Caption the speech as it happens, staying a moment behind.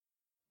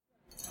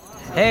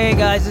Hey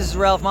guys, this is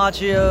Ralph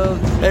Macchio.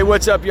 Hey,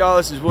 what's up, y'all?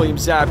 This is William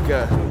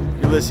Zabka.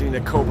 You're listening to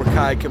Cobra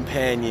Kai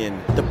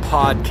Companion, the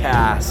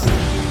podcast.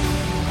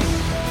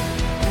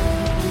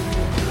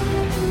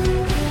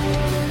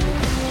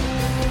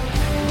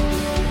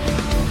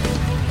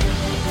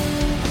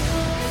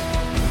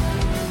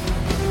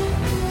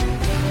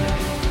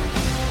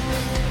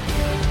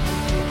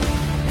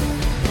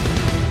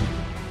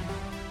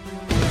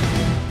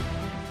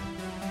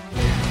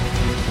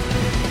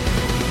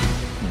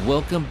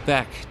 Welcome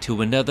back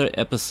to another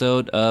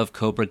episode of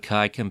Cobra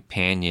Kai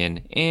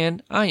Companion,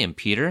 and I am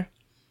Peter.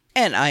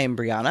 And I am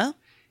Brianna.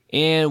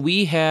 And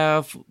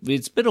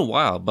it's been a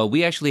while, but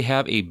we actually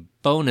have a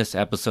bonus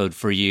episode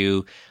for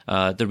you.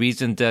 The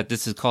reason that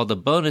this is called a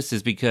bonus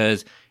is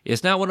because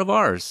it's not one of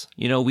ours.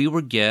 You know, we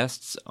were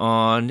guests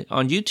on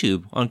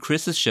YouTube, on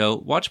Chris's show,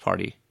 Watch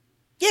Party.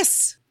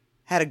 Yes,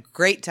 had a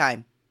great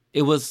time.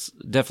 It was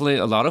definitely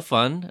a lot of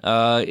fun.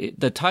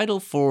 The title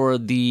for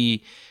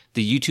the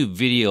YouTube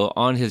video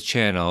on his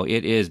channel,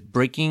 it is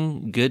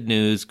Breaking Good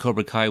News,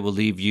 Cobra Kai will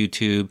leave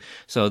YouTube.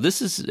 So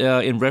this is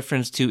in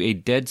reference to a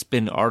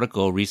Deadspin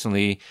article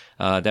recently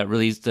that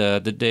released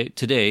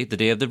today, the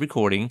day of the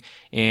recording.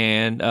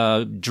 And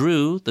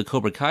Drew, the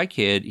Cobra Kai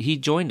kid, he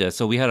joined us.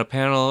 So we had a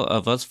panel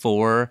of us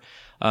four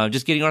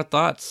just getting our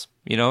thoughts,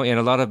 you know, and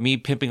a lot of me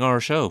pimping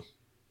our show.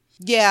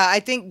 Yeah, I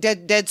think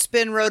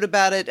Deadspin wrote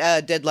about it.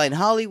 Deadline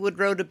Hollywood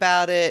wrote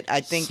about it. I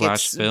think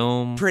Slash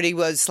Film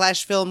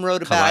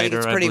wrote about it.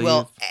 It's pretty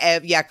well.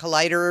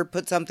 Collider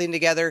put something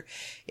together.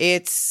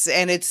 It's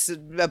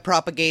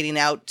propagating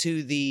out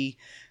to the,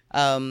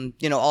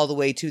 all the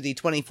way to the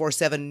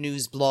 24/7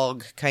 news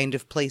blog kind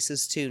of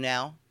places too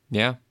now.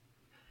 Yeah.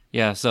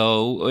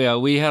 So yeah,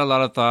 we had a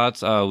lot of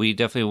thoughts. We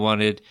definitely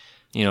wanted,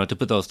 to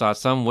put those thoughts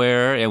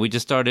somewhere. And we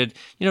just started,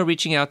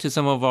 reaching out to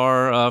some of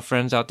our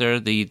friends out there,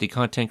 the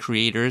content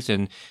creators,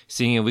 and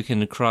seeing if we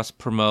can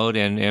cross-promote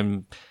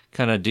and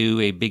kind of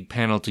do a big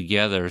panel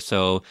together.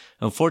 So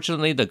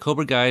unfortunately, the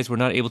Cobra guys were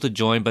not able to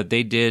join, but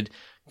they did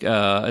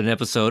an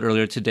episode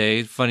earlier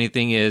today. Funny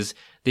thing is,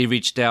 they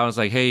reached out and was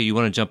like, hey, you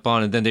want to jump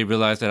on? And then they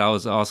realized that I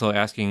was also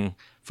asking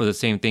for the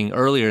same thing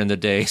earlier in the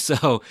day.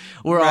 So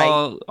we're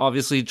all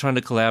obviously trying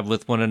to collab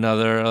with one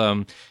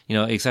another.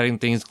 Exciting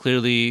things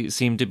clearly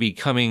seem to be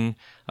coming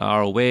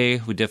our way.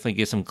 We definitely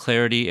get some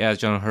clarity, as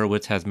John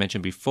Hurwitz has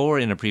mentioned before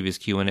in a previous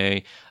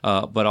Q&A,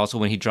 but also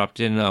when he dropped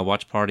in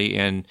Watch Party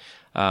and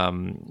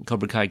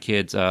Cobra Kai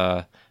Kids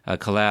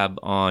collab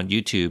on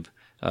YouTube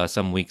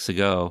some weeks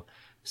ago.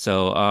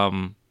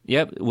 So,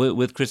 yep,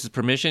 with Chris's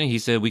permission, he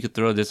said we could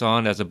throw this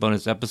on as a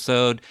bonus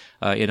episode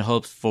in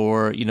hopes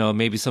for,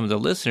 maybe some of the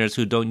listeners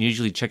who don't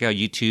usually check out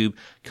YouTube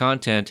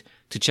content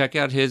to check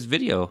out his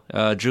video.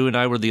 Drew and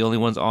I were the only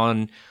ones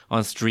on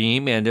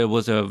stream, and it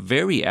was a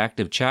very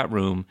active chat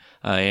room.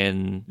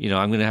 And,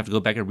 I'm going to have to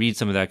go back and read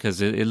some of that because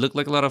it looked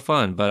like a lot of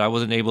fun, but I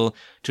wasn't able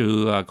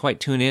to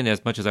quite tune in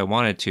as much as I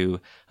wanted to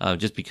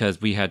just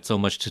because we had so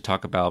much to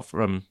talk about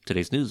from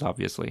today's news,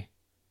 obviously.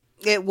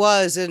 It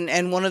was,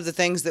 and one of the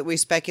things that we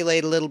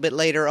speculate a little bit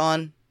later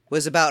on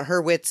was about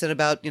Hurwitz and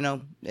about,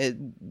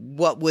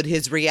 what would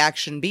his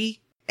reaction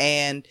be.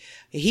 And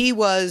he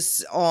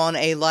was on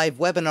a live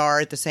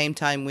webinar at the same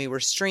time we were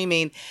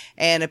streaming,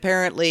 and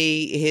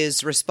apparently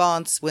his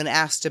response when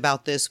asked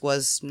about this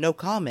was no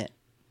comment.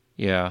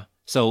 Yeah.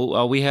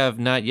 So we have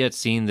not yet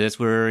seen this.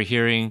 We're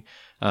hearing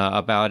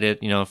about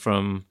it,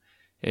 from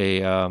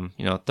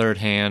a, third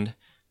hand.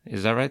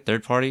 Is that right?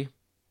 Third party?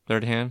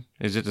 Third hand?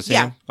 Is it the same?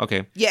 Yeah.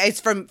 Okay. Yeah, it's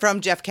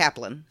from Jeff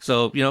Kaplan.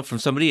 So, from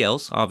somebody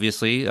else,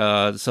 obviously.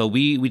 So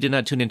we did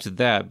not tune into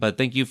that, but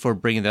thank you for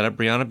bringing that up,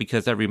 Brianna,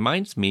 because that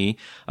reminds me,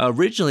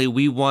 originally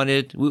we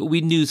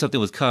knew something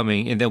was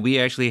coming, and then we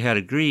actually had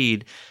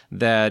agreed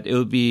that it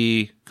would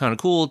be kind of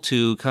cool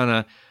to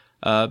kind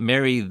of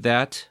marry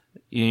that,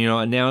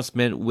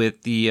 announcement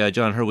with the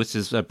John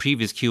Hurwitz's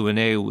previous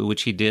Q&A,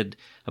 which he did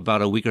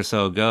about a week or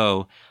so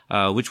ago.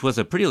 Which was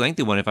a pretty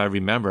lengthy one, if I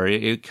remember.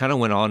 It kind of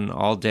went on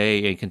all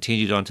day and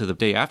continued on to the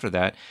day after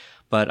that.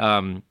 But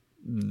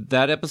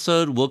that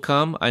episode will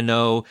come. I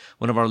know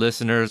one of our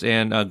listeners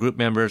and group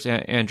members,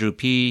 Andrew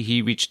P.,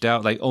 he reached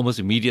out like almost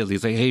immediately.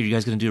 He's like, hey, are you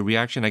guys going to do a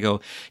reaction? I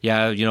go,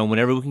 yeah,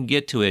 whenever we can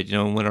get to it,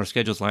 when our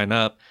schedules line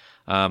up.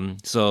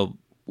 So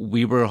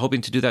we were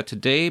hoping to do that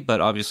today,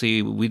 but obviously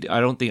I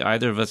don't think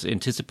either of us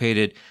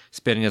anticipated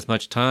spending as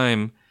much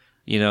time,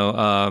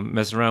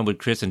 messing around with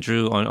Chris and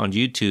Drew on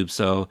YouTube.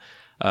 So,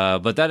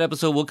 but that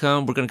episode will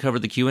come. We're going to cover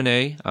the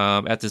Q&A.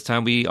 At this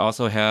time, we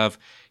also have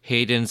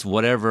Hayden's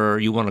whatever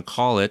you want to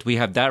call it. We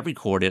have that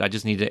recorded. I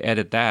just need to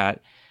edit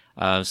that.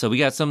 So we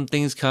got some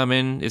things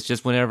coming. It's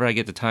just whenever I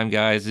get the time,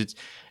 guys.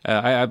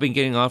 I've been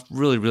getting off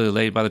really, really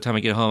late. By the time I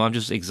get home, I'm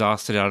just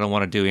exhausted. I don't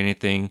want to do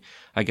anything.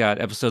 I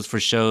got episodes for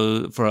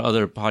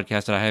other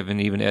podcasts that I haven't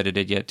even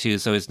edited yet too.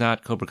 So it's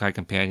not Cobra Kai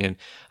Companion.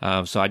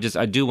 So I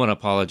do want to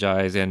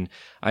apologize. And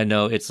I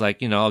know it's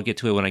like, I'll get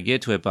to it when I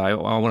get to it, but I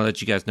want to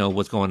let you guys know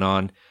what's going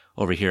on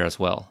over here as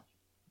well.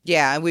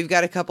 Yeah, and we've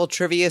got a couple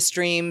trivia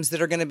streams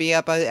that are going to be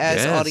up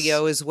as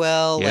audio as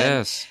well.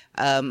 Yes.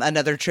 And,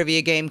 another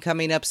trivia game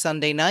coming up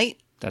Sunday night.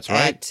 That's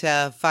right.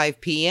 At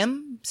 5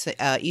 p.m.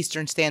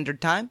 Eastern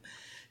Standard Time.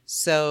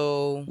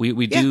 So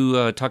we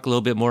do talk a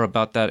little bit more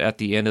about that at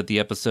the end of the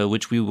episode,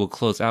 which we will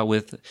close out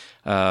with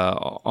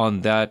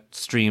on that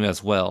stream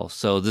as well.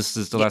 So this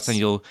is the last time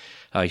you'll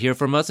hear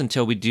from us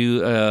until we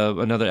do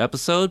another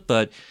episode.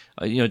 But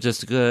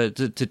just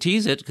to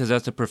tease it, because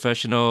that's a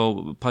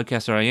professional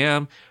podcaster I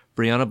am,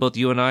 Brianna, both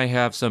you and I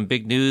have some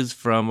big news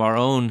from our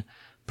own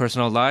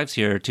personal lives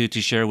here to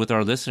share with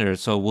our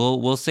listeners. So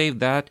we'll save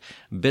that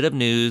bit of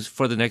news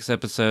for the next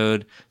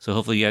episode. So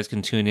hopefully you guys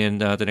can tune in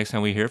the next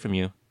time we hear from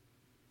you.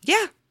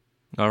 Yeah.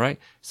 All right.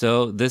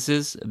 So this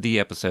is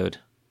the episode.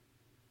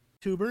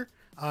 Tuber,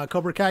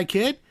 Cobra Kai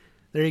Kid.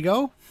 There you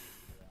go.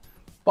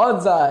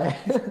 Bonsai.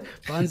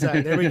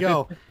 Bonsai. There we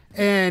go.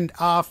 And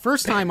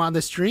first time on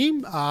the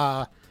stream,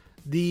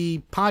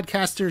 the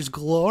podcasters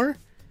galore.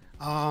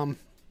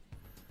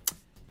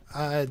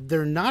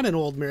 They're not an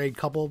old married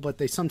couple, but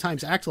they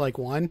sometimes act like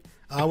one.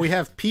 We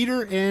have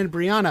Peter and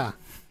Brianna.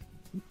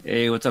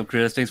 Hey, what's up,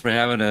 Chris? Thanks for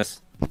having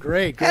us.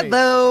 Great.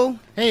 Hello.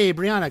 Hey,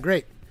 Brianna.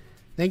 Great.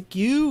 Thank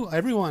you,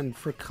 everyone,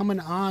 for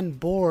coming on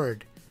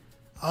board.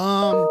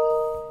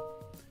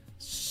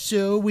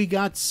 So we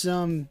got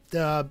some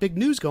big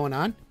news going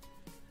on.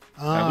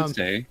 I would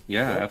say,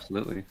 yeah,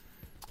 absolutely.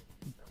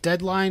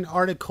 Deadline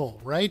article,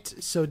 right?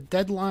 So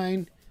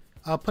Deadline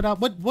put out.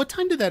 What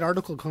time did that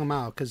article come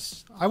out?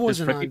 Because I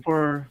wasn't right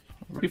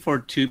before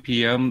 2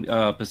 p.m.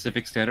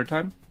 Pacific Standard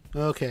Time.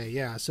 Okay,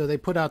 yeah. So they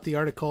put out the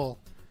article,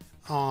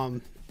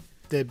 the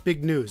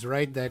big news,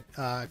 right?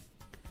 That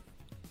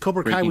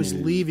Cobra Kai was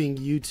leaving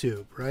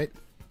YouTube, right?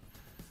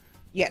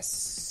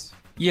 Yes.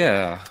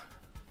 Yeah.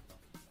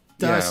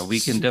 Yeah,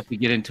 we can definitely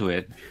get into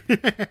it.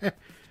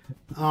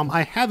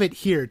 I have it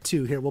here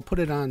too. Here, we'll put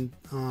it on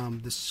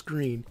the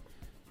screen.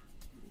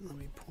 Let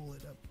me pull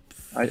it up.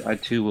 I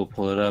too will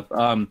pull it up.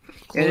 And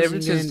ever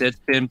since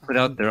Deadspin put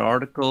out their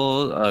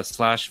article,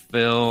 Slash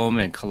Film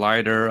and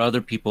Collider,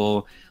 other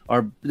people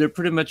they're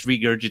pretty much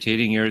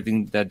regurgitating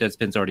everything that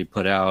Deadspin's already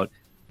put out.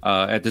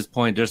 At this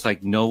point, there's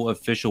like no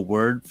official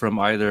word from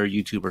either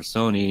YouTube or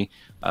Sony,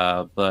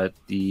 but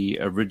the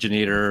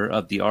originator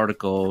of the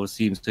article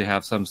seems to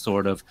have some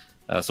sort of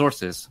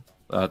sources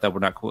that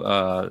were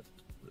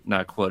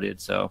not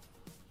quoted. So,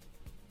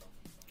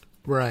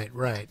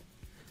 right.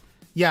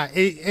 Yeah,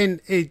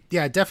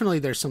 definitely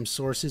there's some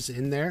sources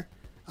in there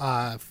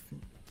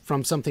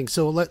from something.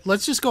 So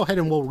let's just go ahead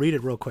and we'll read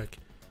it real quick.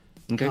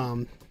 Okay.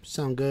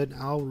 Sound good?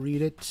 I'll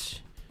read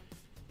it.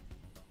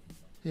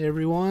 Hey,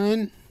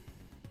 everyone.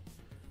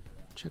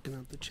 Checking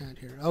out the chat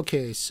here.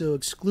 Okay, so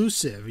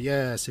exclusive.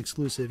 Yes,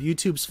 exclusive.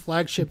 YouTube's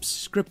flagship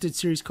scripted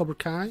series Cobra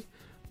Kai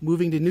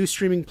moving to new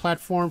streaming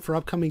platform for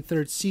upcoming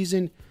third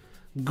season.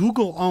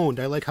 Google owned.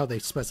 I like how they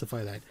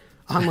specify that.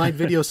 Online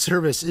video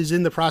service is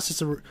in the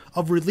process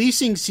of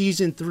releasing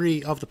season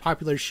 3 of the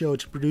popular show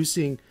to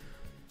producing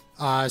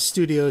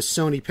studios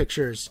Sony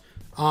Pictures.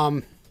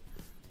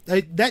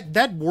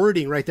 That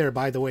wording right there,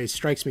 by the way,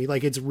 strikes me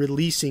like it's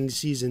releasing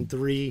season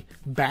 3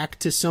 back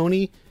to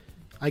Sony.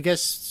 I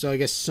guess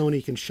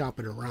Sony can shop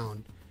it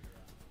around.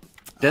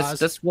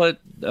 That's what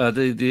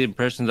the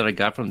impression that I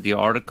got from the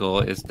article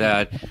is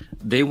that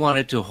they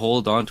wanted to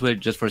hold on to it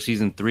just for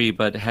season 3,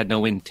 but had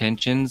no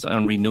intentions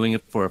on renewing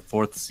it for a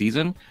 4th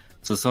season.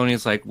 So Sony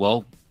is like,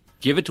 well,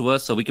 give it to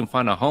us so we can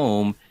find a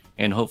home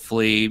and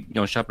hopefully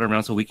shop it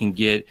around so we can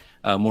get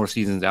more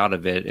seasons out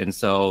of it. And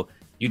so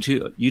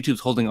YouTube's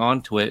holding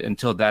on to it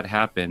until that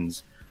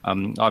happens.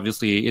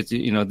 Obviously, it's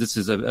this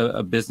is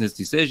a business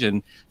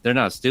decision. They're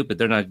not stupid.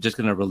 They're not just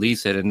going to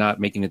release it and not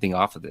make anything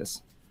off of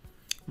this.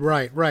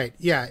 Right.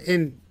 Yeah,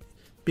 and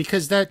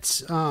because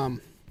that's oh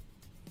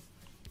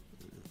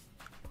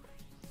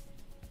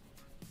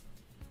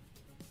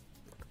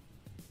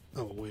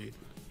wait,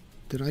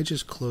 did I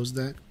just close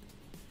that?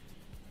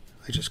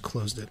 I just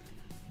closed it.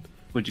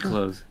 What'd you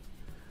close?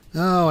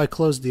 Oh, I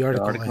closed the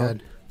article I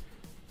had.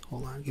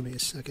 Hold on, give me a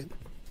second.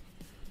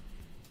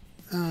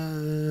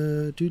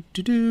 YouTube.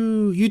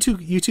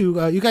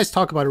 You guys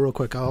talk about it real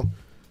quick. I'll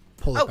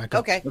pull it back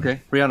up.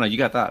 Okay. Brianna, you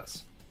got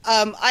thoughts?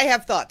 I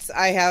have thoughts.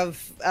 I have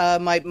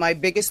my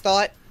biggest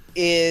thought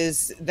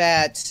is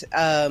that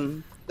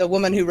the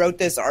woman who wrote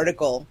this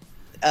article,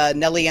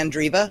 Nelly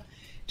Andriva,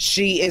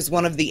 she is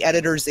one of the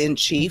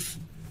editors-in-chief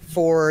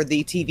for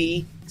the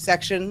TV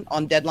section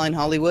on Deadline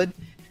Hollywood.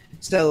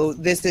 So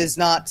this is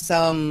not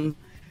some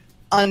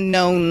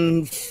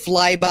unknown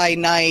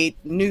fly-by-night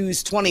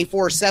news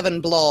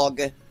 24/7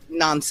 blog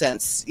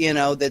nonsense,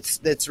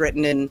 that's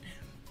written in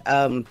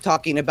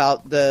talking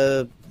about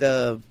the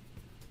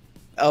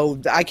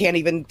I can't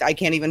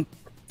even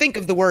think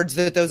of the words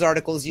that those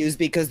articles use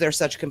because they're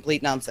such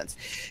complete nonsense.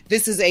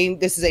 This is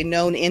a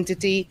known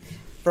entity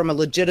from a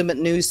legitimate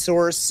news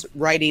source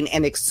writing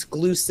an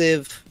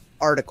exclusive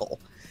article.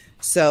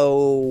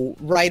 So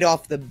right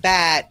off the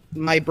bat,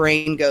 my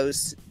brain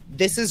goes,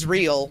 this is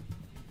real.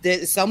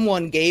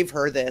 Someone gave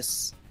her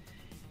this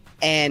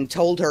and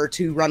told her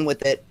to run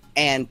with it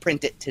and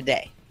print it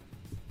today.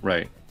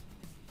 Right.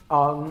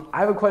 I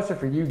have a question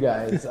for you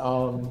guys.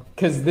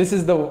 Because this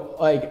is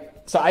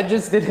So I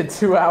just did a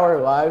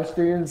 2-hour live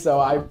stream. So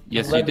I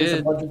Yes, read you this a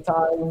did. bunch of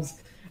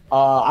times.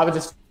 I was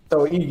just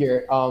so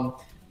eager.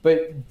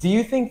 But do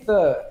you think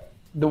the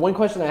one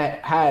question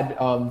I had,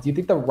 do you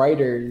think the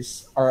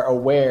writers are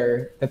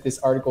aware that this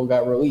article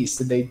got released?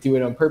 Did they do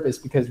it on purpose?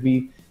 Because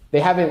they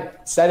haven't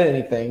said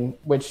anything,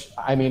 which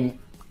I mean,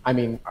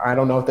 I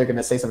don't know if they're going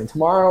to say something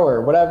tomorrow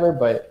or whatever,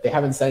 but they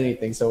haven't said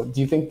anything. So do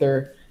you think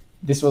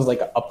this was like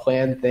a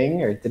planned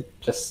thing, or did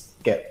it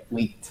just get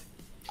leaked?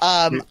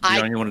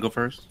 Brianna, you want to go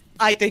first?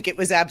 I think it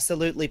was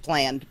absolutely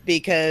planned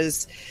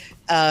because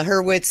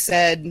Hurwitz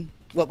said,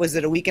 what was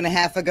it, a week and a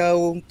half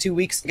ago, 2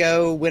 weeks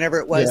ago,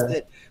 whenever it was,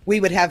 that we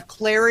would have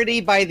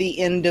clarity by the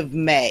end of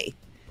May.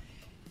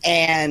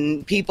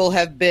 And people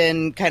have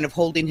been kind of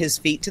holding his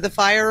feet to the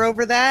fire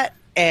over that.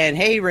 And,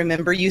 hey,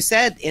 remember you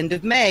said end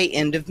of May.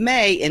 And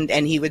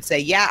he would say,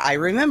 yeah, I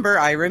remember.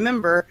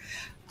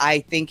 I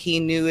think he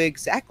knew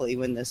exactly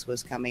when this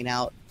was coming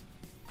out.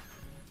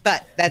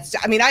 But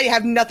I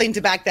have nothing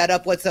to back that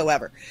up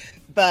whatsoever.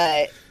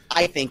 But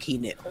I think he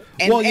knew.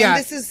 And, Well, yeah. and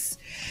this is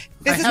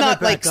I not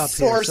have it like back up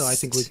here, sourced. so I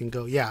think we can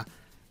go. Yeah.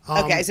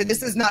 Okay, so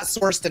this is not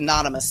sourced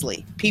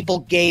anonymously. People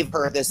gave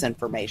her this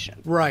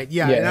information. Right,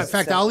 yeah. Yeah, And in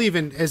fact, so- I'll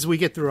even, as we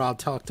get through, I'll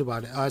talk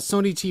about it.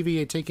 Sony TV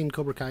had taken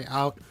Cobra Kai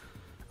out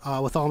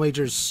with all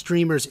major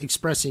streamers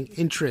expressing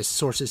interest,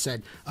 sources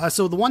said.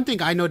 So the one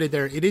thing I noted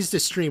there, it is the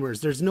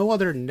streamers. There's no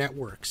other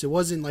networks. It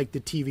wasn't like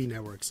the TV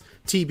networks.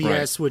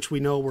 TBS, which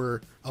we know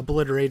were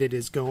obliterated,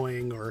 is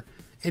going, or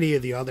any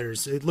of the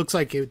others. It looks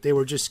like they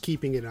were just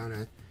keeping it on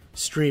a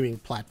streaming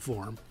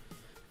platform.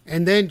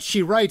 And then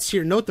she writes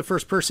here, note the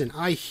first person,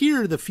 I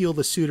hear the Field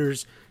of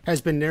Suitors has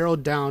been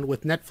narrowed down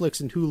with Netflix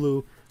and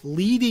Hulu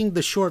leading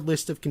the short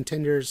list of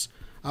contenders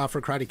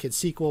for Karate Kid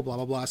sequel, blah,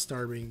 blah, blah,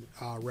 starring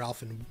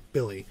Ralph and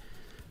Billy.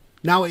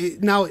 Now, it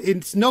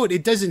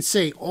doesn't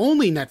say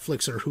only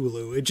Netflix or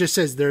Hulu. It just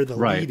says they're the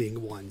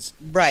leading ones.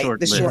 Right, Short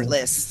the list. short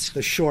list.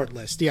 The short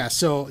list, yeah.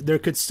 So there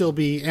could still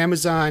be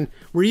Amazon.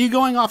 Were you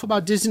going off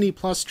about Disney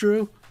Plus,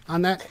 Drew,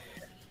 on that?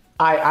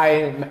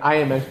 I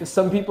am.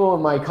 Some people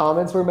in my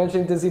comments were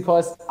mentioning Disney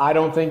Plus. I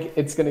don't think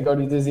it's going to go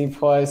to Disney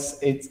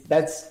Plus. I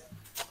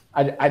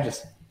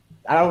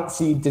don't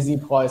see Disney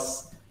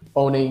Plus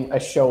owning a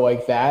show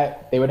like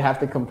that. They would have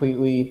to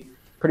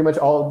pretty much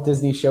all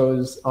Disney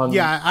shows on.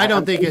 Yeah, I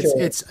don't think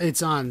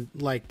it's on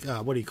like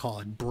what do you call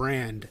it,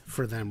 brand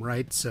for them,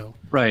 right? So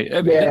Right.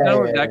 I mean, not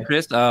only that,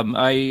 Chris,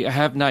 I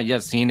have not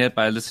yet seen it,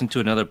 but I listened to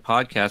another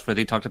podcast where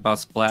they talked about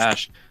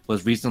Splash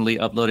was recently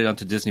uploaded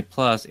onto Disney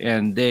Plus,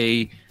 and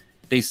they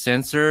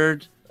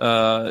censored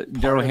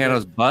Daryl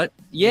Hannah's butt.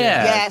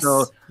 Yeah. Yes.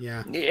 So,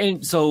 yeah,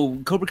 and so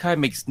Cobra Kai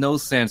makes no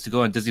sense to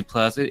go on Disney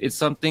Plus. It's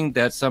something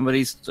that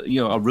somebody's,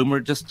 a rumor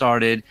just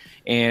started,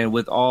 and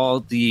with all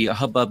the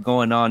hubbub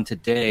going on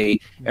today,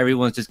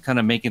 everyone's just kind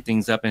of making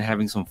things up and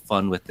having some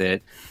fun with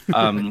it.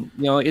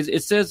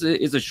 It says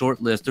it's a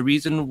short list. The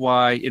reason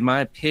why, in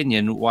my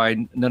opinion,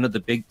 why none of the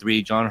big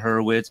three, John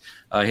Hurwitz,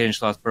 Hayden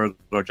Schlossberg,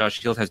 or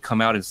Josh Hill, has come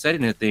out and said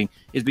anything,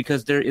 is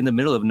because they're in the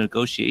middle of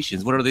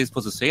negotiations. What are they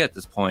supposed to say at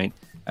this point?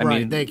 I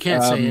mean, they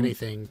can't say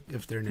anything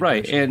if they're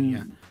right.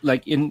 And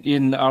like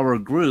in our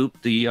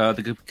group,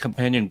 the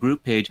companion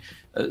group page,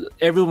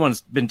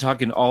 everyone's been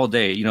talking all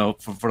day,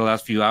 for the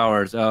last few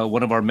hours.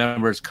 One of our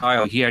members,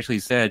 Kyle, he actually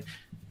said,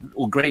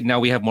 well, great, now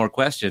we have more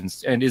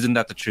questions. And isn't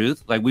that the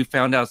truth? Like, we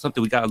found out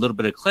something, we got a little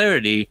bit of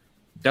clarity.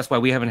 That's why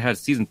we haven't had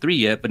season 3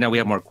 yet, but now we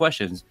have more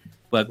questions.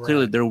 But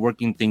clearly they're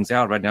working things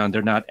out right now, and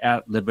they're not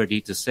at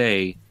liberty to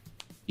say,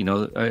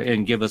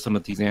 and give us some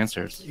of these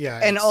answers. Yeah.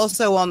 And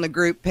also on the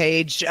group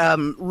page,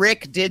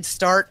 Rick did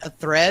start a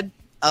thread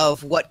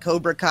of what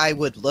Cobra Kai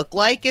would look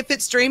like if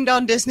it streamed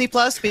on Disney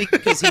Plus,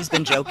 because he's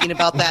been joking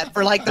about that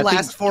for like the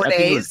last 4 I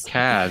think it was days.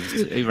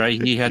 Kaz, right?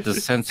 He had the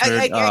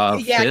censored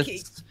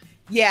fists.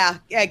 Yeah.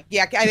 I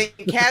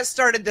think Kaz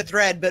started the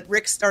thread, but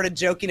Rick started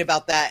joking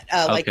about that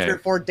like 3 or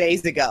 4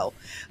 days ago.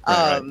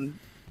 Right.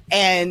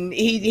 And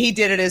he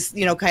did it as,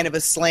 kind of a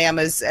slam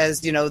as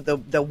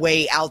the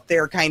way out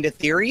there kind of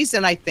theories.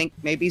 And I think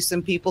maybe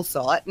some people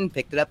saw it and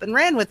picked it up and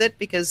ran with it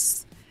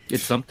because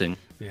It's something.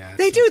 Yeah,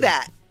 they do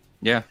that.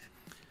 Yeah.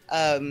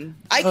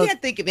 I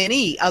can't think of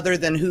any other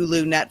than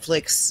Hulu,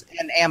 Netflix,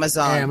 and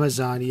Amazon.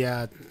 Amazon,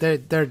 yeah,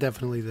 they're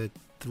definitely the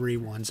 3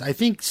 ones. I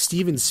think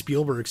Steven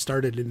Spielberg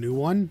started a new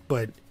one,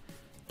 but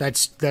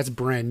that's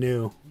brand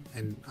new,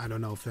 and I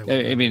don't know if that.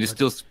 I mean, it's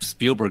still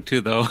Spielberg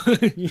too, though.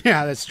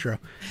 Yeah, that's true.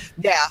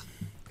 Yeah.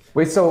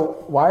 Wait,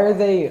 so why are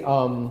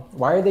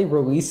they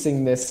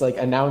releasing this like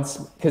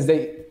announcement?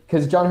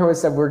 Because John Hurwitz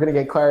said we're going to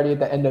get clarity at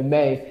the end of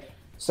May.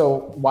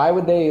 So why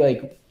would they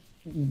like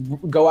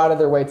go out of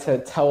their way to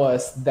tell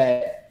us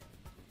that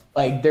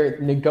like they're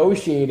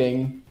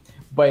negotiating,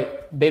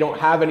 but they don't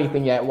have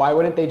anything yet? Why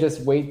wouldn't they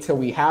just wait till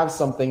we have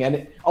something?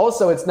 And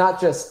also, it's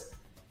not just.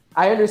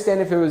 I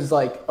understand if it was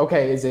like,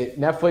 okay, is it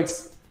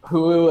Netflix,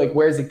 Hulu, like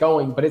where is it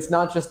going? But it's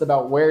not just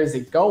about where is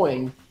it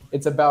going.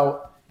 It's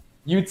about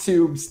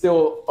YouTube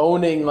still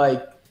owning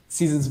like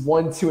seasons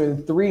 1, 2,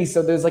 and 3.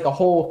 So there's like a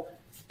whole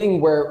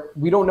thing where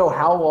we don't know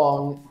how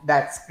long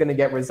that's going to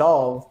get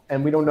resolved.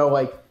 And we don't know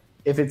like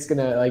if it's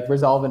gonna like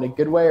resolve in a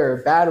good way or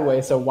a bad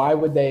way. So why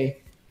would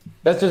they?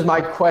 That's just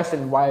my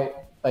question. Why?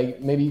 Like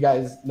maybe you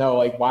guys know.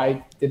 Like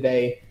why did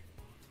they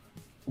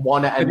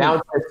want to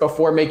announce this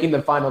before making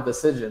the final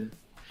decision?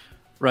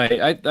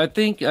 Right. I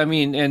think, I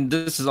mean, and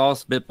this is all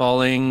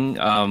spitballing.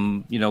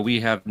 We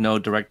have no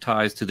direct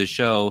ties to the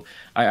show.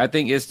 I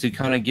think it's to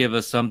kind of give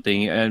us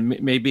something, and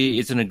maybe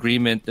it's an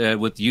agreement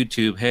with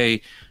YouTube.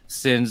 Hey,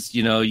 since,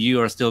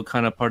 you are still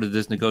kind of part of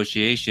this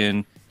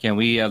negotiation, can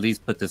we at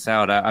least put this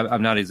out?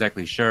 I'm not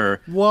exactly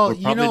sure. Well,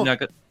 We're probably not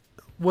gonna...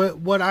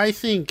 what I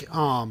think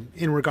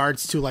in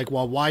regards to like,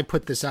 well, why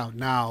put this out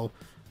now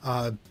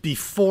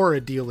before a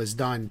deal is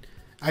done?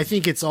 I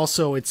think it's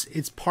also,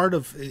 it's part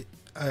of...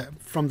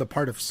 from the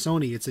part of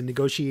Sony, it's a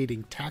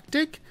negotiating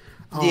tactic.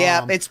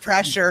 Yeah, it's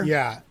pressure.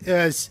 Yeah,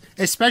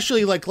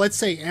 especially like, let's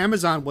say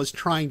Amazon was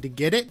trying to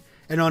get it,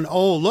 and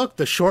look,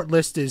 the short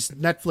list is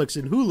Netflix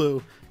and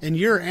Hulu, and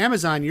you're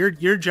Amazon,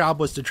 your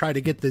job was to try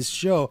to get this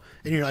show,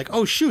 and you're like,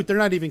 oh shoot, they're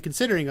not even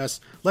considering us.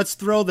 Let's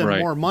throw them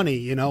more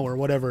money, or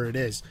whatever it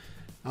is.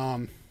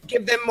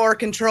 Give them more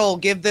control.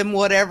 Give them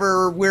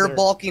whatever we're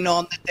balking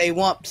on that they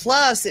want.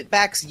 Plus, it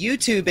backs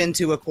YouTube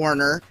into a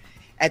corner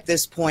at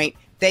this point.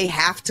 They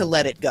have to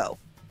let it go.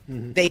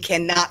 Mm-hmm. They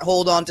cannot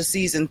hold on to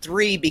season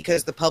 3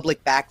 because the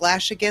public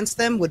backlash against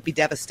them would be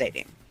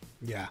devastating.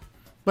 Yeah.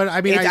 But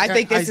I mean, I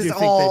think this is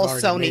all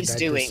Sony's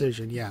doing.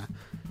 Decision. Yeah.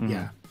 Mm-hmm.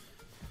 Yeah.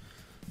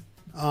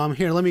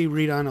 Here, let me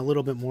read on a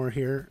little bit more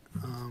here.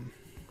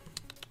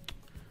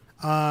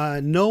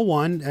 No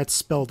one, that's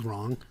spelled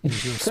wrong.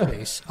 There's no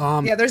space.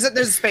 Yeah, there's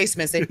a space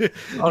missing.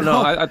 Oh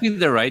no, I think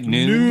they're right.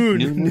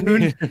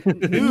 Noonie.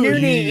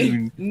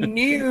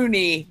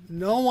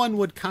 No one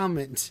would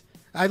comment.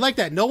 I like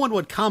that. No one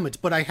would comment,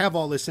 but I have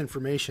all this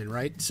information,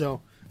 right?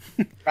 So,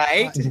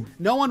 right?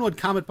 No one would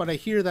comment, but I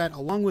hear that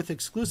along with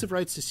exclusive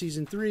rights to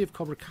season 3 of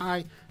Cobra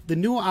Kai, the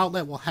new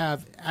outlet will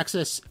have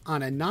access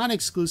on a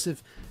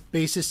non-exclusive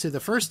basis to the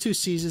first 2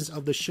 seasons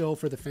of the show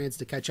for the fans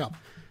to catch up.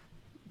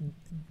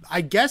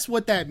 I guess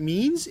what that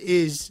means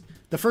is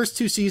the first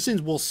 2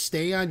 seasons will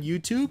stay on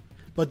YouTube,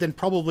 but then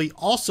probably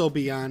also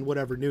be on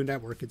whatever new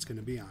network it's going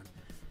to be on.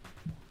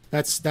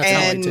 That's how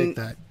I take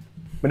that.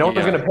 But no one's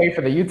going to pay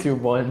for the YouTube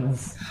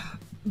ones.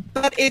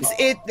 But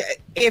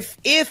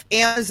if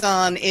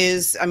Amazon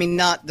is, I mean,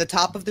 not the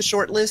top of the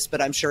short list,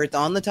 but I'm sure it's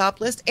on the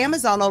top list.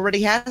 Amazon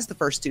already has the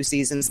first 2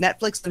 seasons.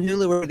 Netflix and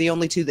Hulu are the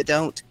only 2 that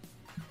don't.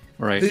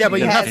 Right. Yeah,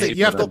 but you have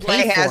to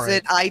pay Play for has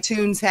it.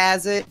 iTunes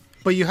has it.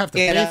 But you have to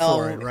pay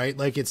for it, right?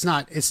 Like they're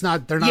not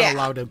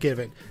allowed to give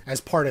it as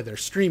part of their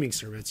streaming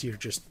service.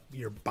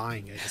 You're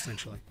buying it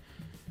essentially.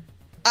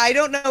 I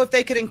don't know if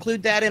they could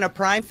include that in a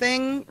Prime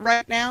thing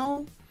right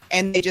now,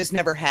 and they just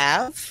never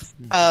have.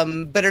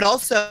 But it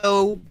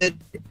also,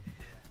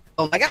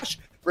 oh my gosh,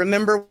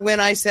 remember when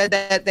I said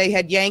that they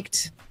had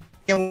yanked,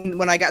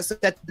 when I got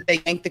set that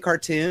they yanked the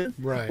cartoon?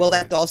 Right. Well,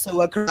 that's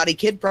also a Karate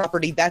Kid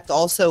property. That's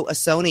also a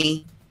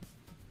Sony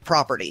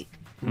property.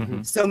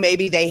 Mm-hmm. So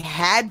maybe they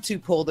had to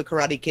pull the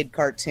Karate Kid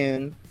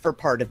cartoon for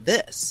part of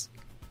this.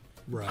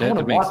 Right.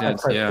 That makes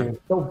sense. Yeah. It's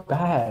so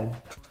bad.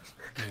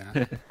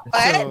 Yeah.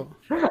 So,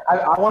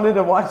 I wanted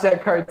to watch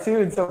that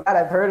cartoon so bad.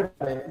 I've heard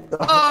of it. So.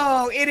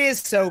 Oh, it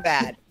is so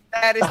bad.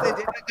 That is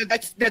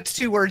that's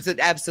 2 words that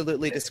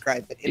absolutely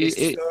describe it. It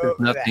is so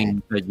nothing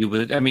bad. that you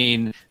would. I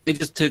mean, they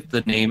just took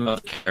the name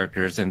of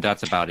characters, and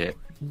that's about it.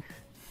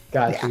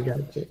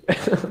 Gotcha.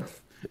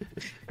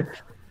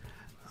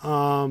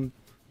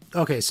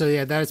 Okay, so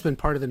yeah, that's been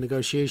part of the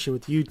negotiation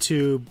with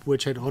YouTube,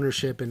 which had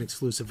ownership and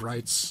exclusive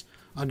rights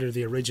under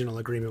the original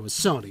agreement with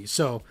Sony.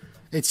 So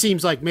it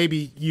seems like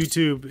maybe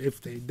YouTube,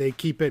 if they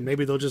keep it,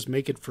 maybe they'll just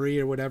make it free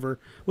or whatever,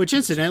 which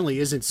incidentally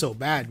isn't so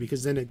bad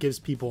because then it gives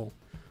people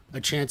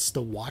a chance to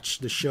watch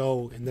the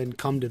show and then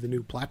come to the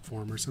new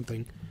platform or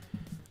something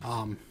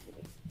well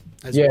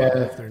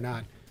if they're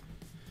not.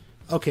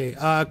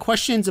 Okay,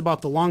 questions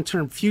about the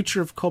long-term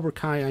future of Cobra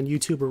Kai on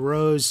YouTube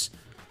arose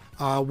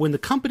when the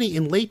company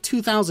in late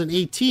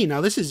 2018, now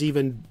this is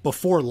even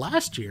before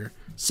last year,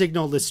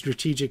 signaled a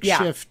strategic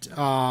shift,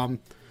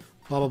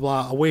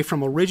 away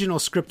from original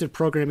scripted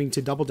programming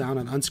to double down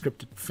on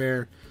unscripted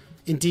fare.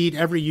 Indeed,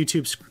 every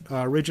YouTube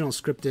original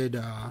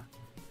scripted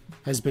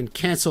has been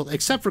canceled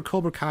except for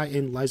Cobra Kai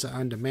and Liza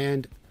on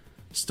Demand,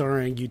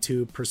 starring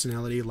YouTube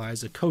personality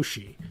Liza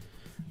Koshy,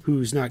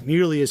 who's not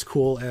nearly as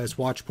cool as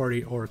Watch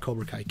Party or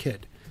Cobra Kai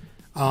Kid.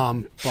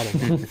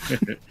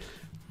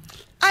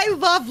 I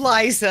love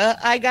Liza.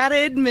 I gotta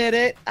admit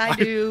it. I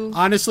do.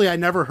 Honestly, I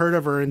never heard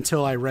of her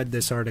until I read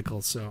this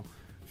article. So,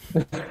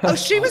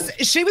 she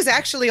was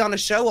actually on a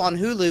show on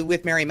Hulu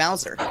with Mary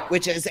Mauser,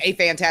 which is a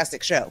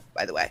fantastic show,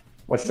 by the way.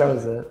 What show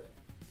is it?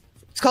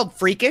 It's called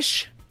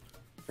Freakish.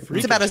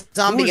 It's about a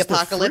zombie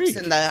apocalypse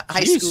and the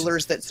high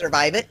schoolers that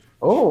survive it.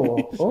 Oh,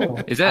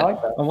 is that? I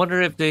like that. I wonder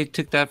if they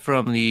took that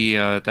from the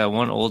that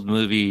one old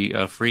movie,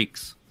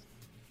 Freaks.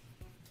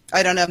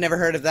 I don't know. I've never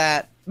heard of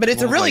that, but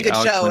it's a really good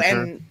Alex show,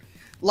 Winter. and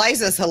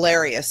Liza's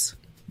hilarious.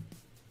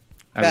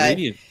 I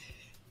believe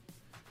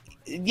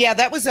you. Yeah,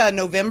 that was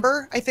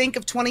November, I think,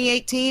 of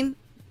 2018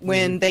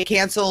 when they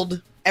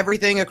canceled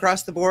everything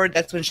across the board.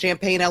 That's when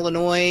Champaign,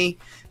 Illinois,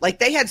 like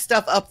they had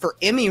stuff up for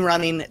Emmy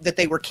running that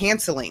they were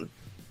canceling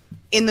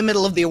in the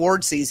middle of the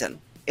award season.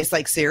 It's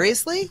like,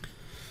 seriously?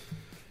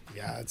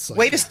 Yeah, it's like,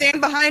 way to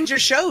stand behind your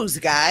shows,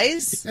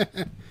 guys.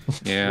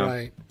 Yeah.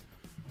 Right.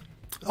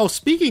 Oh,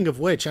 speaking of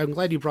which, I'm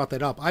glad you brought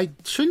that up.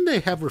 Shouldn't they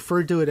have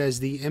referred to it as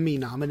the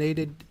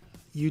Emmy-nominated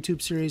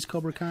YouTube series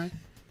Cobra Kai?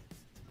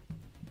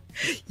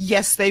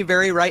 Yes, they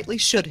very rightly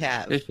should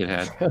have. They should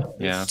have.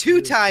 Yeah.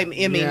 2-time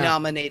Emmy Yeah.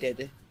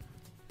 nominated.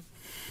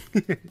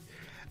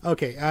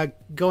 Okay,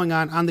 going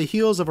on the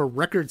heels of a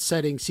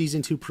record-setting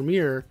season 2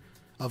 premiere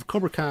of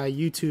Cobra Kai,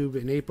 YouTube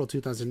in April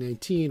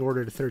 2018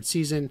 ordered a third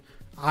season.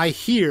 I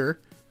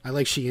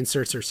like she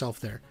inserts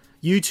herself there.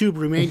 YouTube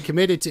remained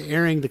committed to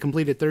airing the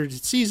completed third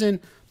season,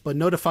 but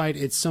notified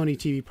its Sony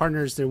TV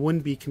partners there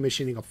wouldn't be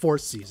commissioning a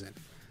fourth season.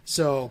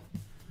 So,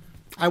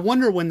 I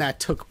wonder when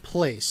that took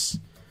place.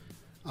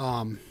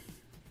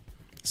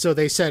 So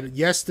they said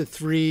yes to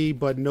 3,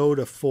 but no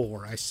to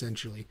 4,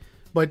 essentially.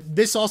 But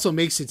this also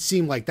makes it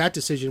seem like that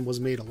decision was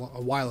made a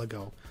while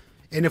ago.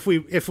 And if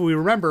we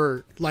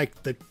remember,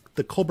 like the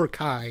Cobra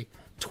Kai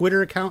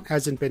Twitter account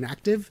hasn't been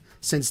active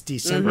since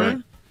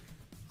December.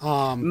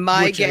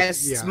 My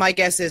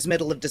guess is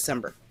middle of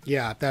December.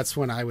 Yeah, that's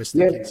when I was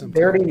thinking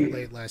something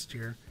late last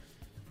year.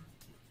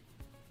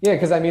 Yeah,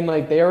 because I mean,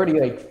 like they already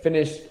like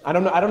finished. I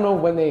don't know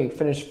when they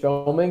finished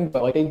filming,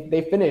 but like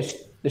they finished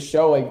the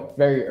show like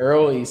very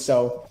early,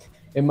 so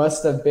it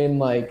must have been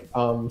like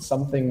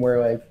something where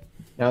like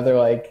now they're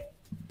like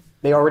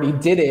they already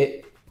did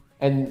it,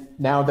 and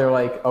now they're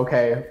like,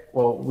 okay,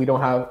 well we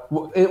don't have.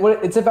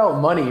 It's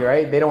about money,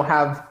 right? They don't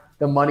have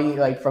the money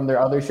like from their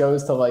other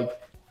shows to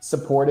like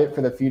support it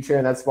for the future,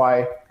 and that's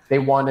why they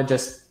want to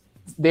just.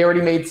 They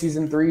already made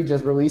season 3,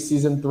 just release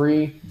season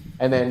 3,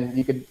 and then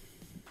you could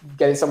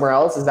get it somewhere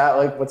else. Is that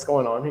like what's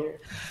going on here?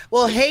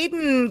 Well,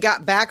 Hayden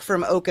got back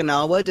from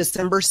Okinawa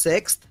December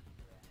 6th.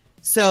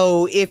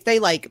 So if they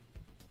like,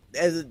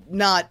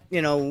 not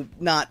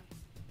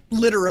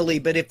literally,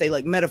 but if they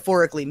like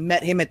metaphorically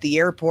met him at the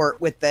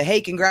airport with the,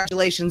 hey,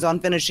 congratulations on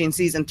finishing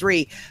season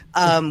 3.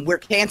 We're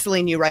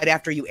canceling you right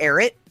after you air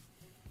it.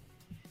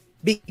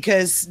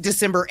 Because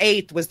December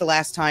 8th was the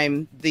last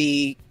time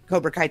the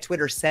Cobra Kai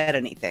Twitter said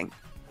anything.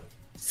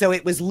 So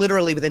it was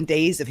literally within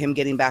days of him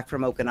getting back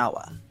from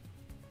Okinawa.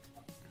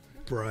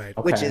 Right.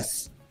 Okay. Which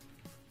is,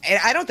 and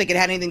I don't think it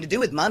had anything to do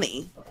with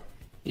money.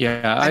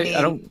 Yeah,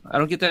 I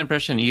don't get that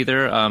impression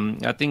either.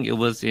 I think it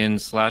was in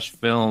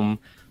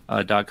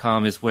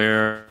 /film.com is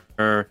where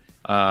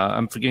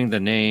I'm forgetting the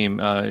name.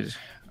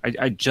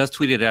 I just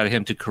tweeted at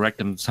him to correct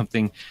him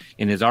something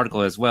in his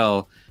article as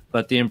well.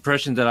 But the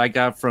impression that I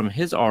got from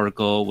his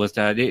article was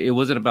that it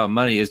wasn't about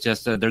money. It's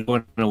just that they're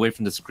going away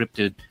from the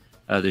scripted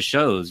the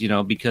shows,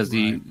 because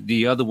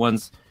the other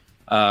ones,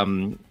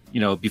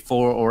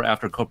 before or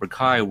after Cobra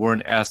Kai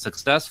weren't as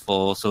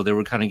successful. So they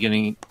were kind of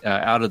getting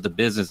out of the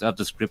business of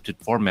the scripted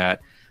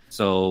format.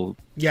 So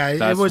yeah,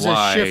 it was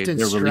a shift in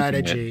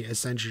strategy,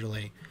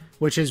 essentially,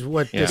 which is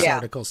what this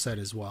article said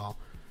as well.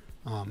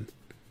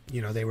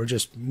 They were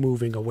just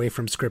moving away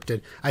from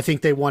scripted. I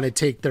think they want to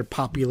take their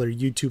popular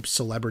YouTube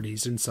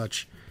celebrities and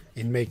such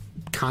and make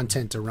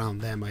content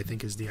around them, I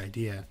think is the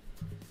idea.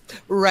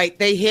 Right.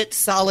 They hit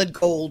solid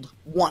gold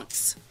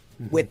once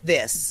with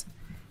this,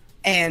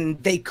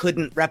 and they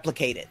couldn't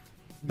replicate it.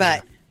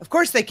 But of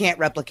course they can't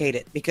replicate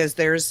it because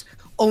there's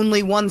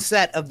only one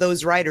set of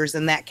those writers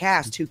in that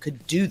cast who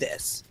could do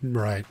this.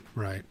 Right.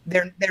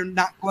 They're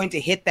not going to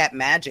hit that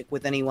magic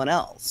with anyone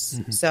else.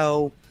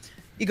 So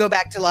you go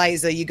back to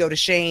Liza, you go to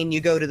Shane,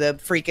 you go to the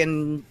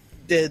freaking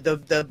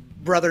the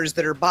brothers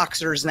that are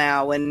boxers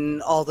now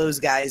and all those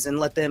guys and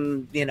let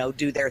them,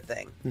 do their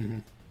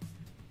thing.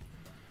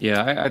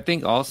 Yeah, I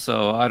think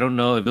also, I don't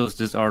know if it was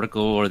this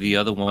article or the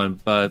other one,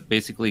 but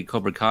basically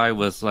Cobra Kai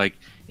was like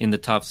in the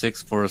top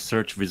 6 for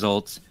search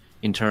results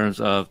in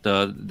terms of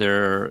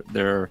their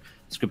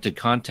scripted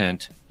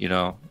content, in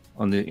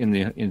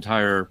the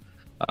entire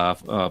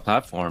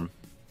platform.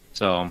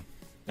 So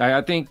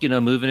I think,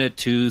 moving it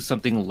to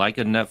something like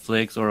a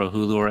Netflix or a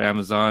Hulu or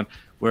Amazon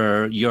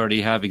where you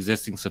already have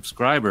existing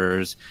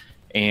subscribers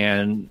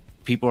and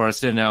people are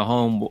sitting at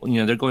home,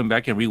 they're going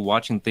back and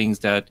rewatching things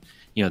that,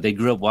 they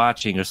grew up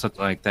watching or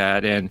something like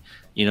that. And,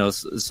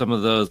 some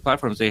of those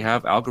platforms, they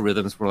have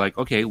algorithms where like,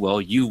 okay, well,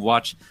 you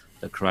watch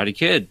The Karate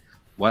Kid.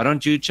 Why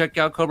don't you check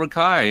out Cobra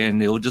Kai?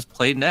 And it will just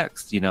play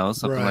next,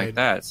 something like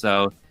that.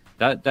 So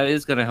that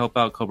is going to help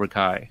out Cobra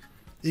Kai.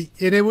 And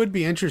it would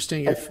be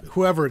interesting if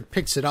whoever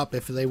picks it up,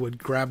 if they would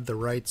grab the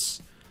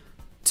rights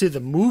to the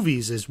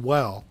movies as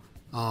well.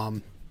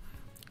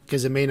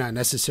 Because it may not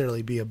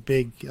necessarily be a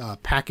big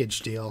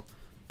package deal,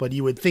 but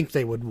you would think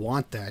they would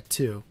want that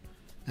too.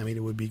 I mean,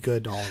 it would be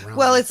good all around.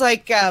 Well, it's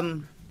like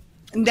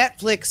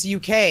Netflix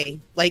UK,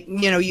 like,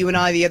 you and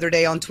I the other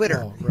day on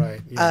Twitter,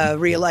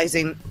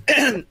 realizing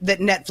that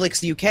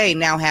Netflix UK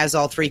now has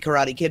all 3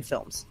 Karate Kid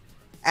films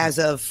as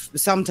of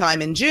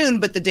sometime in June,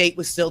 but the date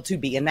was still to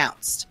be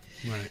announced.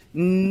 Right.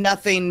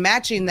 Nothing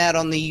matching that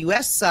on the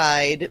US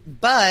side,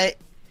 but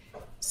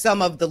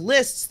some of the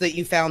lists that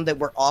you found that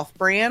were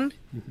off-brand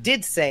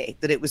did say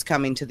that it was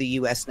coming to the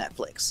U.S.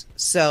 Netflix.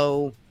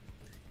 So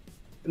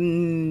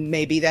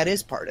maybe that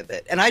is part of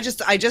it. And I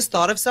just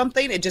thought of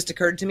something. It just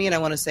occurred to me, and I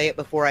want to say it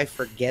before I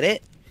forget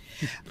it.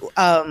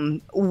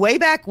 Way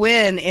back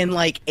when, in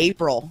like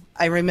April,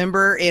 I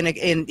remember in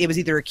it was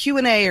either a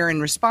Q&A or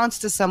in response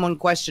to someone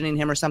questioning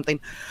him or something,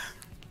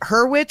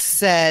 Hurwitz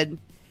said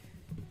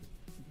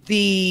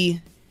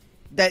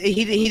that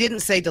he didn't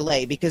say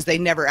delay because they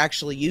never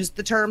actually used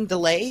the term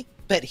delay,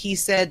 but he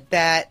said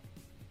that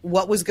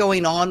what was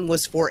going on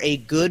was for a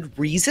good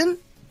reason.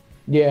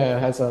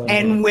 Yeah,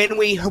 and when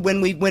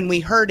we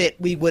heard it,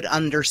 we would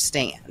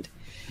understand.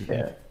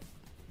 Yeah,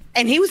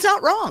 and he was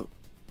not wrong.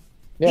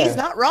 Yeah. He's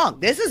not wrong.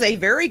 This is a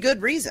very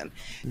good reason,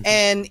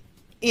 and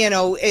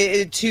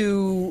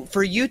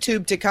for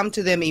YouTube to come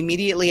to them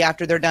immediately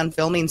after they're done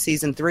filming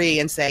season 3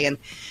 and saying,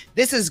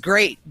 "This is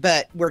great,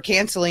 but we're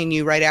canceling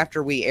you right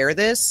after we air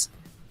this."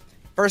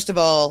 First of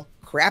all,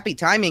 crappy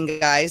timing,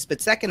 guys.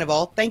 But second of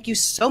all, thank you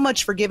so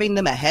much for giving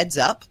them a heads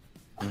up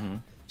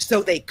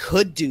so they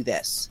could do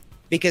this,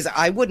 because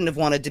I wouldn't have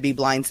wanted to be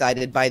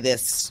blindsided by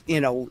this,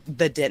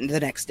 the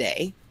next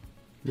day.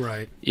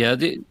 Right. Yeah.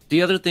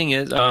 The other thing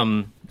is,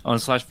 on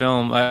Slash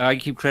Film, I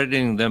keep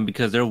crediting them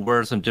because there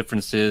were some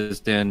differences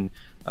than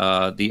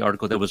the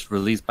article that was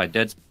released by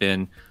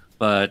Deadspin.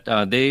 But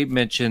they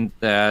mentioned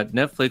that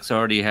Netflix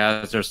already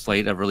has their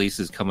slate of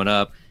releases coming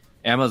up.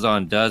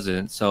 Amazon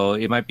doesn't, so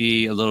it might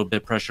be a little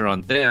bit pressure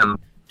on them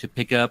to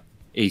pick up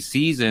a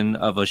season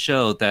of a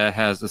show that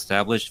has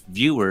established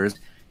viewers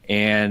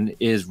and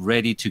is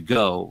ready to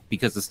go,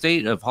 because the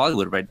state of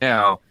Hollywood right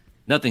now,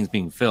 nothing's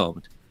being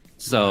filmed.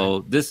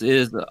 So this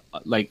is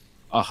like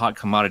a hot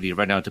commodity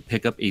right now to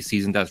pick up a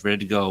season that's ready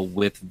to go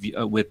with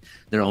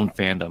their own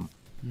fandom.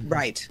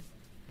 Right.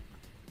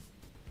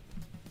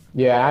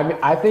 Yeah, I mean,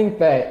 I think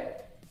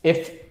that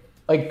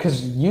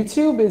because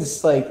YouTube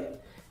is like,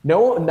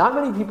 not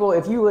many people,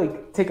 if you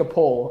like take a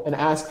poll and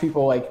ask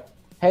people like,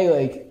 hey,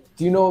 like,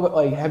 do you know,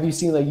 like, have you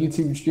seen like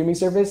YouTube streaming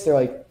service? They're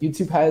like,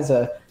 YouTube has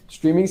a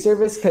streaming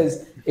service,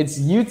 because it's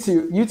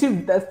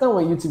YouTube, that's not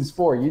what YouTube's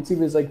for.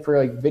 YouTube is like for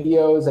like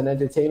videos and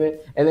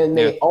entertainment. And then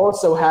they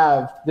also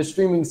have the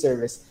streaming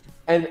service.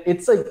 And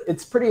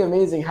it's pretty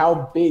amazing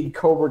how big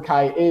Cobra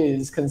Kai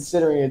is,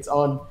 considering it's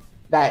on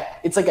that.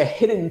 It's like a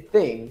hidden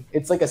thing.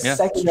 It's like a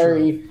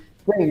secondary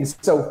thing.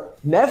 So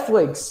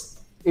Netflix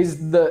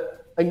is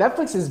the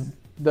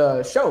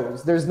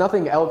shows. There's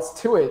nothing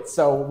else to it.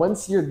 So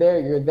once you're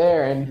there, you're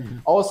there.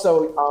 And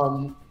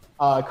also,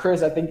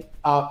 Chris, I think,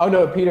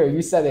 Peter,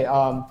 you said it.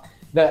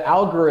 The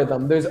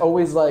algorithm, there's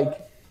always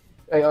like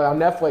on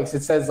Netflix,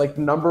 it says like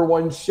number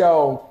one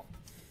show,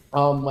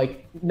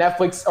 like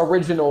Netflix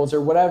originals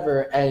or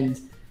whatever. And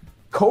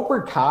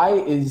Cobra Kai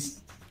is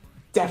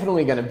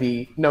definitely going to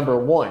be number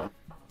one.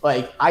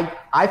 Like,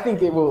 I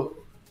think it will.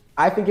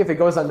 I think if it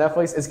goes on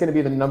Netflix, it's going to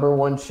be the number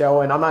one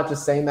show. And I'm not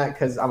just saying that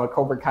because I'm a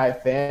Cobra Kai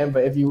fan,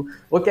 but if you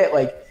look at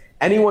like,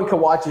 anyone can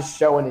watch a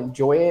show and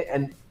enjoy it.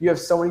 And you have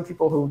so many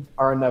people who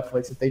are on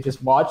Netflix. If they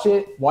just watch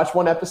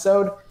one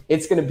episode,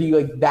 it's going to be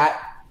like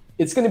that.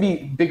 It's going to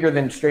be bigger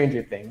than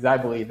Stranger Things, I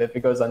believe, if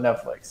it goes on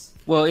Netflix.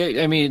 Well,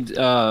 I mean,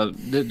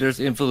 there's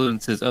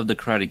influences of the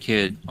Karate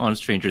Kid on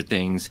Stranger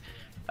Things.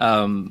 Yeah.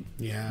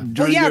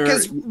 Well, yeah,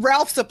 because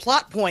Ralph's a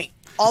plot point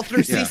all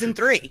through season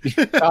 3.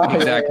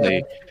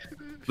 Exactly.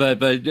 But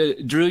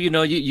Drew,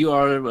 you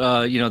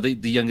are the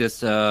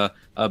youngest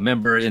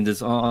member in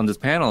this on this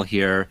panel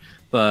here.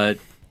 But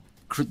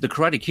the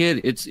Karate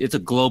Kid, it's a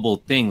global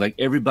thing. Like,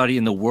 everybody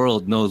in the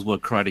world knows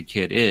what Karate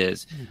Kid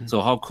is. Mm-hmm.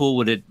 So how cool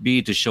would it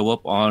be to show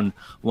up on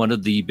one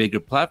of the bigger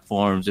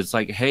platforms? It's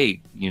like, hey,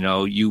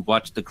 you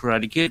watched the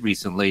Karate Kid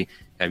recently.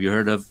 Have you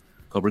heard of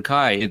Cobra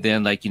Kai? And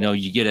then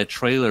you get a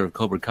trailer of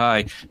Cobra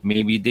Kai.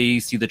 Maybe they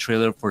see the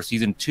trailer for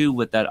season 2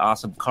 with that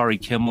awesome Kari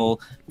Kimmel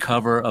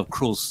cover of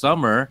Cruel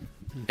Summer.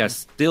 That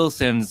still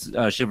sends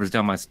shivers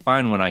down my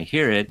spine when I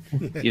hear it.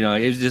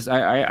 It's just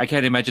I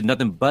can't imagine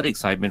nothing but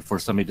excitement for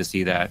somebody to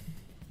see that.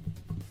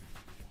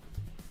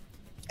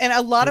 And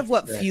a lot of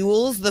what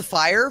fuels the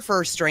fire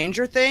for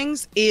Stranger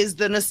Things is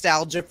the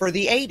nostalgia for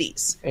the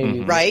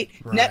 80s, right?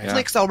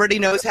 Netflix already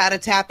knows how to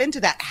tap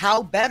into that.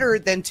 How better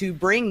than to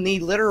bring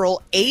the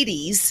literal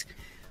 80s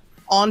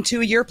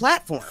onto your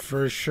platform?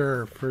 For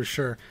sure.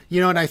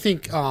 And I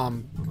think...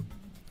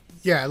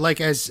 yeah, like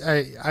as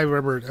I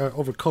remember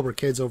over Cobra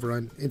Kids over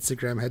on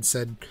Instagram had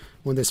said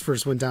when this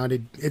first went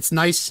down, it's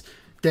nice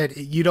that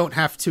you don't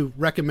have to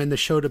recommend the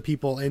show to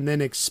people and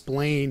then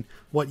explain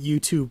what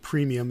YouTube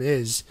Premium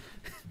is,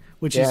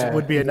 which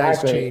would be a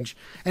nice change.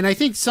 And I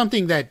think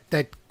something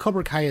that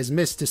Cobra Kai has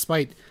missed,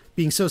 despite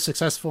being so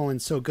successful and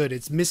so good,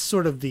 it's missed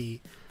sort of the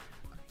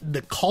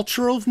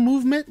cultural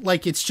movement.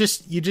 Like, it's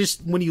just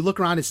when you look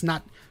around, it's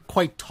not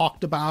quite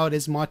talked about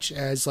as much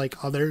as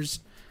like others.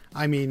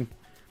 I mean,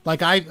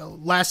 like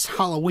last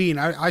Halloween,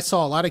 I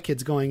saw a lot of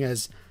kids going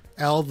as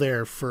L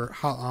there for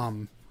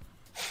Halloween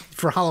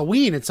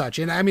and such.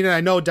 And I mean, I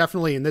know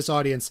definitely in this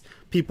audience,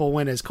 people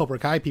went as Cobra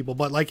Kai people,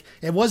 but like,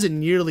 it wasn't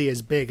nearly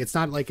as big. It's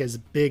not like as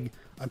big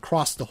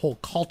across the whole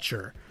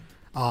culture,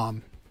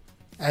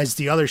 as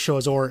the other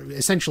shows, or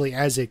essentially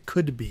as it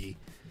could be.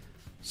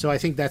 So I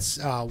think that's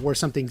where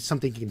something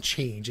can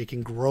change. It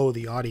can grow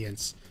the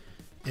audience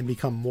and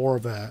become more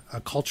of a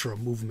cultural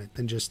movement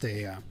than just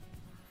a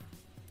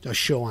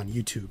show on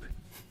YouTube.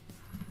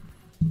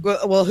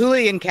 Well,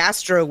 Julian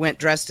Castro went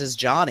dressed as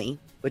Johnny,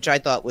 which I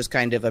thought was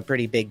kind of a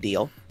pretty big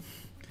deal.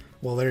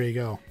 Well, there you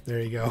go.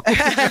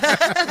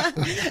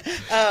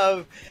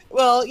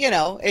 Well, you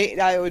know,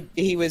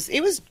 he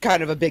was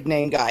kind of a big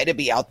name guy to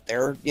be out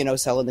there, you know,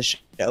 selling the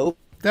show.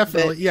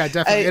 Definitely, But yeah,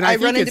 definitely. And I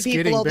run think into it's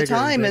people all the getting bigger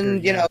time, and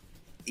and bigger, you know,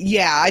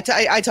 yeah,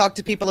 I talk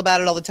to people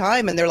about it all the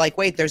time, and they're like,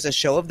 "Wait, there's a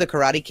show of the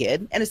Karate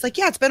Kid," and it's like,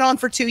 "Yeah, it's been on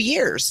for 2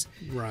 years."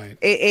 right.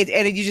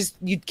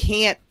 You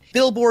can't,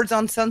 billboards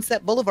on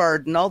Sunset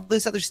Boulevard and all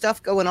this other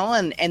stuff going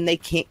on, and they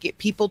can't get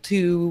people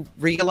to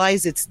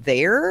realize it's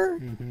there.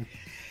 Mm-hmm.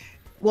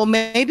 Well,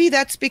 maybe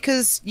that's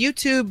because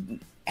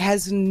YouTube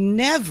has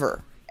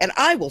never, and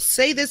I will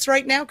say this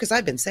right now because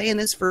I've been saying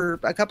this for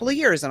a couple of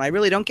years and I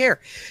really don't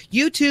care.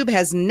 YouTube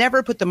has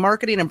never put the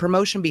marketing and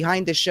promotion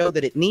behind this show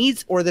that it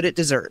needs or that it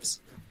deserves.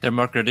 Their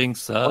marketing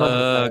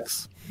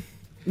sucks.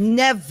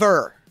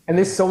 Never. And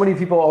there's so many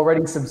people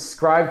already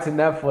subscribed to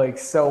Netflix,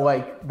 so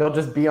like they'll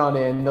just be on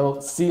it and they'll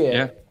see it.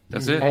 Yeah,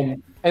 that's it.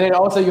 And then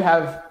also you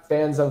have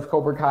fans of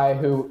Cobra Kai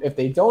who, if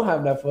they don't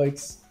have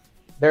Netflix,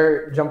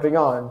 they're jumping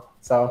on.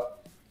 So,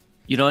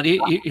 You know,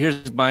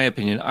 here's my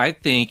opinion. I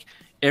think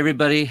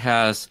everybody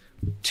has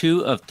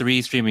 2 of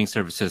 3 streaming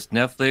services: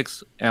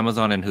 Netflix,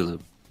 Amazon, and Hulu.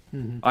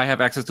 I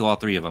have access to all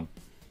 3 of them.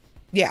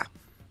 Yeah.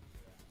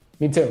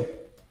 me too.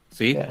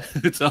 See, Yeah.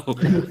 so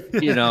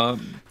you know,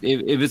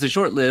 if it's a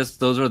short list,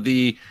 those are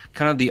the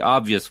kind of the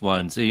obvious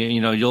ones. You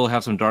know, you'll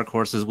have some dark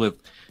horses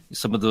with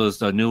some of those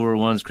newer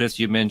ones. Chris,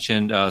 you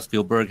mentioned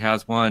Spielberg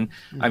has one.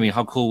 I mean,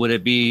 how cool would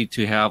it be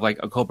to have like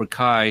a Cobra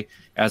Kai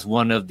as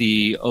one of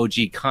the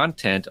OG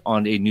content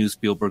on a new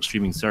Spielberg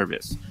streaming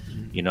service?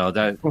 You know,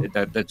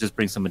 that just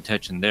brings some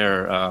attention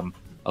there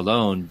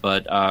alone.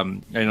 But I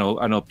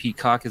know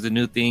Peacock is a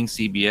new thing.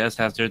 CBS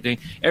has their thing.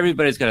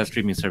 Everybody's got a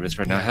streaming service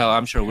right now. Hell,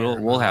 I'm sure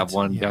we'll have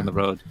one down the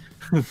road.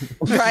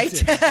 Right.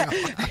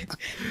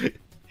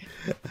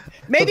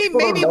 maybe don't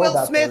know Will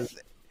about Smith.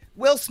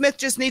 Will Smith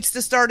just needs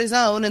to start his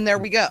own, and there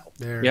we go.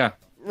 There. Yeah.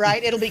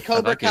 Right? It'll be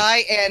Cobra like it. Kai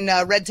and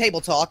Red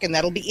Table Talk, and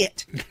that'll be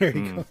it. There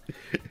you go.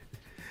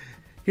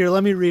 Here,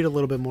 let me read a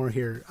little bit more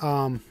here.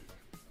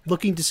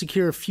 Looking to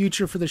secure a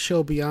future for the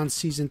show beyond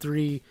season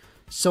 3,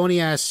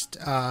 Sony asked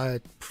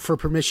for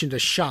permission to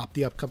shop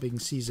the upcoming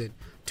season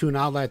to an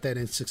outlet that,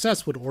 in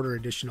success, would order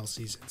additional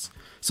seasons.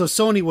 So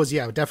Sony was,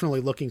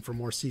 definitely looking for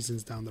more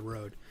seasons down the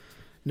road.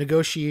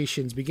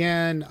 Negotiations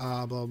began,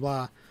 blah,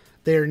 blah.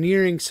 They are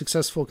nearing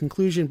successful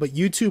conclusion, but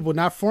YouTube will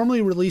not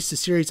formally release the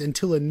series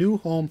until a new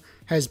home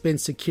has been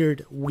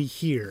secured, we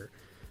hear.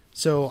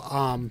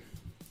 So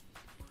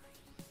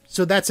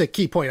that's a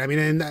key point. I mean,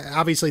 and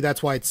obviously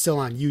that's why it's still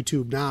on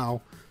YouTube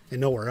now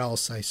and nowhere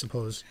else, I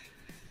suppose.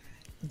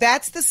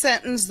 That's the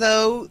sentence,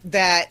 though,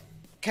 that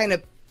kind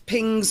of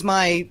pings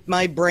my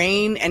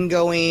brain and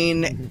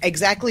going,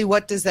 exactly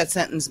what does that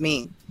sentence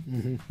mean?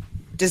 Mm-hmm.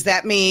 Does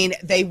that mean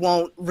they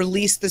won't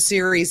release the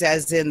series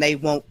as in they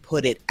won't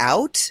put it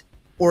out,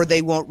 or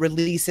they won't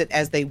release it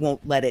as they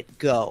won't let it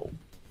go?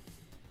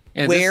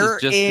 And Where this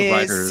is just the is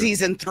writer.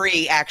 season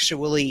 3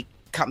 actually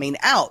coming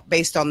out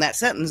based on that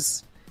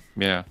sentence?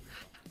 Yeah.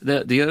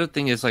 The other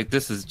thing is, like,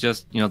 this is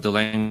just, you know, the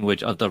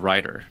language of the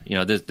writer. You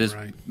know, this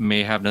Right.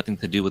 may have nothing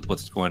to do with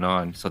what's going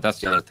on. So that's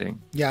the other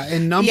thing. Yeah,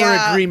 in number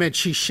Yeah. agreement,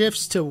 she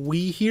shifts to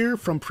we hear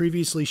from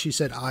previously she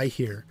said I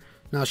hear.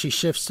 Now she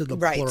shifts to the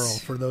Right. plural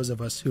for those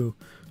of us who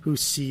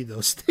see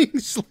those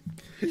things.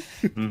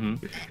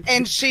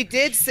 And she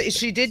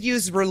did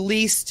use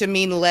release to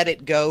mean let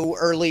it go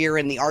earlier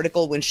in the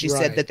article when she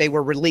Right. said that they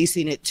were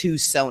releasing it to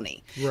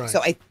Sony. Right.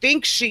 So I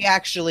think she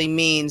actually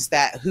means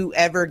that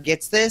whoever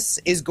gets this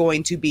is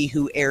going to be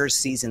who airs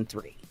season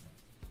 3.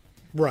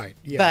 Right.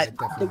 Yeah. But I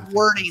definitely the think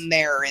wording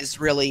there is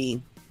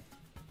really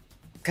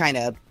kind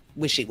of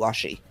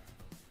wishy-washy.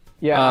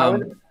 Yeah,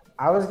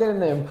 I was getting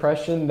the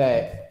impression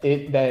that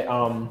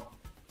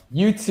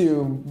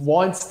YouTube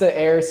wants to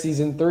air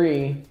season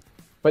 3,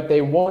 but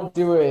they won't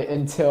do it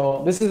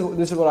until this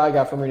is what I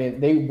got from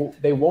reading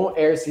it. They won't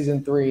air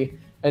season 3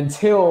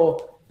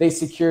 until they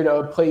secured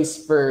a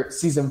place for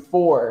season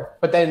 4.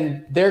 But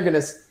then they're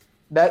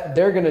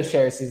gonna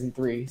share season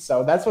 3.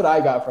 So that's what I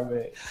got from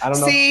it. I don't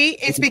know. See,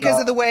 it's because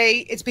of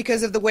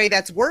the way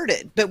that's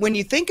worded. But when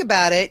you think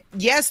about it,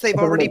 yes, they've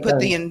already put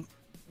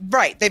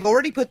they've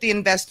already put the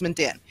investment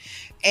in.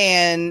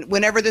 And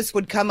whenever this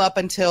would come up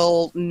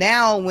until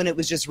now, when it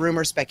was just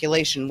rumor,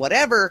 speculation,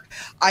 whatever,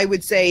 I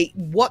would say,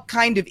 what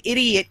kind of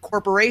idiot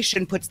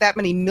corporation puts that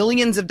many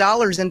millions of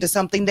dollars into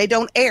something they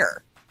don't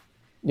air?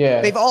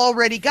 Yeah, They've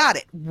already got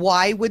it.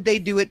 Why would they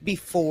do it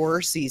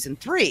before season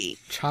 3?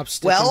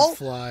 chopstick Well, and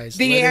flies.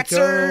 the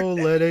answer-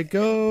 Let it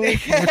go. The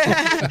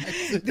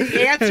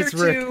answer That's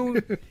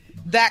Rick. to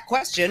that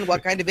question,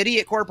 what kind of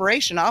idiot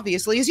corporation,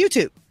 obviously, is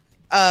YouTube.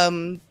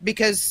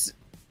 Because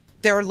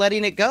they're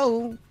letting it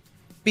go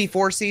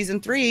before season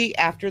 3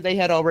 after they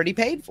had already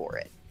paid for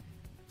it.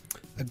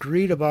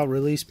 Agreed about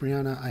release,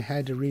 Brianna. I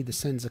had to read the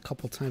sentence a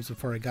couple times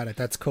before I got it.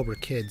 That's Cobra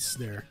Kids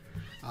there.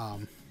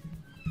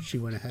 She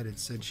went ahead and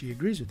said she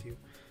agrees with you.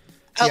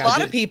 A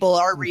lot of people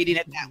are reading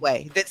it that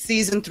way, that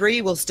season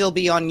 3 will still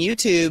be on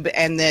YouTube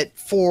and that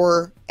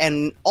 4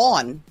 and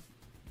on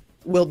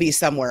will be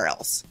somewhere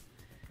else.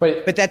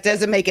 But that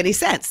doesn't make any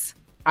sense.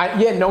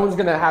 No one's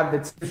gonna have the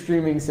 2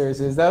 streaming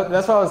services.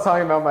 That's what I was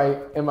talking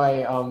about in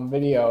my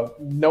video.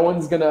 No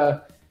one's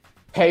gonna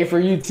pay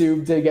for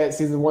YouTube to get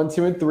season 1,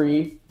 2, and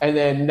 3, and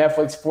then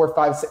Netflix 4,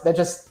 5, 6. That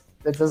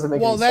doesn't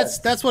make any sense.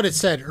 Well, that's what it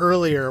said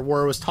earlier,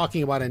 where it was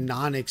talking about a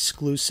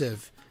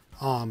non-exclusive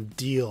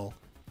deal.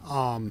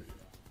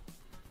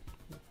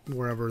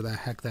 Wherever the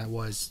heck that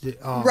was.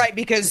 Right,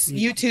 because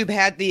YouTube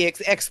had the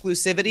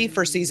exclusivity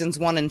for seasons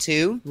 1 and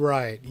 2.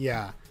 Right,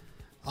 yeah.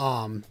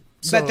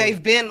 But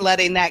they've been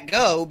letting that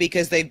go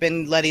because they've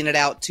been letting it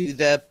out to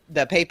the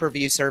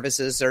pay-per-view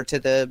services or to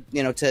the,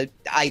 to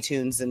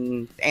iTunes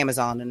and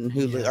Amazon and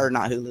Hulu, or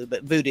not Hulu,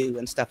 but Vudu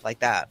and stuff like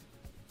that.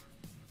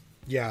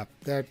 Yeah,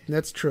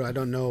 that's true. I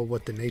don't know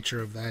what the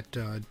nature of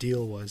that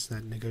deal was,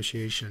 that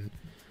negotiation.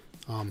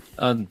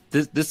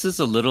 This is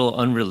a little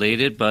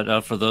unrelated,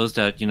 but for those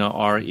that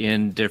are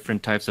in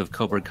different types of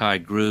Cobra Kai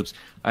groups,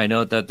 I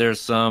know that there's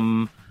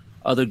some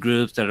other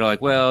groups that are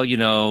like, well,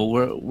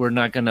 we're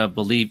not gonna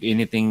believe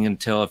anything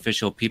until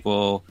official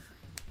people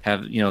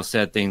have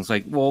said things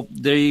like, well,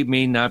 they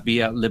may not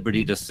be at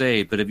liberty to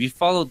say, but if you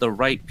follow the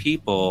right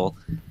people.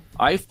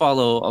 I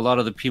follow a lot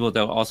of the people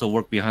that also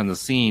work behind the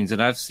scenes,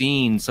 and I've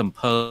seen some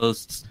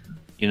posts,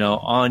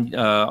 on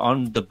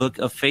the Book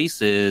of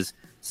Faces,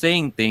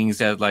 saying things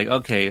that like,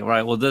 okay,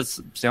 right, well, this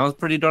sounds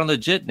pretty darn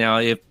legit now.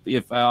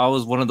 If I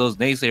was one of those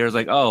naysayers,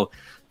 like, oh,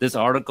 this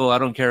article, I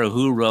don't care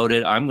who wrote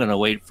it, I'm gonna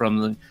wait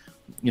from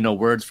the,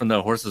 words from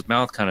the horse's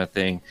mouth kind of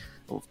thing.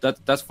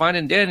 That's fine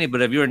and dandy,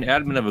 but if you're an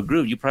admin of a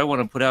group, you probably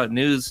want to put out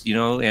news,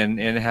 and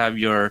have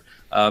your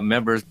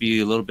members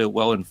be a little bit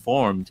well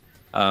informed.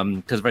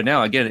 Because right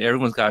now, again,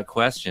 everyone's got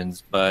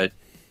questions, but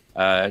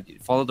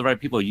follow the right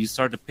people. You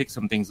start to pick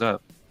some things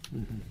up.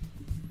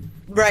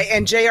 Mm-hmm. Right,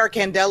 and J.R.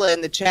 Candela in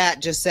the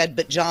chat just said,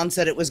 but John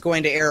said it was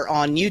going to air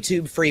on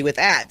YouTube free with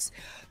ads.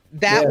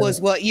 That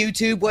was what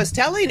YouTube was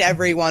telling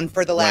everyone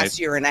for the last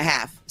year and a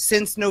half,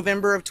 since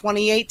November of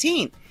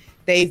 2018.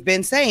 They've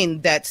been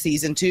saying that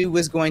season 2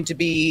 was going to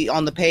be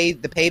on the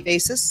pay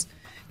basis.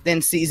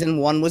 Then season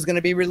 1 was going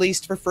to be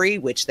released for free,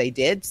 which they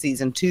did.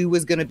 Season 2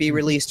 was going to be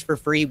released for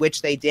free,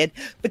 which they did.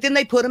 But then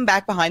they put them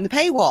back behind the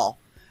paywall.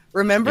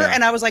 Remember? Yeah.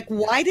 And I was like,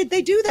 why did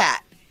they do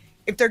that?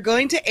 If they're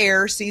going to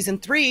air season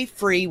 3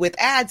 free with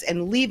ads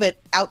and leave it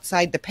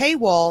outside the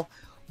paywall,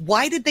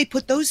 why did they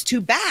put those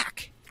 2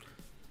 back?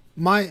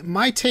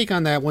 My take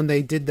on that when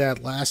they did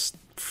that last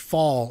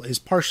fall is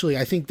partially,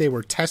 I think they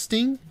were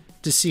testing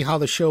to see how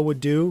the show would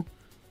do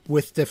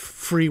with the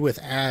free with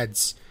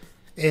ads.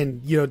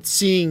 And,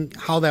 seeing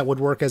how that would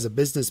work as a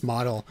business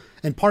model.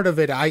 And part of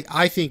it,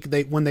 I think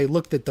when they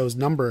looked at those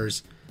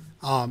numbers,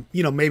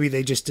 maybe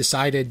they just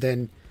decided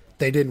then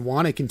they didn't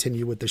want to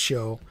continue with the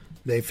show.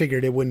 They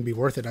figured it wouldn't be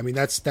worth it. I mean,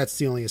 that's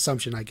the only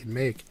assumption I can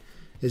make,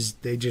 is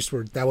they just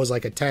were, that was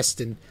like a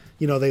test, and,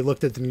 they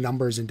looked at the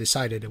numbers and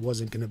decided it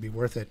wasn't going to be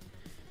worth it.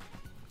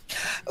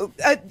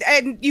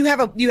 And you have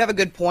a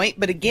good point,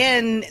 but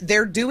again,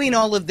 they're doing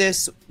all of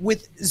this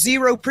with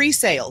zero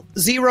pre-sale,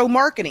 zero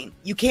marketing.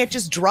 You can't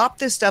just drop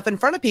this stuff in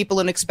front of people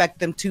and expect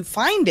them to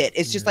find it.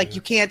 It's just like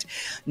you can't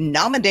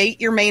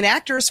nominate your main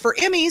actors for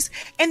Emmys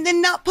and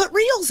then not put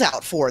reels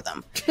out for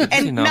them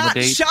and not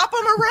shop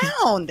them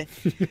around.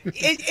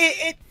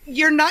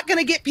 You're not going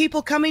to get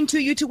people coming to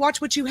you to watch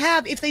what you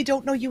have if they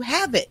don't know you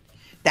have it.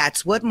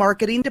 That's what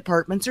marketing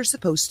departments are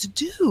supposed to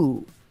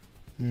do.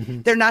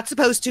 Mm-hmm. They're not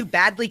supposed to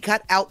badly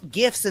cut out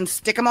GIFs and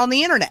stick them on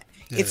the internet.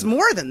 Yeah. It's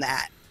more than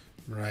that.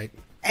 Right.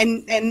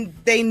 And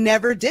they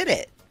never did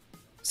it.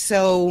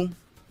 So,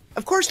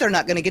 of course, they're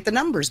not going to get the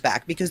numbers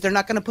back because they're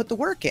not going to put the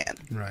work in.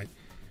 Right.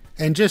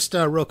 And just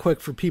real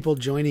quick for people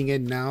joining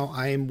in now,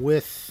 I am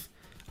with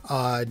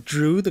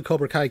Drew, the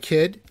Cobra Kai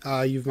Kid.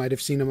 You might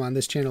have seen him on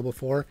this channel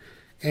before.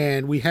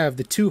 And we have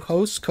the 2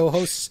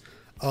 co-hosts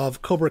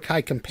of Cobra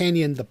Kai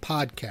Companion, the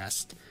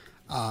podcast,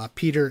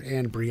 Peter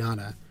and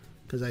Brianna.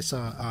 Because I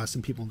saw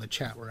some people in the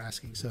chat were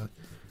asking. So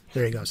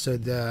there you go. So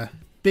the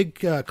big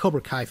Cobra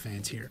Kai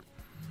fans here.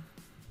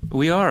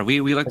 We are. We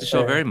like the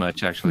show very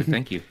much, actually.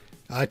 Thank you.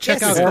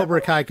 Check out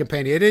Cobra Kai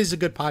Companion. It is a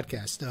good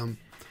podcast.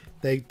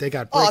 They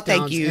got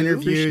breakdowns,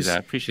 interviews.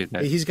 Appreciate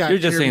that. He's got. You're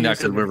just saying that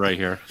because we're right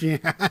here. Yeah.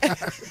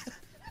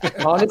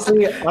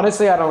 Honestly,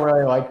 I don't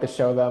really like the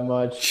show that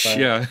much. But...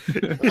 Yeah.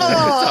 It's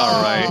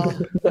all right.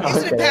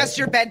 Isn't it past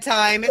your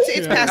bedtime?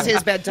 It's past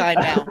his bedtime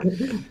now.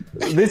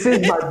 This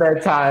is my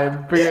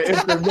bedtime for your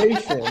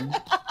information.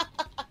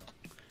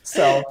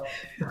 So,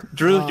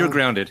 Drew, you're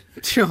grounded.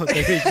 There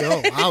you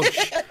go.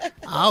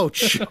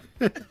 Ouch.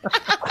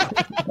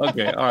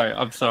 Okay. All right.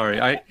 I'm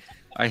sorry.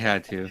 I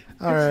had to.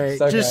 All right.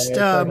 Just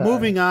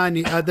moving on.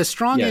 The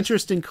strong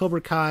interest in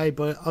Cobra Kai,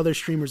 but other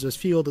streamers was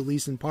fueled, at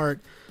least in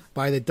part,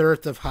 by the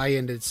dearth of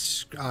high-ended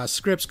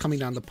scripts coming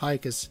down the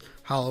pike as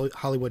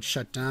Hollywood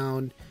shut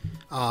down.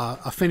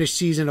 A finished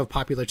season of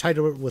popular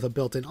title with a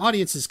built-in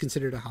audience is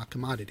considered a hot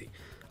commodity.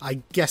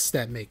 I guess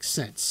that makes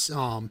sense.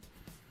 Sony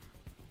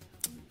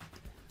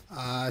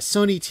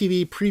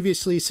TV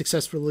previously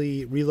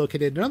successfully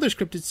relocated another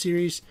scripted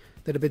series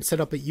that had been set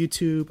up at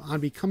YouTube on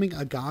becoming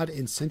a god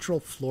in Central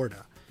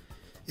Florida.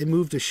 It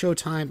moved to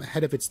Showtime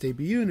ahead of its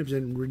debut and has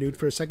been renewed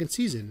for a second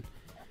season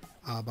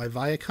by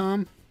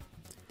Viacom.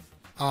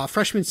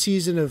 Freshman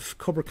season of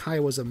Cobra Kai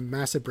was a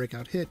massive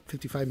breakout hit,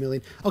 55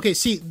 million. Okay,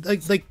 see,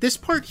 like this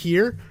part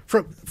here,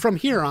 from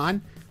here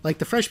on, like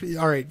the freshman,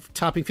 all right,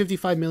 topping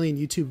 55 million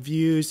YouTube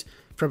views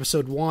for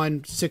episode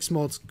 1, 6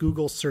 months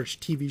Google search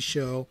TV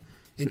show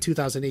in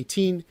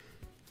 2018.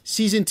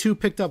 Season 2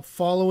 picked up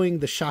following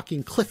the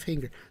shocking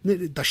cliffhanger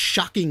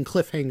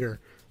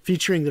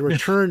featuring the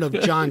return of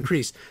John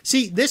Kreese.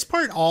 See, this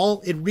part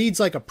it reads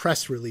like a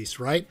press release,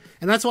 right?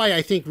 And that's why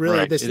I think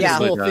really this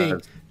whole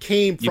thing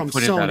came from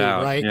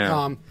Sony, right?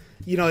 Yeah.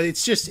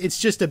 It's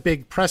just a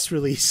big press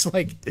release.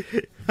 Like,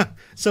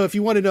 so if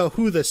you want to know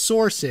who the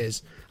source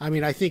is, I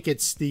mean, I think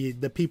it's the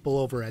people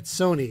over at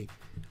Sony.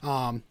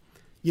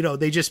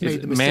 They just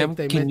made the mistake. Ma'am,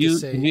 they can meant you to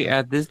say. can you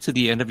add this to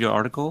the end of your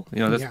article?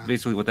 That's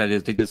basically what that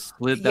is. They just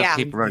slid that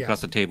paper right across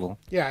the table.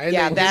 Yeah,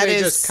 and they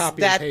just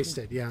copy and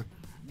pasted. Yeah.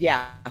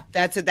 Yeah,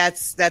 that's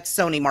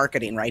Sony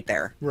marketing right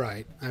there.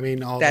 Right. I mean,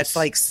 that's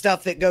like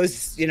stuff that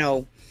goes,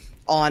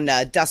 on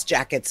dust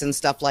jackets and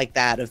stuff like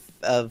that of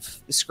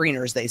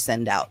screeners they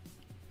send out.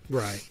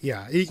 Right.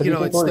 Yeah. It's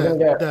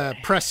the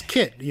press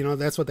kit.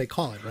 That's what they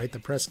call it, right? The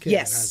press kit.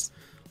 Yes. That has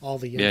all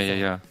the info.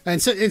 Yeah.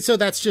 And so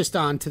that's just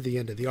on to the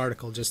end of the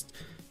article. Just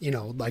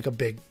like a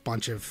big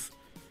bunch of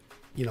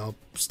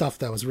stuff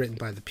that was written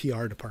by the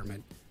PR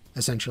department,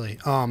 essentially.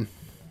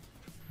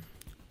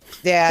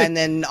 Yeah, and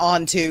then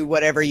on to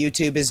whatever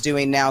YouTube is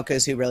doing now,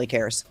 because who really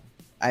cares?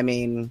 I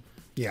mean...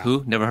 Yeah.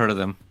 Who? Never heard of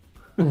them.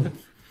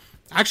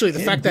 Actually, the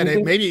fact that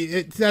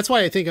that's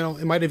why I think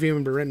it might have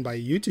even been written by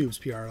YouTube's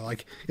PR.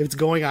 Like, if it's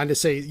going on to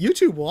say,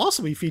 YouTube will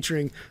also be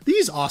featuring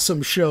these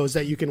awesome shows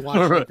that you can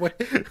watch. Like, what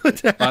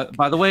the heck?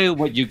 By the way,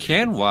 what you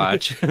can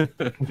watch...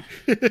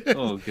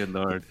 Oh, good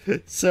Lord.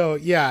 So,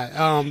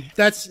 yeah,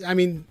 that's how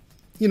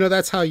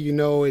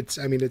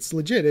it's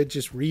legit. It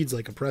just reads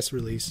like a press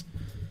release.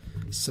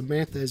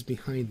 Samantha is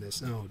behind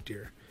this. Oh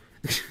dear.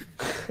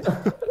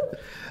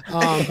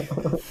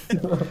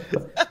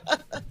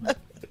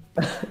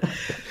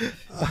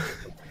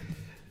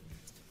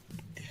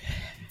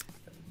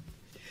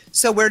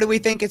 So where do we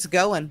think it's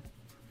going?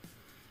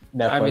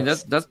 Netflix. I mean,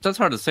 that's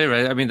hard to say,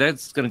 right? I mean,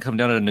 that's going to come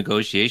down to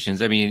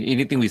negotiations. I mean,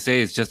 anything we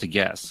say is just a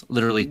guess,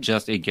 literally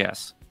just a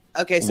guess.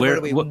 Okay, so where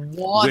do we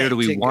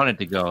want it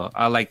to go?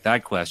 I like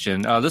that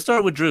question. Let's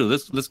start with Drew.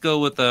 Let's go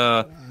with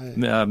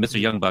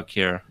Mr. Youngbuck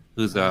here,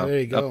 who's up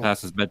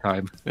past his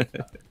bedtime.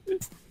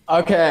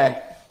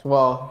 Okay,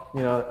 well,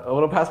 a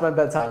little past my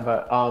bedtime,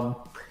 but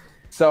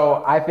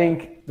so I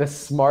think the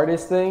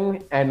smartest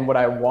thing and what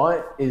I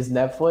want is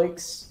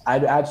Netflix.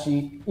 I'd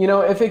actually,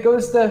 if it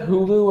goes to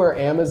Hulu or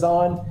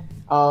Amazon,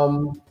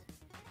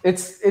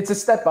 it's a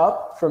step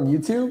up from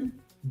YouTube,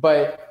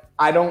 but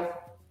I don't.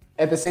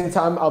 At the same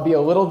time, I'll be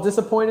a little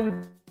disappointed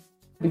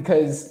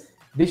because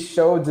this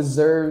show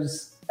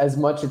deserves as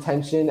much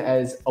attention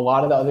as a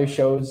lot of the other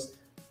shows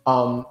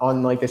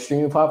on like the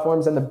streaming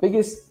platforms, and the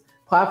biggest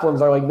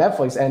platforms are like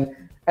Netflix.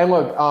 And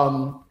look,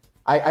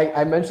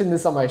 I mentioned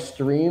this on my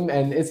stream,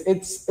 and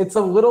it's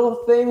a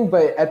little thing,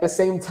 but at the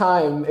same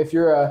time, if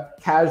you're a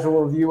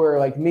casual viewer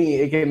like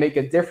me, it can make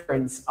a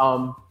difference.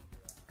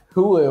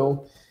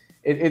 Hulu,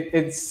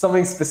 it's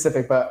something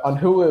specific, but on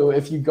Hulu,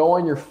 if you go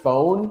on your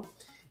phone,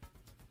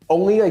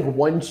 only like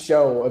one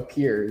show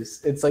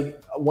appears. It's like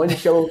one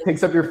show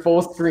takes up your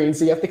full screen,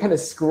 so you have to kind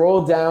of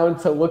scroll down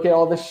to look at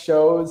all the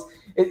shows.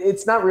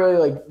 It's not really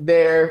like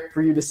there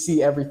for you to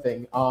see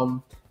everything.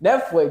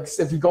 Netflix,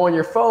 if you go on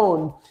your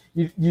phone,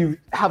 you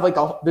have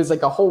there's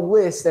like a whole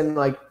list, and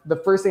like the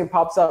first thing that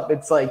pops up,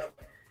 it's like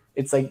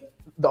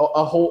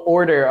a whole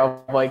order of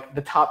like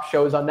the top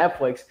shows on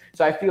Netflix.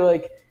 So I feel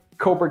like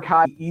Cobra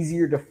Kai is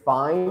easier to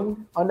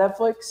find on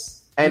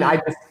Netflix, and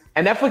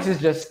And Netflix is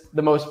just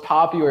the most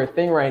popular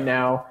thing right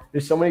now.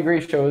 There's so many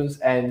great shows,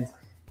 and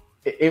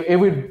it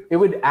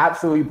would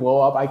absolutely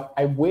blow up.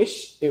 I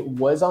wish it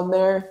was on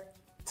there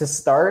to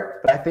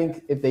start, but I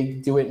think if they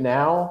do it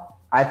now,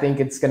 I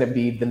think it's going to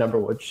be the number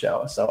one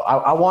show. So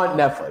I want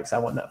Netflix. I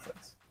want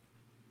Netflix.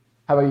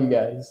 How about you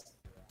guys?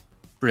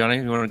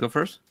 Brianna, you want to go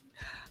first?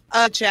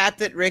 Chat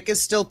that Rick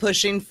is still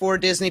pushing for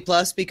Disney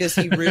Plus because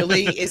he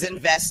really is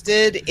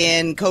invested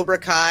in Cobra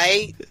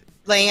Kai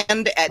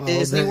land at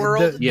Disney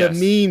World. The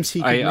memes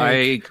he can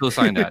I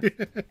co-signed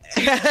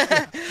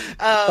that.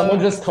 Someone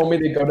just told me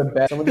to go to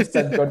bed. Someone just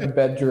said go to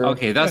bed, Drew.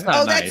 Okay, that's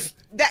not nice.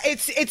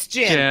 It's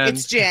Jen.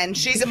 It's Jen.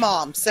 She's a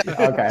mom. So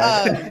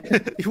okay.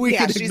 We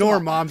can ignore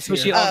moms here.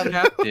 But she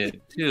uncapped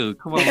it too.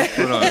 Come on, what's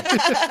going on?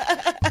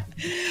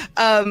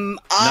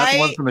 Not the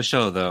one from the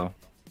show though.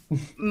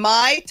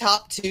 My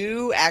top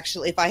two,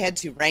 actually, if I had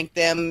to rank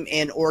them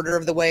in order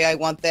of the way I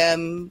want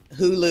them,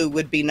 Hulu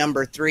would be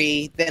number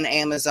 3, then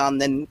Amazon,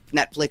 then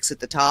Netflix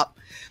at the top.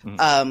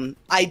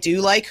 I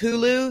do like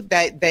Hulu;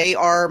 that they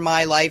are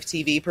my live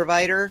TV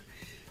provider,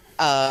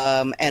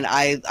 and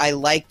I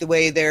like the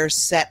way they're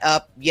set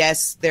up.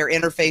 Yes, their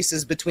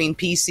interfaces between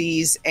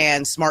PCs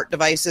and smart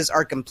devices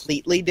are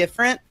completely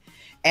different,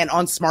 and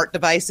on smart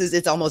devices,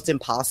 it's almost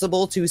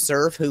impossible to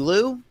serve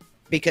Hulu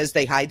because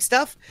they hide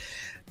stuff.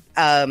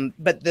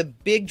 But the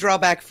big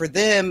drawback for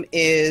them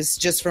is,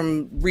 just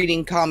from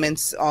reading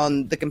comments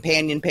on the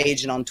companion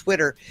page and on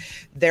Twitter,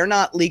 they're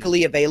not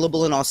legally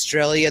available in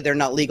Australia. They're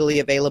not legally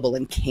available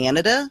in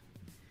Canada.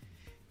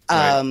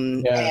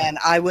 And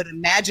I would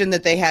imagine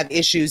that they have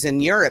issues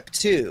in Europe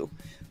too,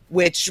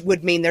 which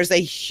would mean there's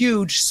a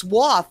huge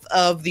swath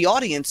of the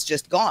audience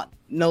just gone,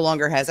 no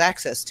longer has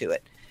access to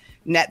it.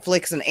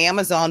 Netflix and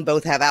Amazon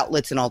both have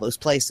outlets in all those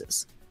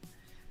places.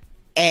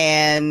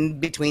 And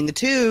between the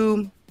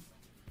two,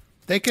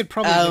 they could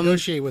probably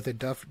negotiate with a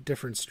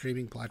different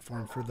streaming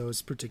platform for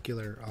those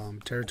particular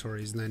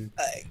territories. And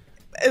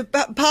then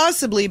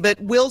possibly, but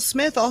Will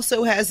Smith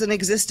also has an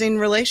existing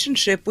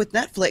relationship with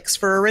Netflix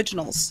for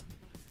originals.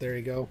 There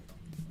you go.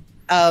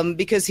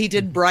 Because he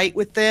did Bright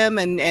with them,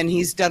 and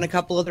he's done a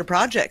couple other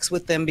projects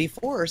with them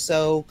before.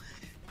 So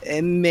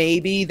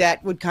maybe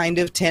that would kind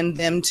of tend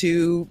them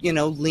to,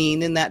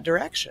 lean in that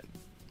direction.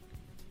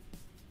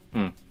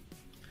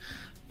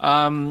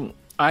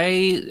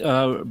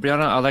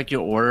 Brianna, I like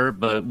your order,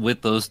 but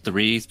with those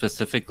 3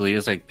 specifically,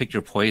 it's like pick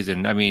your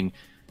poison. I mean,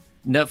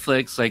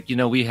 Netflix,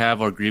 we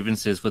have our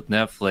grievances with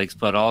Netflix,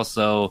 but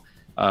also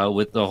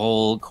with the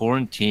whole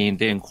quarantine,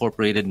 they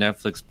incorporated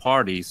Netflix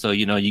Party. So,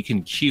 you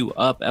can queue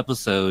up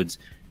episodes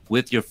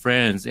with your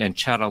friends and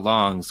chat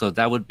along. So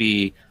that would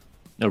be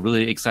a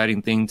really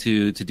exciting thing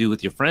to do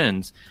with your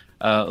friends.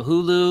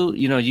 Hulu,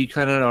 you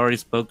kind of already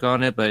spoke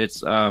on it, but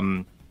it's...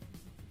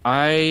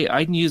 I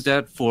can use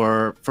that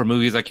for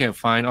movies I can't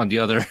find on the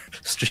other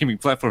streaming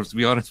platforms, to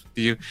be honest with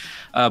you.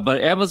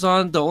 But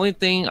Amazon, the only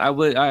thing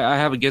I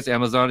have against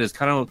Amazon is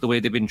kind of the way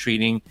they've been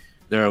treating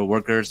their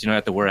workers,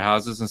 at the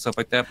warehouses and stuff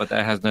like that. But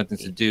that has nothing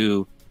to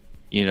do,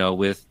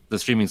 with the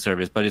streaming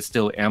service. But it's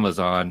still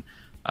Amazon.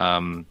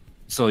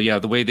 So yeah,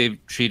 the way they've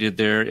treated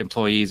their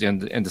employees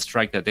and the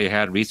strike that they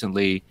had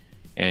recently,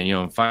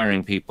 and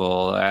firing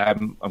people,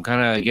 I'm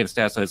kind of against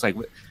that. So it's like,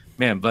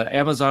 man, but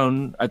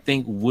Amazon, I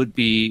think, would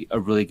be a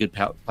really good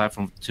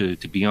platform to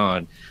be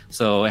on.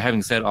 So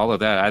having said all of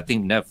that, I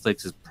think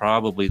Netflix is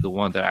probably the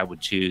one that I would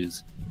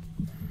choose.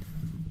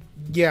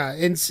 Yeah,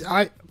 and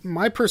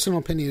my personal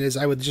opinion is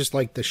I would just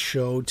like the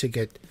show to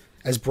get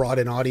as broad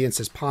an audience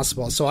as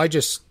possible. So I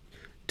just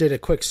did a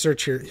quick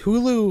search here.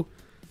 Hulu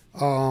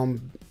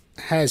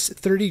has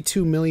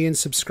 32 million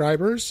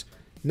subscribers.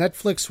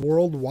 Netflix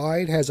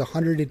worldwide has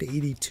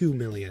 182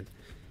 million.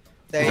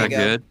 There you go.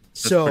 Good?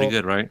 That's pretty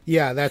good, right?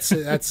 Yeah, that's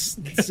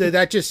so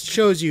that just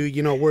shows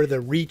you, where the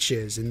reach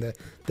is and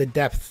the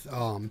depth.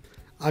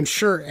 I'm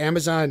sure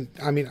Amazon.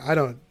 I mean,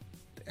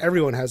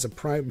 everyone has a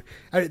Prime.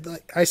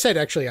 I said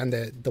actually on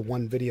the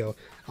one video,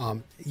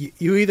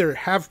 you either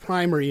have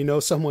Prime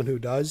or someone who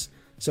does.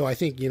 So I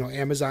think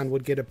Amazon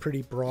would get a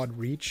pretty broad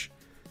reach.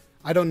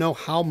 I don't know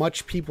how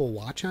much people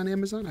watch on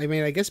Amazon. I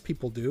mean, I guess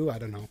people do. I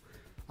don't know.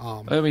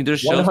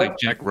 There's shows like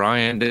Jack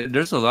Ryan.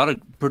 There's a lot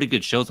of pretty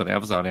good shows on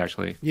Amazon,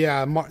 actually.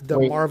 Yeah,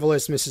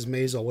 Marvelous Mrs.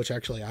 Maisel, which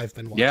actually I've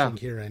been watching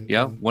here.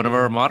 One of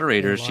our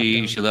moderators,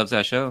 she loves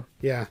that show.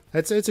 Yeah,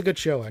 it's a good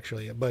show,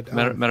 actually. But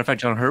matter of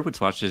fact, John Hurwitz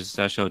watches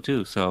that show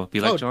too. So be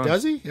like John.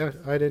 Does he? Yeah,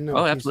 I didn't know.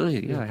 Oh,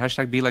 absolutely. Yeah.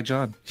 Hashtag be like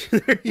John.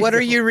 What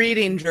are you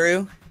reading,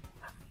 Drew?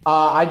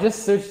 I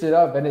just searched it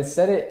up and it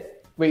said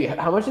it. Wait,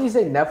 how much did you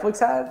say Netflix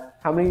had?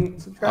 How many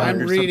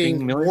subscribers? I'm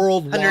reading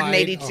worldwide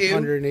 182.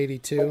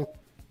 182.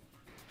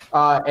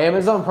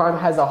 Amazon Prime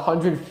has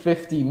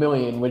 150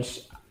 million,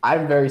 which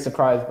I'm very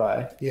surprised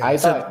by. Yeah. I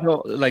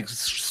thought like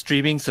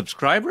streaming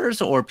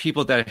subscribers or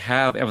people that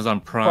have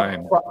Amazon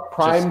Prime?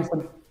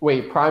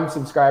 Prime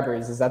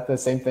subscribers. Is that the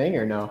same thing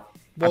or no?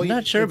 Well, I'm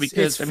not sure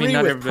because it's free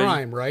not with everybody.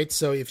 Prime, right?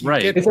 So if you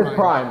Right. get It says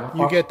Prime.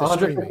 you get the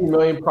 150 streaming.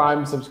 million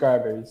Prime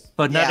subscribers.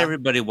 But not Yeah.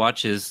 everybody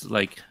watches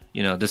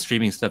the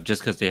streaming stuff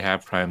just because they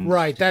have Prime.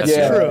 Right, that's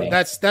Yeah. true.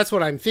 That's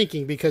what I'm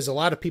thinking because a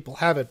lot of people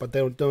have it, but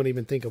they don't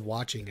even think of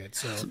watching it.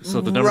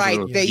 So the numbers Right,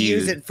 are they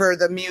use huge. it for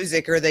the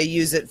music, or they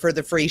use it for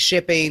the free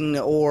shipping,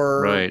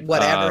 or Right.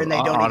 whatever, and they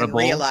don't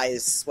Audible. even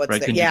realize what's Right?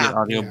 there. Can Yeah,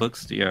 you get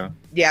audiobooks? Yeah.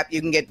 yeah,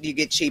 you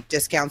get cheap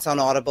discounts on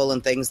Audible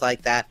and things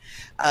like that.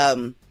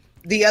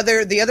 The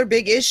other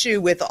big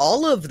issue with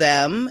all of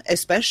them,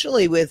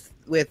 especially with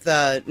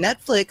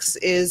Netflix,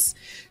 is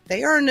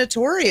they are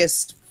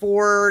notorious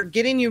for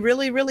getting you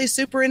really, really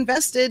super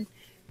invested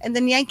and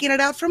then yanking it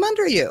out from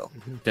under you.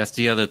 That's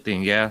the other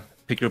thing. Yeah.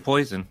 Pick your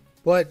poison.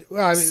 But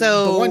the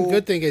So- one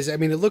good thing is, I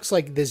mean, it looks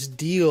like this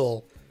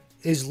deal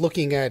is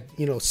looking at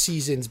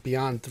seasons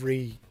beyond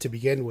 3 to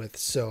begin with.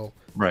 So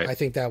Right. I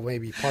think that may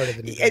be part of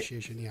the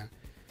negotiation. Yeah.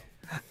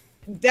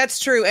 That's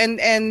true,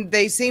 and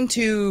they seem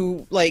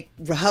to like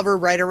hover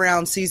right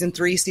around season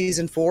 3,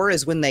 season 4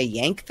 is when they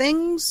yank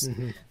things.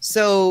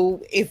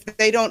 So if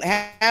they don't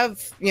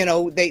have,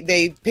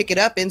 they pick it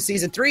up in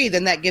season 3,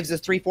 then that gives us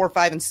 3, 4,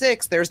 5, and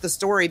 6. There's the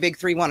story big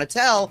 3 want to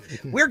tell.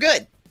 We're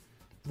good,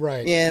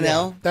 Right. you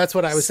know. That's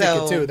what I was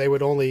thinking So- too. They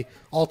would only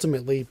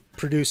ultimately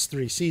produce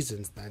 3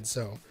 seasons then.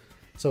 So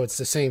it's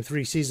the same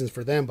 3 seasons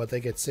for them, but they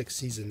get 6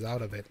 seasons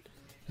out of it,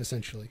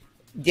 essentially.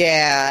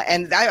 Yeah,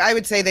 and I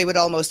would say they would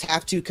almost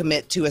have to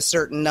commit to a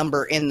certain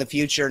number in the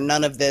future.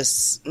 None of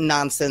this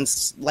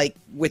nonsense like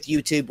with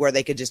YouTube where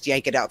they could just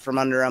yank it out from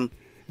under them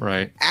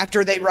Right.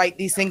 after they write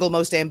the single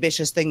most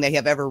ambitious thing they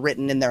have ever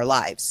written in their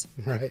lives.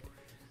 Right.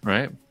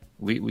 Right.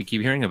 We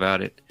keep hearing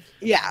about it.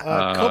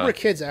 Yeah. Cobra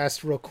Kids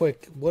asked real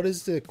quick, what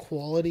is the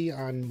quality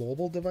on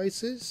mobile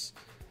devices?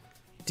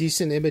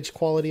 Decent image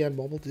quality on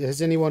mobile.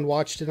 Has anyone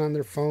watched it on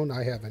their phone?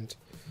 I haven't.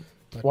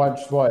 Watch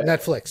what?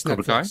 Netflix.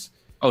 Cobra Kai? Netflix.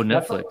 Oh,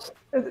 Netflix.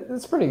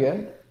 It's pretty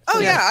good. Oh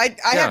yeah, I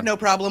Yeah. have no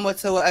problem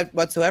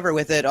whatsoever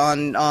with it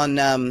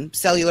on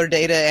cellular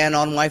data and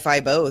on Wi-Fi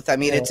both. I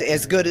mean, it's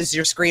as good as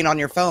your screen on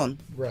your phone.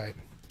 Right.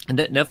 And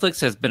Netflix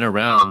has been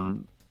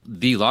around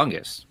the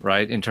longest,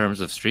 right, in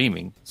terms of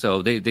streaming.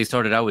 So they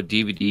started out with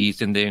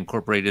DVDs and they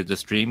incorporated the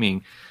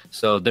streaming.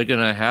 So they're going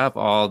to have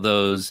all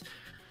those,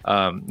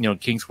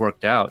 kinks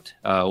worked out.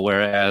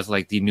 Whereas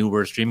like the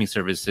newer streaming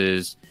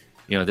services,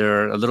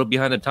 they're a little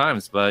behind the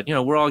times, but,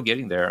 we're all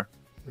getting there.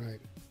 Right.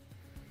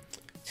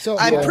 So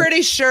I'm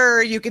pretty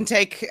sure you can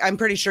take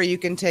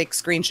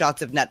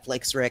screenshots of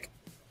Netflix, Rick.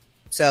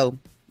 So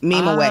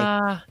meme away.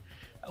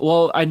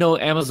 Well, I know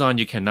Amazon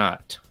you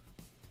cannot.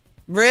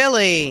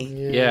 Really?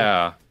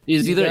 Yeah.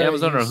 It's You either gotta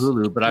Amazon or use-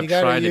 Hulu, but I've you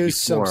gotta tried it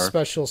use before. some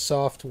special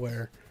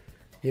software.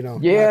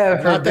 Yeah,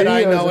 for Not that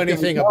I videos, know it can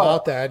anything be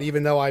about that,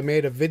 even though I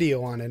made a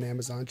video on an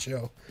Amazon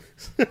show.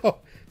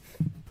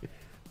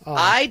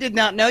 I did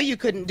not know you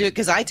couldn't do it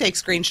because I take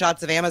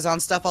screenshots of Amazon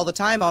stuff all the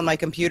time on my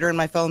computer and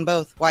my phone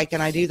both. Why can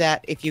I do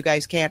that if you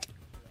guys can't?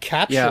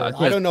 Capture. Yeah,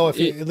 I don't know if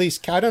it- at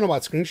least I don't know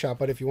about screenshot,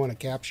 but if you want to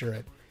capture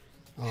it,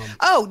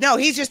 Oh no,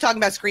 he's just talking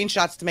about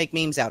screenshots to make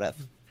memes out of.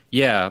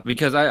 Yeah,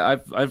 because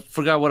I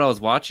forgot what I was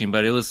watching,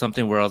 but it was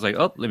something where I was like,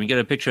 oh, let me get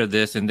a picture of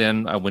this, and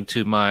then I went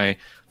to my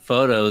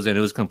photos and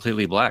it was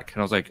completely black,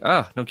 and I was like,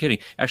 no kidding.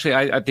 Actually,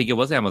 I think it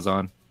was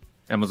Amazon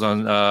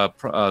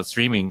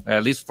streaming.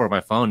 At least for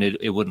my phone,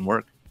 it wouldn't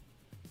work.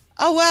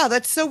 Oh wow,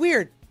 that's so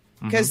weird.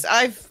 Because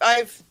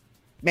I've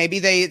maybe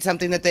it's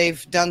something that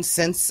they've done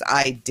since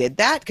I did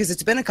that because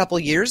it's been a couple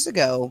years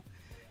ago.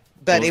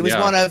 But Well, it was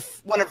yeah.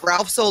 one of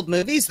Ralph's old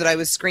movies that I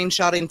was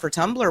screenshotting for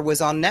Tumblr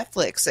was on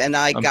Netflix, and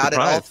I I'm got it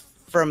all surprised.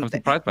 from I'm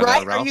surprised by that.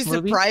 right. Are Ralph's you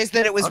movie? surprised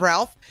that it was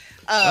Ralph?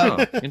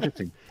 Oh,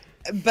 interesting.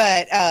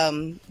 But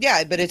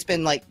but it's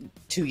been like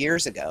 2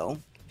 years ago.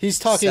 he's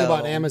talking So-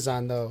 about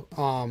Amazon though.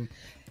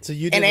 So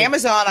you And did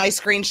Amazon, I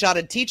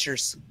screenshotted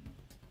teachers.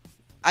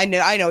 I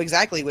know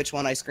exactly which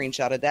one I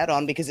screenshotted that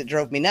on because it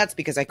drove me nuts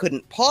because I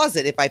couldn't pause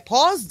it. If I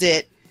paused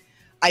it,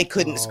 I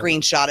couldn't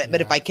screenshot it,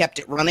 but if I kept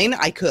it running,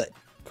 I could.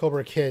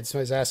 Cobra Kids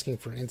was asking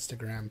for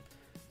Instagram.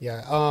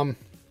 Yeah.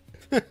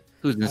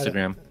 Who's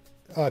Instagram?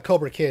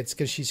 Cobra Kids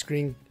because she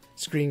screen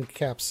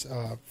caps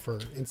for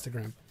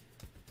Instagram.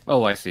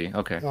 Oh, I see.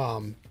 Okay.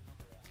 I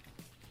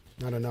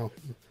don't know,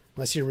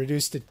 unless you're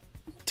reduced to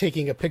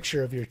taking a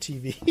picture of your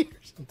TV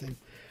or something.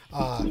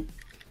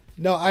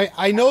 No,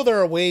 I know there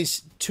are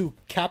ways to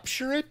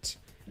capture it.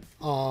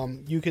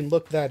 You can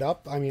look that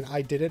up. I mean,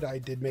 I did it. I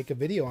did make a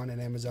video on an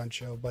Amazon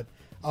show, but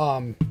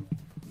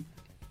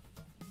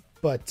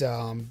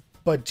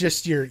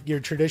just your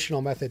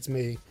traditional methods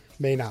may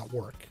not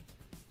work.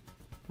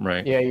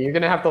 Right. Yeah, you're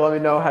gonna have to let me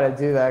know how to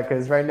do that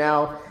because right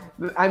now,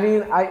 I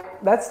mean,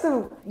 that's the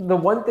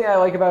one thing I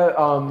like about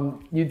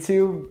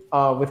YouTube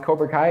with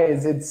Cobra Kai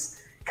is it's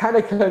kind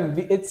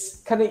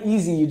of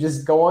easy. You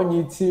just go on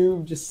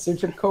YouTube, just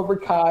search up Cobra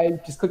Kai,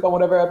 just click on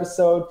whatever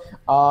episode.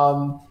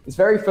 It's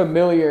very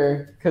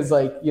familiar because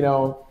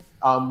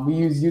we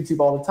use YouTube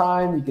all the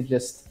time. You could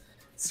just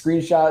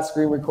screenshot,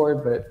 screen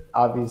record, but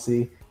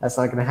obviously that's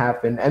not going to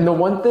happen. And the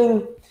one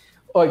thing,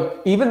 like,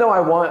 even though I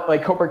want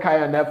like Cobra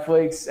Kai on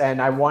Netflix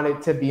and I want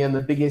it to be on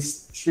the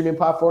biggest streaming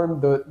platform,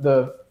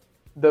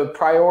 the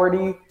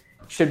priority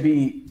should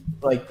be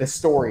like the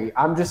story.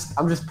 I'm just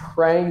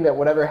praying that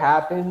whatever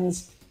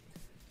happens,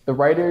 the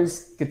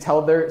writers could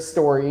tell their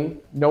story,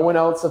 no one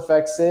else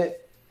affects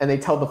it, and they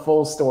tell the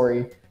full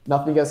story.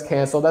 Nothing gets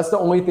canceled. That's the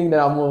only thing that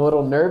I'm a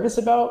little nervous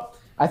about.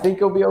 I think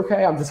it'll be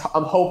okay.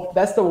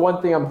 That's the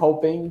one thing I'm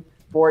hoping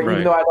for. Even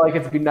Right. though I'd like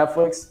it to be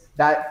Netflix,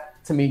 that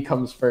to me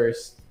comes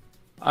first.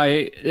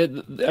 I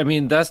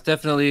mean, that's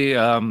definitely.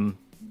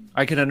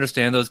 I can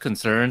understand those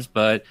concerns,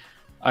 but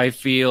I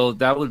feel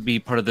that would be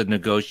part of the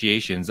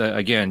negotiations.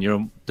 Again,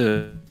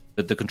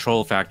 the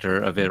control factor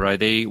of it, right?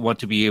 They want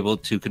to be able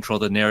to control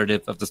the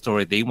narrative of the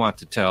story they want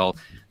to tell.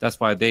 That's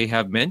why they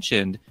have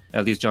mentioned,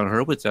 at least John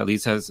Hurwitz at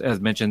least has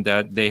mentioned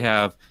that they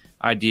have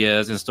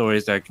ideas and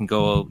stories that can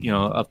go,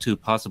 up to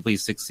possibly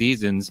 6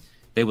 seasons.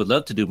 They would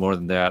love to do more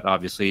than that,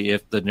 obviously,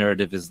 if the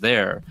narrative is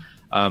there.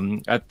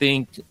 I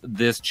think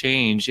this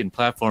change in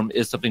platform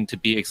is something to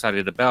be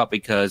excited about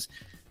because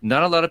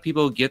not a lot of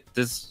people get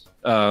this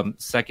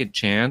second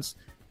chance.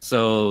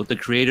 So the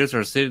creators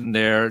are sitting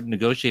there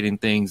negotiating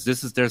things.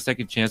 This is their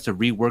second chance to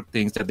rework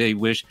things that they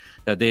wish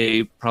that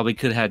they probably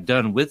could have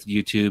done with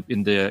YouTube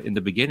in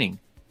the beginning.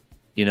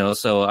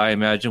 So I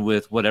imagine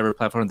with whatever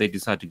platform they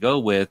decide to go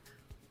with,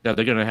 that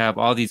they're going to have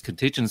all these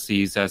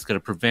contingencies that's going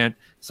to prevent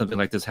something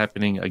like this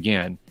happening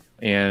again.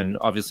 And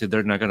obviously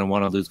they're not going to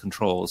want to lose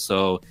control.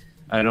 So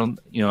I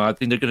think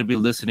they're going to be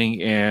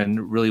listening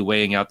and really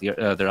weighing out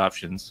their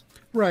options.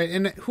 Right,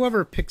 and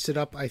whoever picks it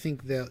up, I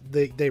think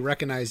they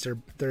recognize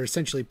they're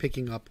essentially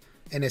picking up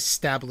an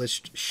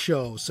established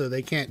show, so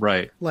they can't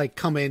like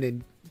come in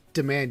and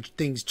demand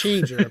things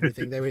change or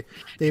everything.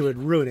 they would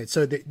ruin it.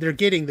 So they're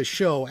getting the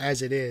show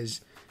as it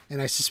is,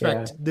 and I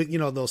suspect that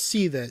they'll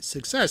see the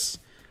success.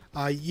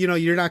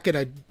 You're not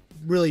gonna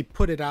really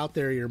put it out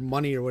there, your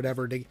money or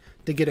whatever, to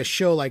get a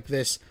show like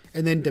this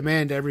and then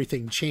demand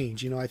everything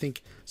change. I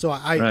think so.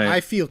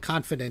 I feel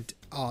confident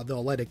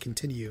they'll let it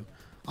continue.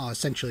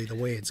 Essentially the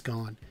way it's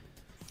gone.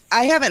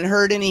 I haven't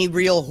heard any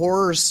real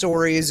horror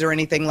stories or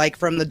anything like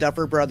from the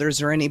Duffer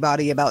Brothers or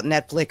anybody about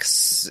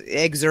Netflix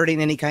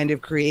exerting any kind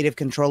of creative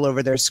control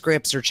over their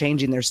scripts or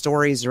changing their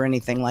stories or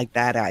anything like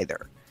that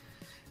either.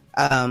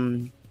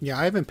 Yeah,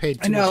 I haven't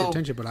paid too much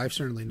attention, but I've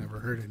certainly never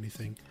heard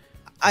anything.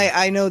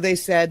 I know they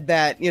said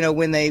that,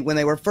 when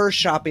they were first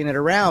shopping it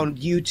around,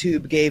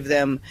 YouTube gave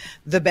them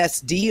the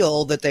best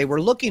deal that they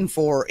were looking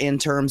for in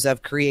terms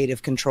of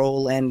creative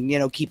control and,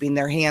 keeping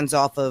their hands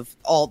off of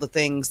all the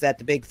things that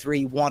the big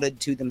three wanted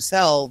to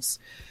themselves.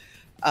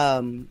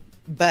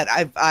 But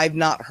I've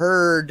not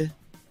heard,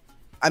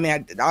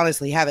 I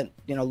honestly haven't,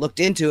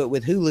 looked into it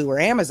with Hulu or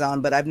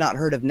Amazon, but I've not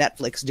heard of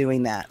Netflix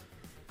doing that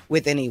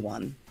with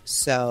anyone.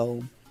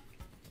 So.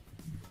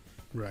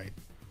 Right.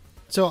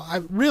 So I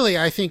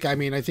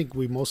think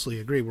we mostly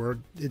agree.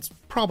 It's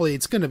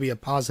going to be a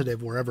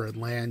positive wherever it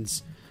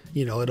lands.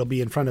 It'll be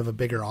in front of a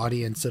bigger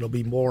audience. It'll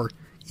be more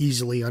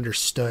easily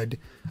understood.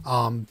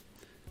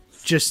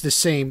 Just the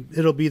same.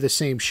 It'll be the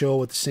same show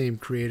with the same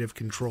creative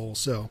control.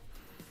 So.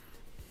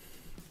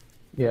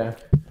 Yeah.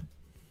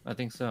 I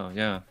think so.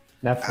 Yeah.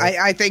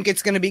 I think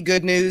it's going to be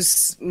good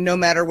news no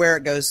matter where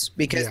it goes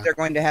because they're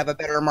going to have a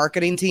better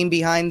marketing team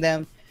behind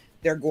them.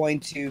 They're going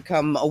to,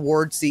 come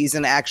award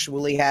season,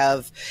 actually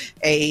have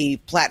a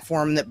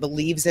platform that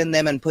believes in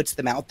them and puts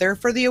them out there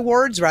for the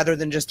awards rather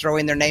than just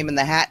throwing their name in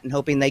the hat and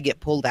hoping they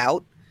get pulled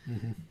out.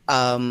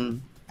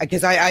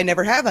 Because I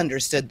never have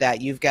understood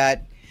that. You've got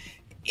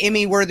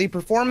Emmy-worthy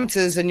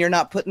performances and you're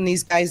not putting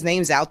these guys'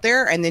 names out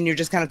there, and then you're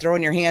just kind of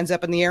throwing your hands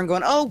up in the air and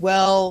going, oh,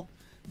 well,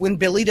 when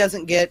Billy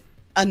doesn't get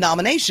a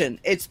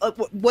nomination, it's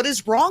what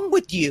is wrong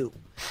with you?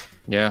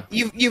 Yeah,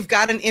 you've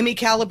got an Emmy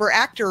caliber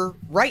actor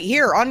right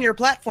here on your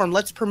platform.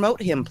 Let's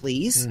promote him,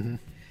 please.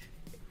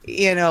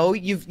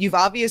 You've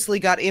obviously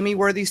got Emmy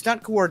worthy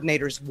stunt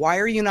coordinators. Why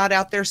are you not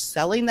out there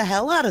selling the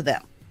hell out of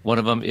them? One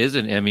of them is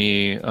an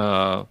Emmy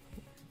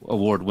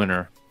award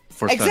winner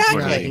for stunt exactly.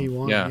 coordinating. He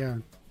won, yeah.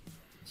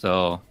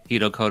 So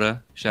Hito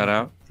Koda, shout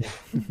out.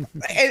 And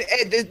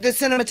the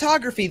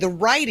cinematography, the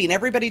writing,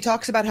 everybody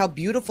talks about how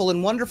beautiful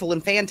and wonderful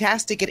and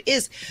fantastic it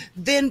is.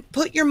 Then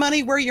put your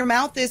money where your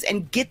mouth is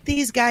and get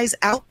these guys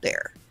out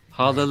there.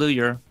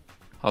 Hallelujah.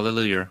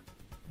 Hallelujah.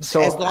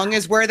 So as long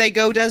as where they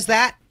go does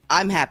that,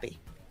 I'm happy.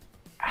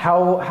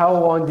 How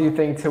long do you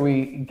think till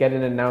we get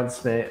an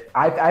announcement?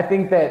 I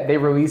think that they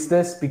released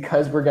this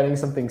because we're getting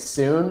something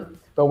soon.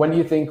 But when do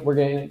you think we're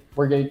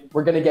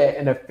gonna get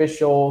an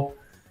official?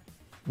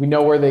 We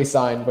know where they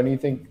signed. When do you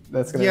think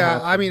that's going to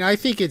happen? I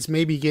think it's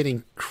maybe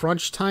getting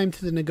crunch time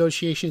to the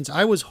negotiations.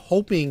 I was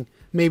hoping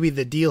maybe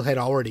the deal had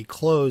already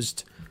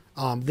closed.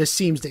 This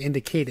seems to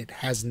indicate it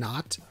has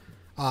not.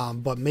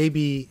 But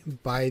maybe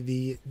by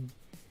the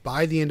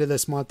end of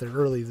this month or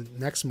early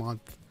next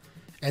month.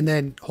 And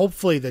then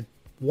hopefully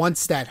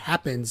once that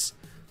happens,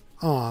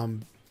 the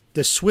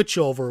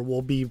switchover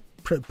will be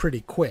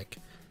pretty quick.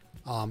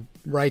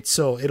 Right?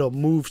 So it'll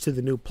move to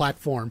the new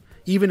platform.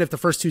 Even if the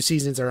first two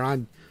seasons are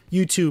on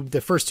YouTube,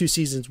 the first two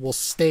seasons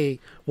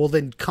will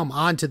then come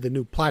onto the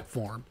new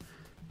platform.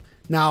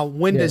 Now,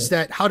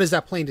 how does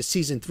that play into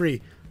season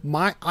 3?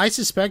 I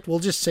suspect, we'll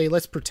just say,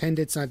 let's pretend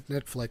it's not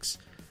Netflix.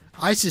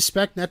 I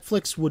suspect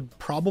Netflix would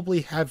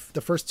probably have the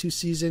first two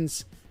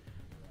seasons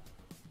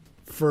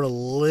for a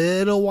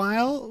little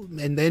while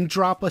and then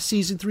drop a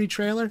season 3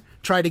 trailer,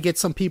 try to get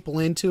some people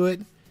into it.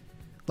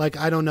 Like,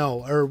 I don't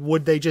know. Or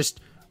would they just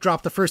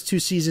drop the first two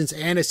seasons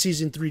and a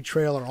season 3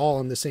 trailer all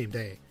on the same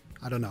day?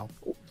 I don't know.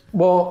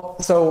 Well,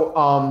 so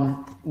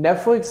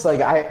Netflix, like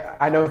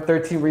I know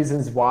 13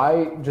 Reasons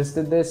Why just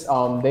did this.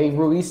 They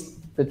released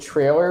the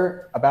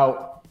trailer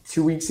about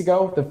 2 weeks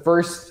ago, the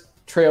first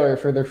trailer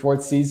for their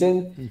 4th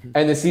season,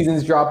 and the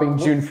season's dropping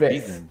June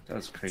 5th.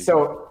 That's crazy.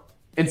 So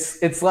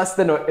it's less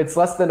than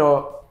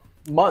a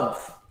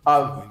month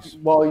of,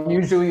 well,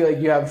 usually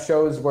like you have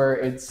shows where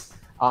it's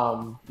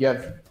you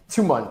have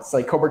 2 months,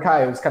 like Cobra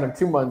Kai, it was kind of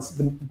 2 months,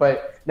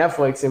 but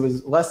Netflix, it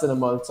was less than a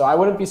month. So I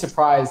wouldn't be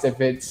surprised if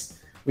it's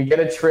we get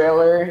a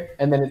trailer,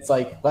 and then it's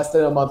like less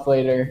than a month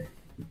later,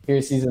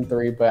 here's season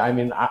 3. But I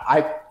mean,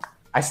 I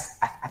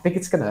think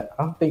it's gonna.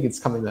 I don't think it's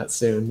coming that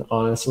soon,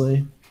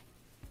 honestly.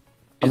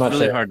 It's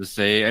really hard to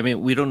say. I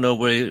mean, we don't know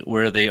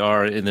where they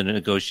are in the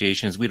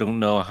negotiations. We don't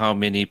know how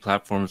many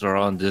platforms are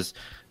on this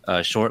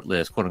short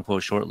list, quote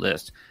unquote short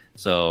list.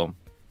 So,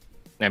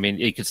 I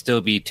mean, it could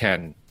still be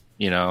 10.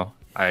 You know,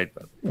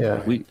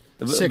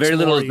 very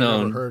little is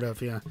known. Never heard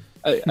of, yeah.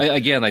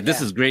 Again, like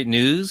this is great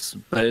news,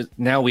 but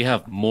now we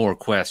have more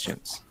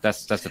questions.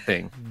 That's the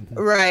thing.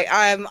 Right.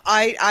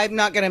 I'm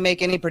not going to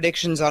make any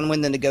predictions on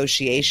when the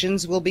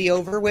negotiations will be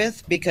over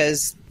with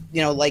because,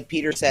 you know, like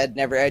Peter said,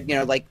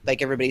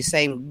 like everybody's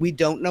saying, we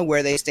don't know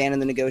where they stand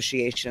in the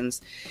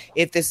negotiations.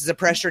 If this is a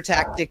pressure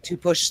tactic to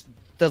push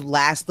the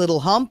last little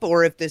hump,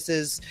 or if this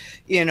is,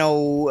 you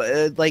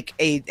know, like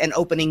an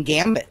opening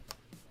gambit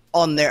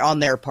on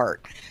their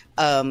part.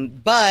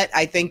 But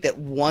I think that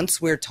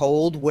once we're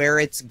told where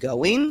it's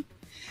going,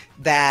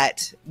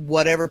 that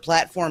whatever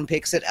platform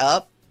picks it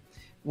up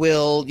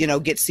will, you know,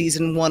 get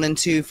season 1 and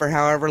 2 for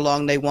however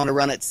long they want to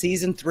run it.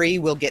 Season 3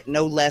 will get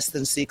no less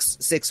than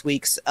six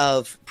weeks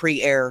of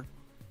pre-air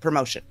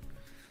promotion,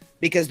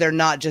 because they're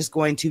not just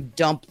going to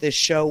dump this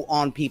show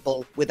on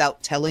people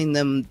without telling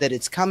them that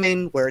it's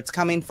coming, where it's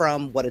coming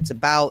from, what it's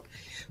about.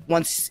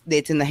 Once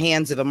it's in the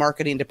hands of a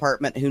marketing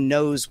department who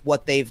knows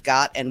what they've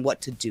got and what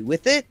to do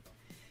with it,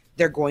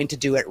 they're going to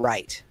do it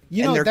right.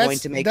 And they're going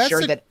to make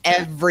sure that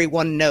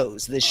everyone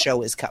knows this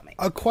show is coming.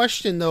 A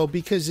question, though,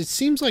 because it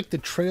seems like the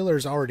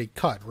trailer's already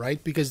cut,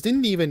 right? Because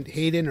didn't even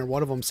Hayden or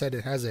one of them said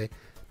it has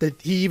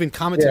that he even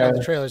commented on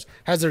the trailers,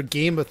 has their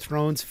Game of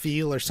Thrones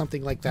feel or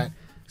something like that.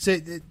 So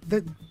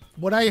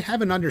what I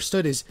haven't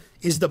understood is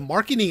the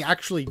marketing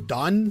actually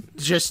done?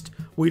 Just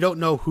we don't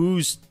know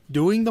who's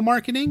doing the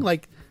marketing?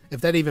 Like, if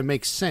that even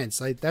makes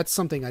sense. Like, that's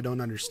something I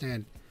don't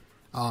understand.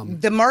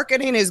 The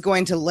marketing is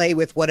going to lay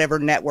with whatever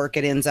network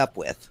it ends up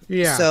with.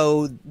 Yeah.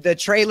 So the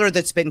trailer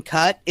that's been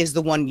cut is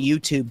the one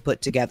YouTube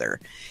put together.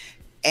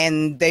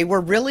 And they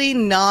were really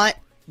not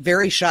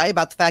very shy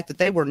about the fact that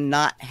they were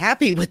not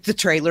happy with the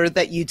trailer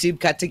that YouTube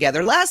cut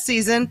together last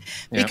season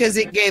because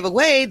it gave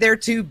away their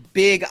 2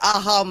 big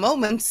aha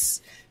moments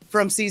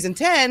from season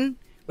 10,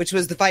 which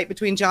was the fight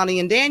between Johnny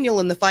and Daniel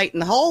and the fight in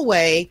the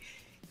hallway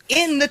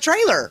in the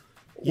trailer.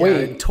 Yeah,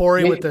 wait,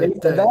 Tori with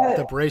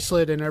the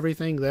bracelet and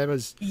everything. That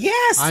was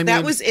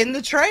that was in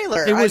the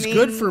trailer. It was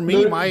good for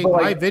me.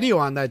 My video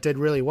on that did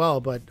really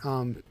well, but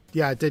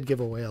it did give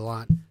away a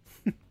lot.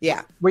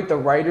 Yeah. Wait, the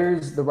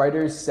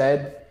writers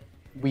said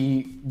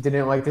we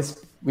didn't like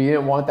this. We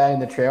didn't want that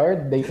in the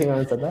trailer. They came out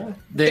and said that.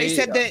 They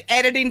said that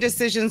editing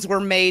decisions were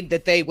made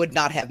that they would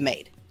not have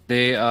made.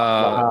 They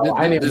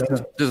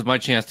this is my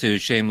chance to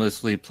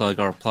shamelessly plug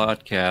our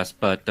podcast,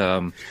 but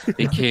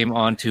they came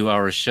onto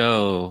our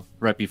show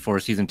right before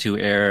season 2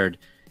 aired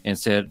and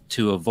said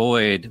to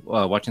avoid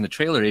watching the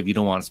trailer if you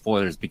don't want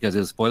spoilers, because it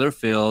was spoiler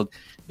filled.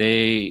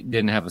 They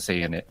didn't have a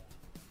say in it.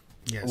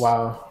 Yes.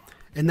 Wow.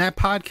 And that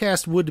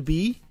podcast would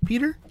be,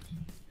 Peter?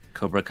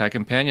 Cobra Kai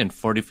Companion,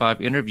 45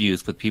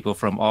 interviews with people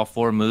from all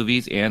 4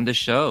 movies and the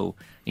show,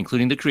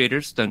 including the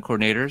creators, stunt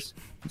coordinators,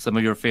 some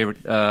of your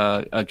favorite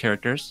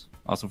characters.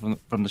 Also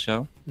from the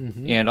show,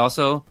 and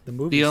also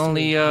the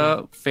only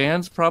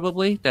fans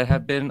probably that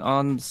have been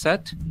on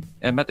set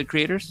and met the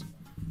creators.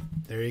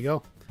 There you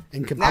go.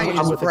 And now you're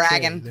just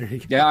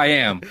bragging. Yeah, I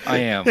am.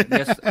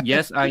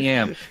 Yes, I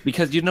am.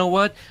 Because you know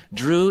what,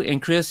 Drew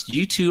and Chris,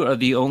 you two are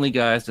the only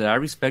guys that I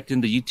respect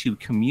in the YouTube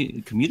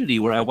community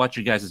where I watch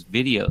your guys'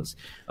 videos.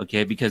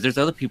 Okay, because there's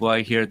other people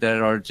out here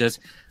that are just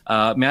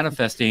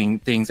manifesting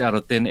things out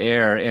of thin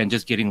air and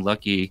just getting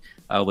lucky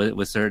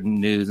with certain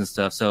news and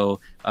stuff. So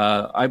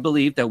I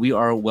believe that we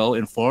are well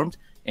informed,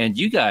 and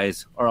you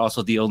guys are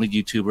also the only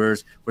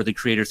YouTubers where the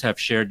creators have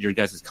shared your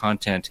guys'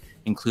 content,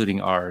 including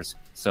ours.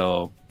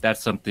 So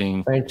that's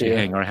something to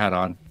hang our hat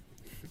on.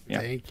 Yeah.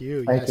 Thank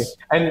you. Thank you.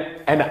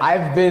 And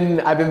I've been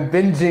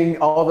binging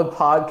all the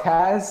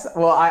podcasts.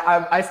 Well,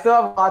 I still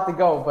have a lot to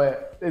go,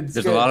 but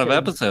there's a lot of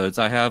episodes.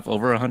 I have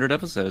over 100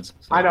 episodes.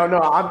 So. I don't know.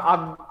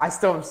 I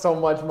still have so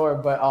much more,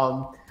 but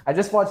I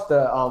just watched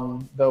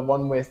the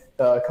one with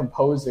the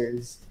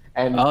composers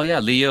and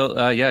Leo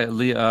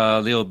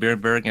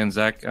Bierberg and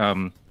Zach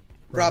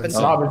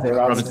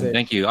Robinson.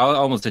 Thank you. I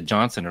almost did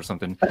Johnson or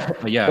something.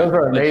 But yeah, those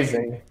are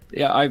amazing.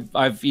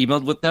 I've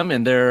emailed with them,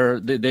 and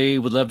they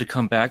would love to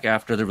come back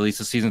after the release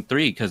of season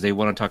 3 because they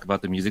want to talk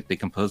about the music they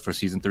composed for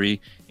season 3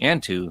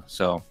 and 2.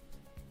 So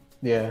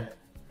yeah,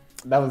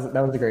 that was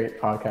a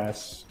great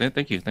podcast.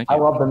 Thank you. I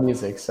love the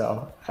music,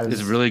 so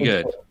it's really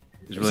good.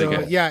 It's really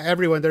good. Yeah,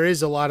 everyone, there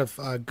is a lot of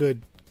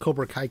good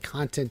Cobra Kai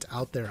content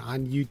out there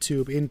on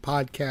YouTube, in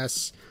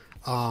podcasts.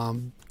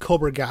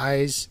 Cobra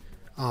Guys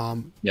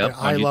Yep,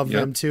 I love yep.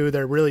 them too.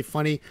 They're really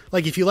funny.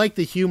 Like if you like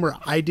the humor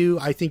I do,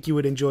 I think you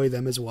would enjoy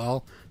them as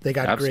well. They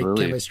got great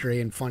Absolutely. chemistry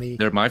and funny.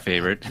 They're my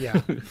favorite.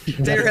 Yeah.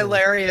 They're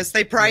hilarious.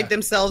 They pride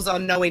themselves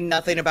on knowing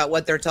nothing about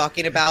what they're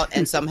talking about,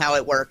 and somehow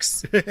it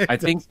works. I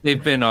think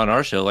they've been on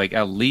our show like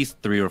at least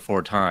 3 or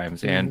 4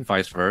 times, and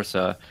vice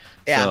versa.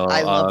 Yeah, so,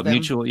 I love them.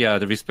 mutual. Yeah,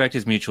 the respect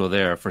is mutual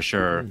there for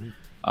sure.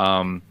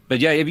 But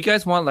yeah, if you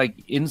guys want like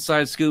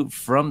inside scoop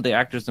from the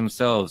actors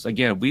themselves,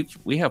 again,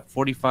 we have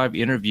 45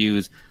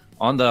 interviews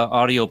on the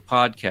audio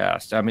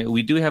podcast. I mean,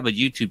 we do have a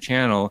YouTube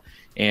channel,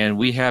 and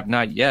we have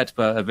not yet,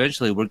 but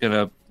eventually we're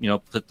gonna,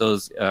 put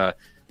those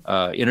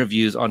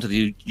interviews onto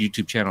the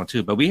YouTube channel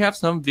too. But we have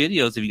some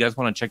videos if you guys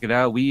want to check it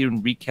out. We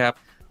even recap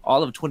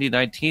all of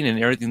 2019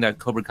 and everything that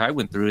Cobra Kai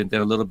went through, and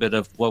then a little bit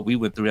of what we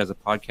went through as a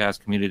podcast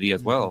community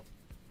as well.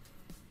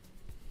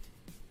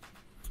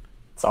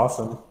 It's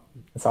awesome.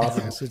 It's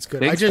awesome. Yes, it's good.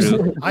 Thanks,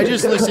 I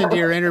just listened to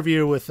your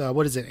interview with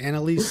what is it,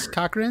 Annalise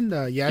Cochran,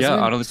 Yasmin?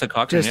 Yeah, Annalise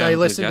Cochran. I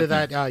listened to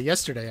that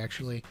yesterday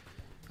actually.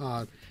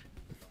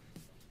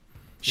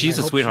 She's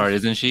a sweetheart,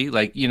 isn't she?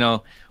 Like,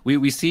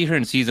 we see her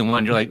in season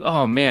 1. You're like,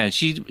 oh man,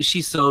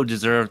 she so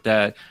deserved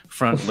that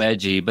front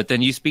wedgie. But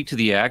then you speak to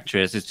the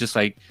actress, it's just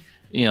like,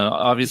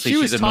 obviously she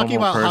was she's a talking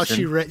normal about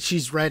person. how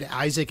she's read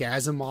Isaac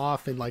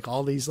Asimov and like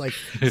all these like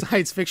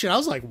science fiction. I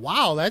was like,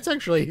 wow, that's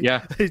actually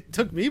it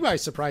took me by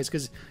surprise,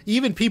 because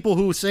even people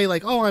who say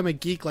like, oh, I'm a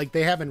geek, like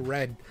they haven't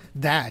read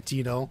that,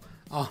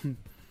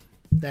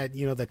 that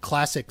the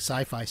classic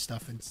sci-fi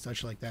stuff and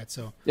such like that.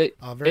 So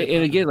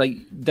and again, like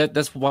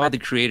that's why the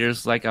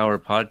creators like our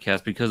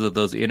podcast, because of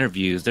those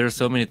interviews. There are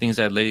so many things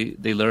that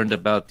they learned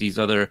about these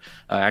other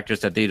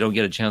actors that they don't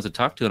get a chance to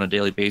talk to on a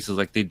daily basis,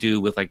 like they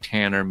do with like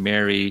Tanner,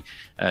 Mary,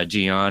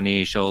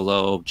 Gianni,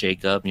 Sholo,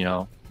 Jacob,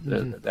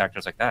 the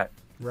actors like that.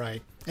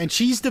 Right. And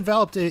she's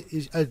developed a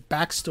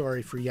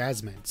backstory for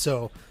Yasmin.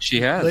 So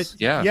she has,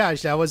 yeah,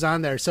 that was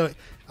on there. So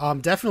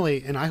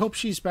definitely, and I hope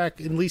she's back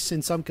at least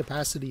in some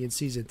capacity in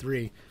season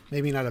 3.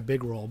 Maybe not a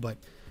big role, but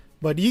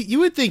you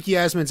would think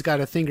Yasmin's got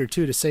a thing or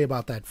two to say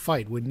about that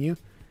fight, wouldn't you?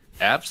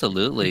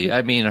 Absolutely.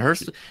 I mean,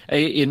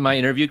 in my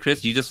interview,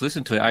 Chris, you just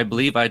listened to it. I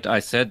believe I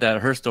said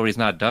that her story's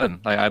not done.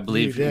 Like, I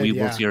believe we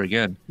will see her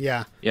again.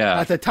 Yeah. Yeah.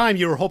 At the time,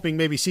 you were hoping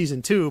maybe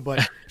season 2,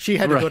 but she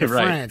had to go to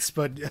France.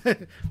 But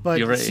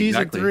right,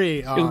 season exactly. 3,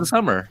 it was the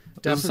summer.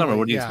 It was the summer.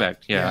 What do you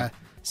expect? Yeah.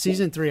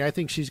 Season 3, I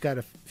think she's got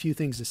a few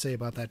things to say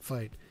about that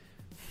fight.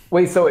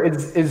 Wait, so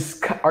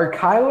are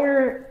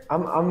Kyler?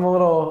 I'm a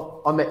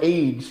little on the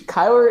age.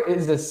 Kyler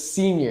is a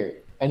senior,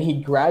 and he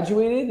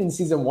graduated in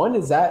season 1.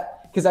 Is that?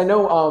 Because I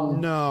know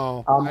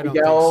no, I don't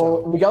think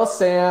so. Miguel,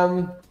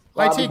 Sam.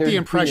 I take the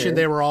impression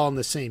they were all in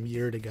the same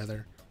year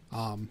together.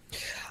 I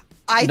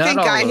think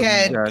I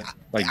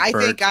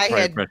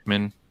had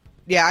freshman.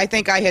 Yeah, I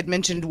think I had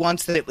mentioned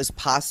once that it was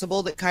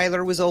possible that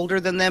Kyler was older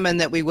than them and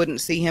that we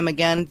wouldn't see him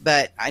again,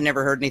 but I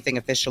never heard anything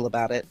official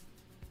about it.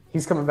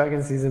 He's coming back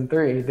in season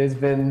 3. There's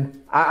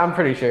been, I'm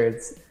pretty sure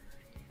it's.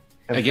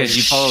 I guess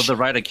you follow the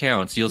right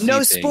accounts. You'll see no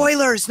things.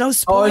 spoilers. No Oh,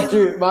 spoilers. it's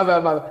true. My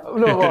bad.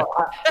 No,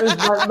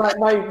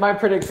 well, my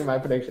prediction.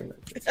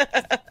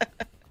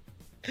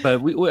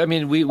 But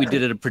we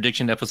did a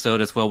prediction episode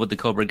as well with the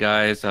Cobra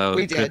guys,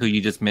 We did. who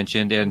you just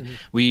mentioned, and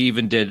we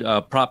even did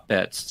prop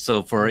bets.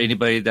 So for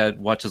anybody that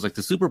watches like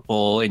the Super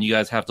Bowl and you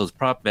guys have those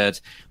prop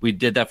bets, we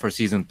did that for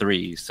season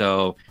 3.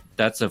 So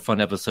that's a fun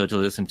episode to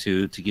listen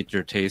to get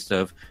your taste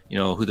of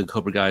who the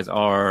Cobra guys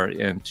are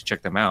and to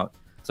check them out.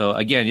 So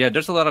again,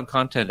 there's a lot of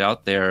content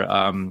out there.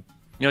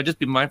 Just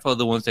be mindful of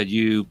the ones that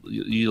you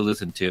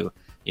listen to.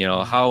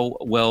 How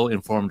well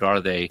informed are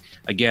they?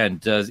 Again,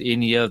 does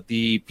any of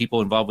the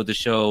people involved with the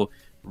show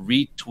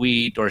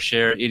retweet or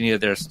share any of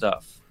their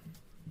stuff?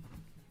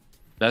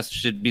 That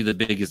should be the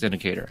biggest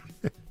indicator.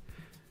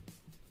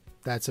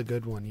 That's a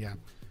good one, yeah.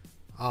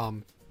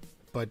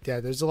 But yeah,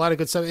 there's a lot of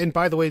good stuff. And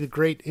by the way, the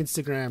great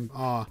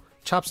Instagram,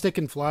 Chopstick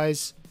and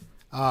Flies.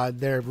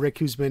 There, Rick,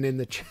 who's been in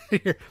the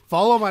chat.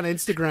 Follow him on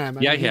Instagram.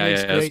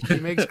 He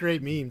makes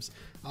great memes.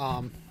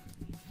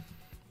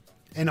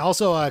 And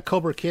also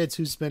Cobra Kids,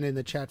 who's been in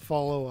the chat.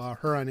 Follow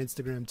her on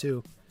Instagram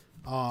too.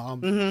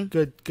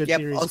 Good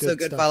series. Also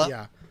good stuff. follow.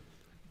 Yeah.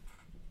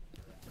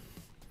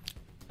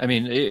 I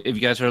mean, if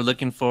you guys are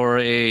looking for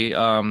a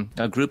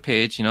group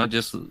page,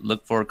 just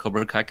look for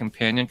Cobra Kai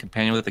Companion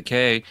with a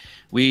K.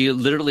 We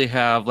literally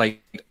have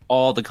like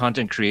all the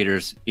content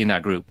creators in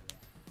that group.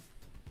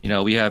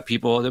 We have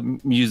people, the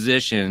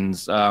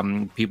musicians,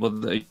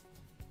 people,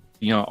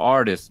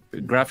 artists,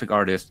 graphic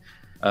artists,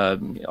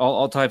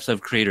 all types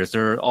of creators.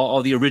 They're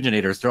all the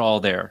originators. They're all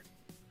there.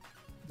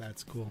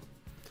 That's cool.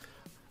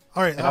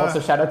 All right. And also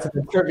shout out to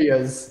the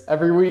trivias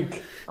every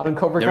week on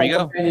Cobra Kai. There we go.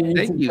 Companion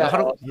Thank YouTube you.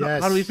 channel.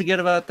 How do we forget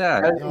about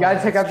that? You gotta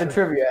check out the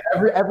trivia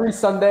every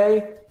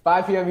Sunday,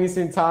 5 p.m.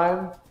 Eastern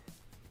time.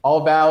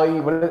 All Valley,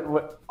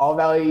 All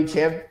Valley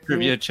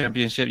Trivia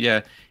Championship,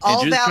 yeah.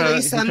 All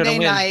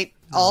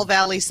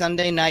Valley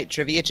Sunday night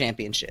Trivia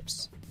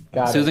Championships.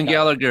 Susan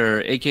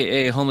Gallagher,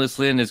 aka Homeless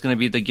Lynn, is going to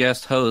be the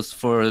guest host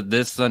for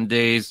this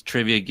Sunday's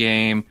trivia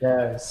game.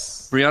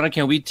 Yes. Brianna,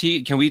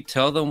 can we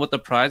tell them what the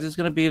prize is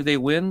going to be if they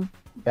win?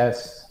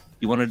 Yes.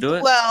 You want to do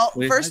it? Well,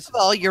 first of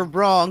all, you're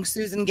wrong.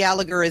 Susan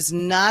Gallagher is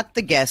not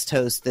the guest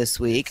host this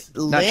week.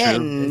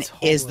 Lynn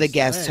is the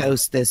guest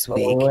host this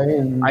week.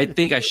 I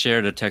think I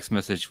shared a text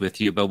message with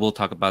you, but we'll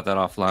talk about that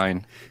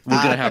offline.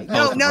 We're gonna have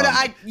no.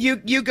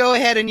 You go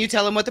ahead and you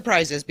tell them what the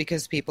prize is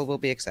because people will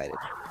be excited.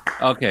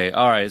 Okay,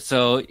 all right.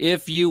 So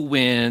if you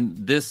win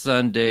this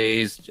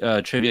Sunday's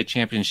trivia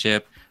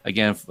championship,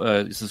 again,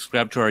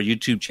 subscribe to our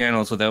YouTube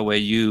channel so that way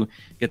you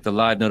get the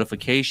live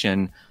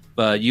notification.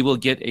 But you will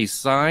get a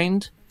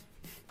signed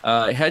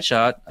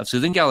headshot of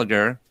Susan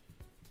Gallagher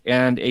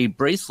and a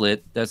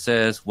bracelet that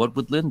says "What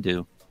would Lynn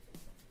do?"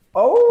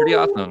 Oh,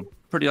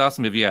 pretty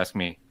awesome if you ask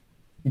me.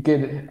 You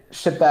could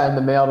ship that in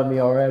the mail to me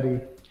already.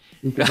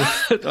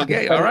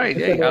 Okay, all right.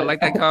 Hey, I like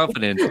that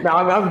confidence. No,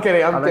 I'm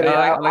kidding. I'm kidding.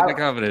 I like that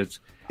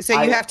confidence.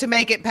 So you have to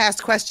make it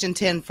past question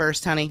 10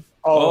 first, honey.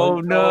 Oh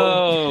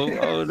no!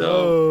 Oh no!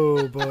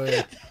 Oh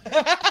boy!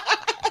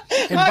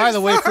 And by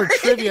the way, for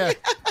trivia,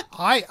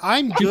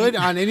 I'm good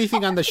on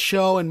anything on the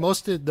show and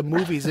most of the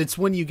movies. It's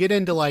when you get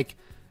into like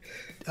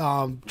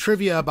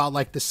trivia about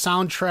like the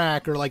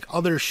soundtrack or like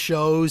other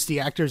shows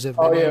the actors have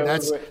been in.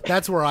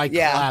 That's where I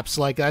collapse.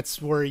 Like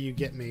that's where you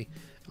get me.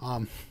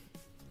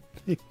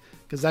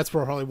 Because that's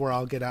probably where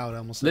I'll get out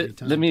almost every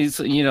time. Let me,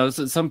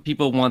 some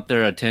people want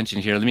their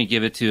attention here. Let me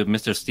give it to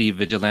Mr. Steve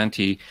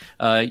Vigilante.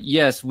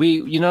 Yes,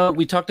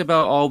 we talked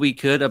about all we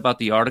could about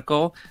the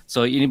article.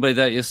 So anybody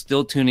that is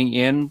still tuning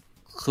in,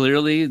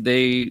 clearly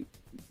they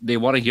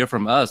want to hear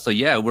from us. So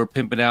yeah, we're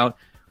pimping out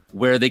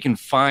where they can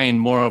find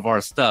more of our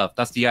stuff.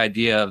 That's the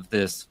idea of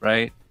this,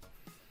 right?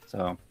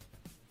 So.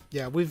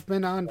 Yeah, we've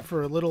been on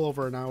for a little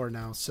over an hour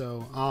now.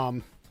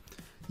 So,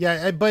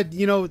 yeah, but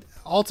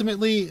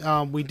ultimately,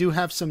 we do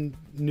have some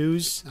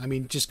news. I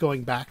mean, just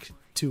going back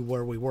to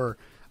where we were,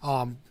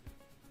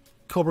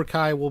 Cobra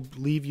Kai will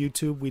leave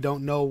YouTube. We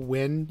don't know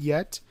when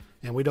yet,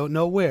 and we don't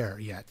know where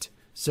yet.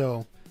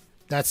 So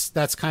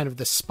that's kind of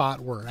the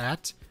spot we're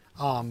at.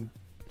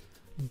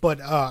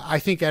 But I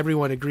think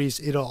everyone agrees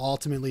it'll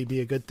ultimately be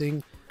a good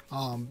thing.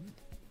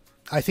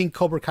 I think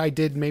Cobra Kai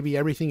did maybe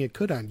everything it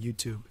could on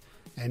YouTube,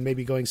 and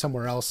maybe going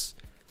somewhere else,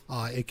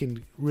 it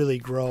can really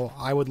grow.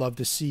 I would love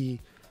to see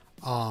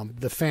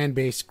the fan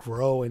base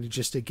grow and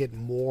just to get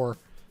more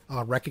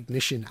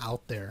recognition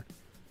out there.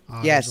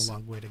 Yes. There's a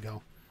long way to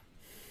go.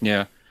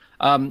 Yeah.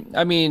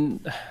 I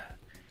mean,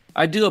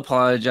 I do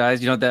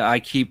apologize, that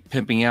I keep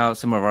pimping out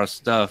some of our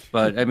stuff,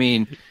 but I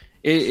mean,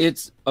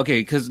 it's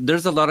okay because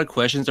there's a lot of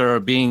questions that are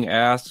being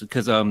asked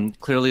because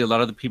clearly a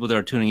lot of the people that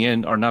are tuning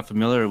in are not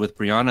familiar with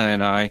Brianna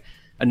and I.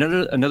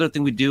 Another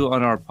thing we do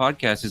on our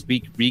podcast is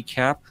we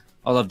recap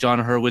all of John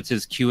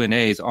Hurwitz's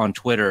Q&As on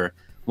Twitter.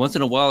 Once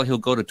in a while, he'll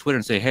go to Twitter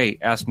and say, "Hey,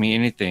 ask me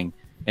anything,"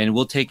 and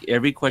we'll take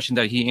every question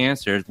that he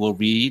answers. We'll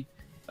read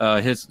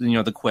his,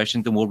 the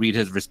questions, and we'll read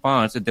his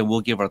response, and then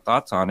we'll give our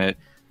thoughts on it.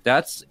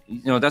 That's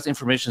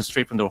information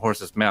straight from the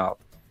horse's mouth.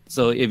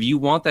 So if you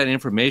want that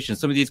information,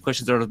 some of these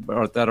questions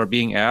that are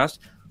being asked,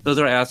 those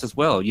are asked as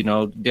well.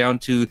 Down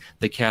to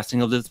the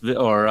casting of this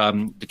or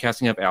the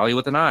casting of Allie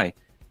with an I.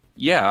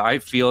 Yeah, I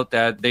feel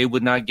that they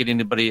would not get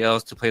anybody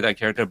else to play that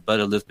character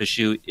but Elizabeth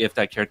Shue if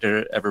that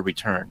character ever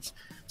returns.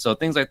 So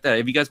things like that.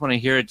 If you guys want to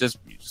hear it, just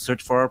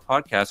search for our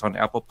podcast on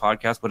Apple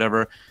Podcasts,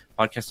 whatever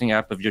podcasting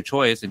app of your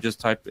choice, and just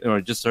type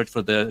or just search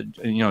for the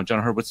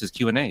John Hurwitz's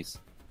Q&As.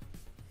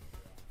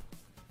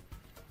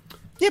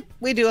 Yep,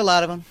 we do a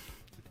lot of them.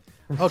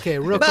 Okay,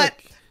 real but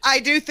quick. I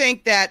do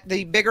think that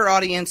the bigger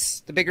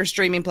audience, the bigger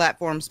streaming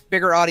platforms,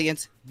 bigger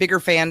audience, bigger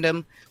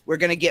fandom, we're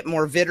going to get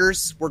more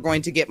vidders. We're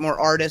going to get more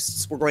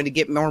artists. We're going to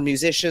get more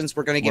musicians.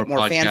 We're going to get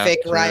more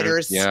fanfic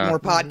writers, more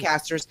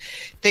podcasters.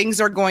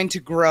 Things are going to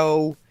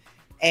grow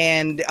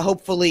and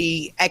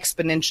hopefully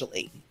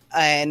exponentially.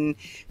 And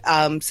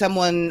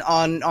someone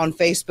on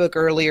Facebook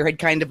earlier had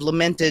kind of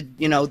lamented,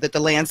 that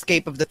the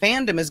landscape of the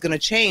fandom is going to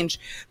change.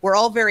 We're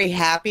all very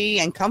happy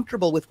and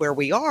comfortable with where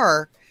we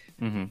are.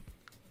 Mm-hmm.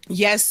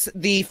 Yes,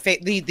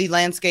 the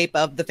landscape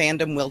of the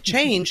fandom will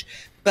change,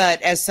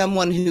 but as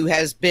someone who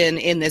has been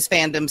in this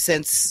fandom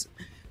since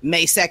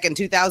May 2nd,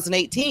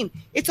 2018,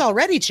 it's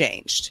already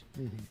changed.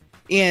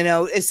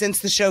 Mm-hmm. Since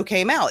the show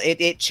came out,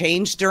 it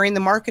changed during the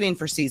marketing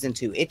for season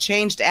 2. It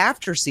changed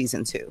after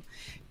season 2.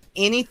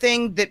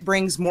 Anything that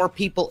brings more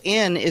people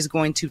in is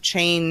going to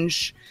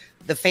change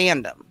the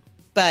fandom,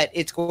 but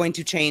it's going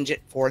to change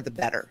it for the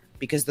better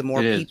because the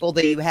more people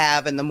that you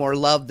have and the more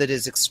love that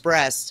is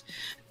expressed,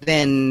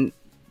 then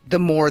the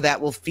more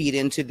that will feed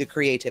into the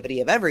creativity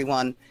of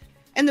everyone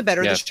and the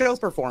better the show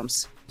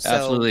performs. So,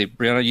 absolutely.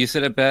 Brianna, you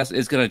said it best.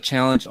 It's going to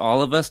challenge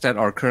all of us that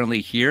are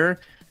currently here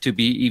to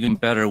be even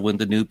better when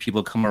the new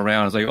people come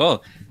around. It's like,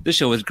 oh, this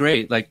show is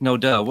great. Like, no,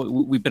 duh.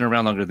 We've been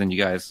around longer than you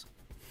guys.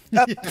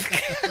 No,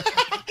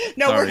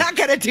 sorry. We're not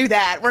going to do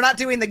that. We're not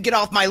doing the get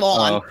off my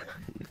lawn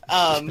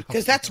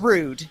because that's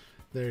rude.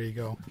 There you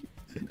go.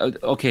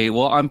 Okay,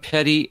 well, I'm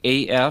petty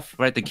AF,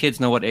 right? The kids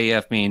know what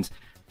AF means.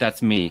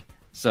 That's me.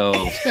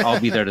 So I'll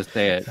be there to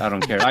say it. I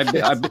don't care.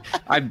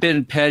 I've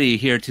been petty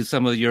here to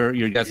some of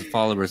your guys'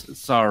 followers.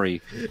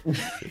 Sorry.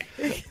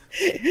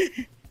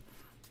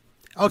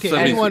 Okay, So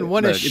anyone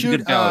want to it's a shoot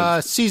good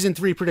balance. season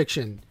 3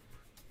 prediction?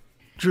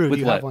 Drew, With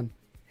do you what? have one?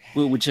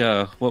 Which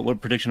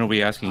what prediction are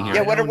we asking here?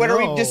 Yeah, what don't are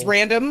we know. just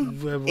random?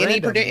 Any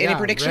Yeah,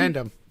 prediction?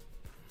 Random.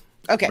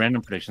 Okay,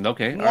 Random predictions.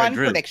 Okay. All one right,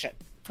 Drew. prediction.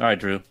 All right,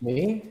 Drew.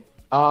 Me?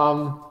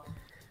 All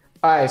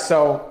right,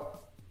 so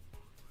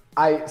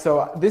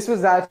this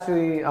was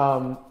actually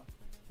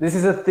this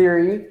is a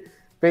theory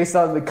based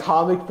on the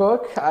comic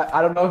book.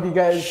 I don't know if you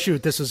guys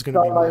Shoot, this was going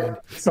to be mine.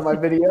 saw my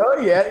video.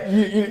 Yeah,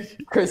 you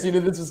Chris, you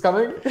knew this was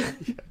coming?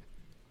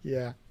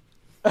 Yeah.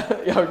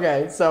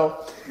 Okay,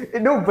 so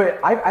no, but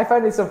I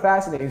find it so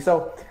fascinating.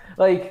 So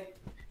like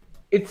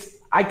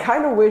I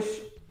kind of wish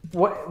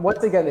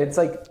once again, it's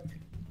like,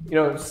 you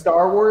know,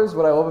 Star Wars,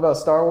 what I love about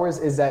Star Wars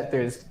is that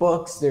there's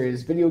books,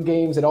 there's video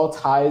games, it all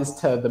ties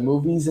to the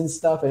movies and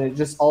stuff, and it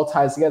just all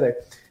ties together.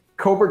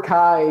 Cobra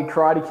Kai,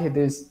 Karate Kid,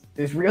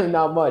 there's really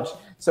not much.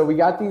 So we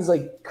got these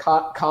like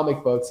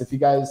comic books. If you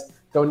guys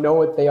don't know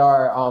what they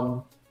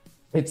are,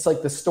 it's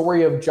like the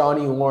story of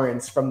Johnny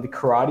Lawrence from the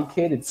Karate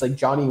Kid. It's like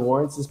Johnny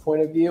Lawrence's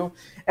point of view.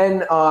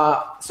 And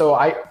so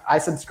I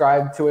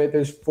subscribed to it.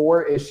 There's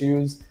 4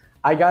 issues.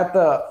 I got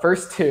the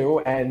first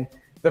 2, and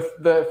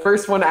the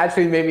first one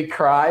actually made me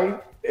cry.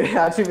 It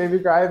actually made me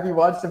cry. If you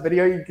watch the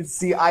video, you can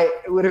see I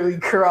literally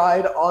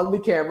cried on the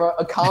camera.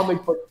 A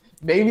comic book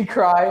made me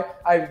cry.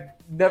 I've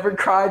never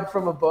cried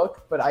from a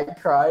book, but I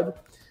cried.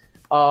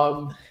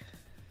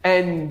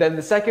 And then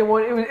the second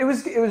one, it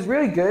was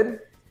really good.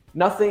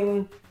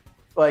 Nothing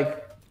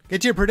like.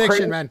 Get your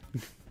prediction, man.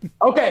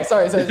 Okay,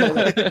 sorry. The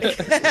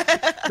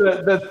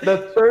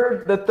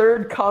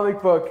third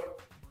comic book,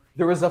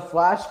 there was a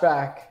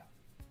flashback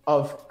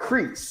of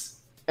Kreese,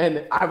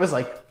 and I was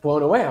like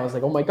blown away. I was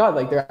like, oh my god,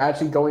 like they're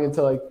actually going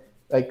into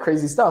like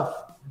crazy stuff.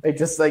 Like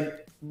just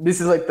like this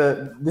is like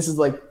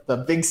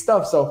the big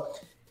stuff. So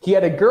he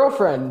had a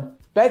girlfriend,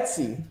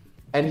 Betsy,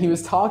 and he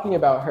was talking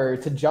about her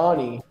to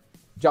Johnny.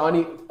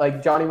 Johnny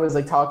was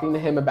like talking to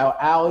him about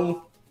Allie,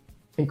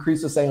 and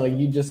Kreese was saying like,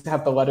 you just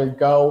have to let her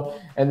go.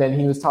 And then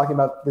he was talking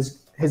about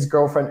his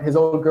girlfriend, his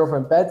old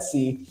girlfriend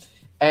Betsy,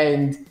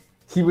 and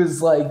he was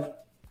saying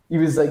we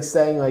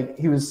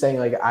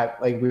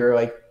were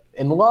like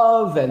in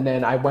love, and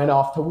then I went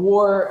off to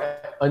war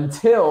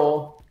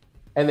until,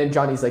 and then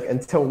Johnny's like,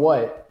 until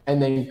what?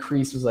 And then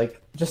Kreese was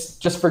like,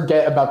 just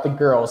forget about the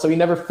girl. So he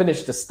never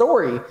finished the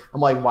story.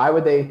 I'm like, why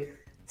would they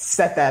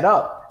set that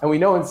up? And we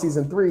know in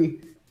season 3,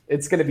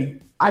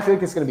 I feel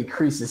like it's gonna be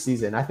Kreese's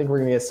season. I think we're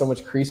gonna get so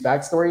much Kreese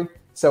backstory.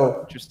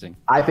 So Interesting.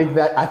 I think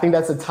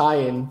that's a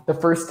tie-in, the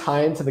first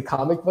tie-in to the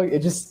comic book.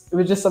 It was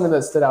just something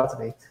that stood out to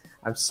me.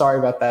 I'm sorry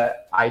about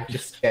that. I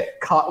just get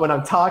caught when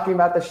I'm talking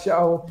about the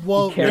show.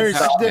 Well,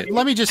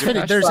 let me just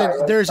finish. There's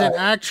an Sorry.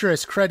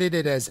 actress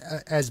credited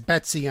as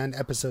Betsy on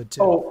episode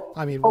 2. Oh,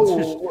 I mean,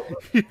 well,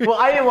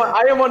 I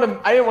didn't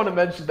want to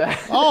mention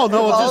that. oh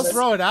no, Well, just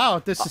throw it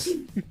out. This is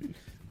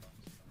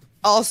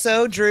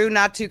Also, Drew,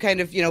 not to kind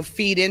of,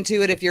 feed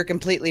into it if you're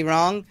completely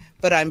wrong,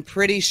 but I'm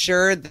pretty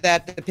sure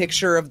that the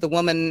picture of the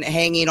woman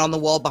hanging on the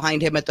wall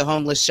behind him at the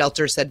homeless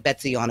shelter said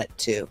Betsy on it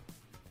too.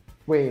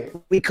 Wait,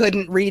 We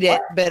couldn't read it,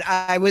 but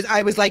I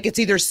was like, it's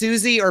either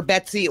Susie or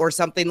Betsy or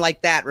something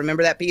like that.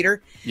 Remember that,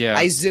 Peter? Yeah.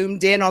 I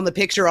zoomed in on the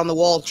picture on the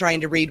wall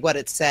trying to read what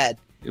it said.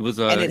 It was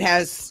And it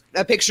has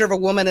a picture of a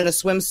woman in a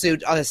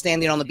swimsuit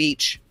standing on the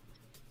beach.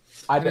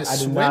 I in a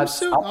did not.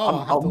 swimsuit. Oh, I'll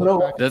have to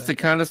look back. That's the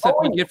kind of stuff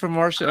we get from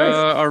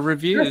our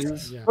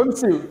reviews. Yeah.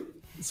 Swimsuit.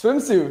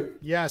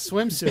 Yeah,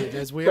 swimsuit,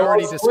 as we Don't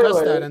already spoil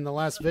discussed it. that in the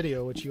last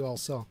video, which you all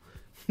saw.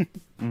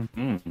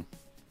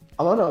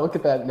 I want to look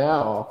at that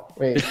now.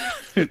 Wait.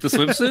 The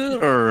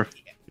swimsuit, or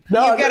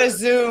No, You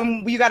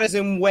gotta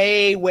zoom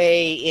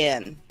way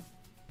in.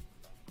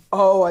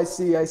 Oh, I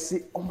see.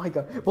 Oh my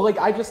god. Well, like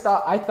I just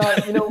thought, I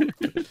thought it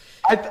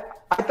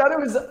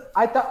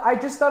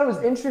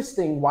was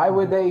interesting. Why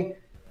would they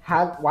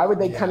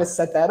kind of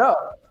set that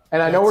up?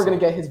 And I know we're gonna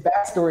get his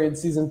backstory in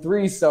season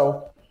 3,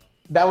 so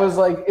that was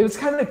like, it was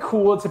kind of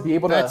cool to be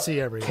able Betsy,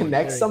 to everyone.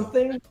 connect There you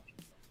something.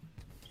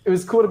 It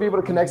was cool to be able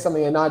to connect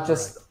something and not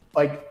just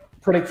like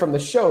predict from the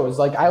shows.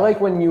 Like I like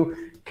when you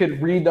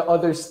could read the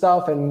other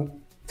stuff and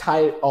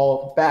tie it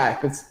all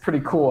back. It's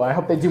pretty cool. I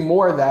hope they do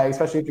more of that,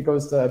 especially if it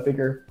goes to a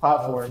bigger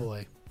platform.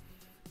 Hopefully.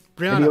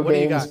 Brianna, what do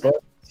you got? books.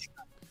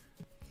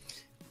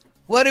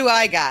 What do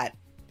I got?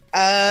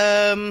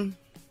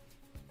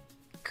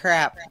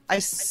 Crap. I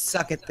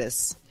suck at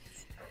this.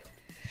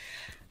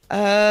 you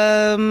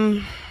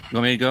want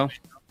me to go?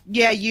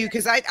 Yeah,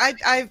 because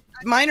I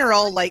mine are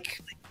all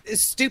like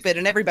stupid,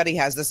 and everybody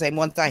has the same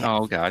ones I have.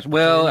 Oh gosh.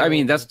 Well, I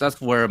mean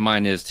that's where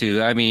mine is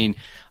too. I mean,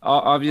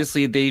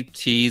 obviously they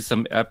tease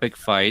some epic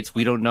fights.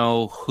 We don't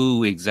know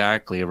who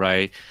exactly,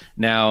 right?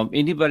 Now,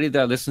 anybody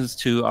that listens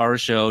to our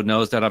show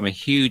knows that I'm a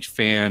huge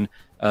fan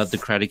of the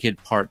Karate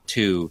Kid Part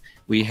 2.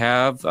 We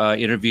have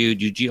interviewed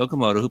Yuji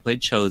Okamoto, who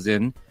played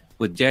Chozen.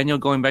 With Daniel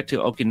going back to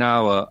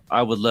Okinawa,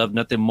 I would love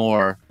nothing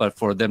more but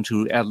for them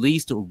to at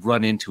least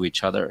run into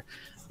each other.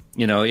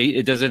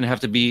 It doesn't have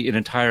to be an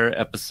entire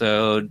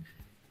episode.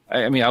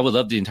 I mean, I would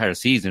love the entire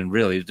season,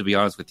 really, to be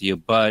honest with you.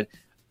 But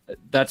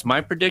that's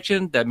my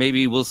prediction, that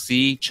maybe we'll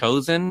see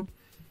Chosen.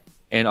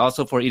 And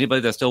also for anybody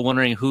that's still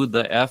wondering who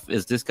the F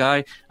is this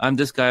guy, I'm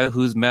this guy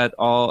who's met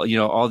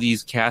all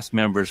these cast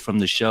members from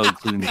the show,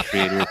 including the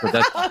creator. So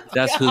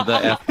that's who the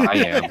F I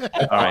am.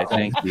 All right,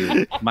 thank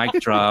you. Mic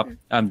drop.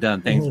 I'm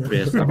done. Thanks,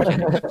 Chris. I'm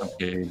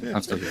kidding.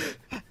 I'm still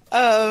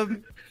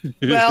good.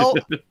 Well,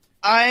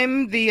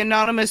 I'm the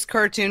anonymous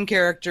cartoon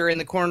character in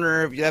the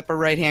corner of the upper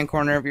right-hand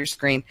corner of your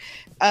screen.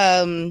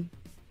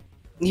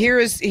 Here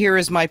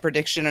is my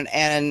prediction,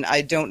 and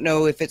I don't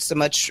know if it's so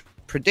much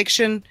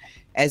prediction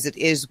as it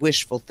is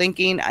wishful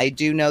thinking. I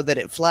do know that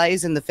it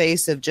flies in the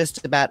face of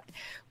just about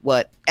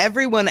what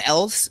everyone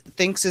else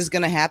thinks is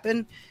going to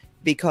happen,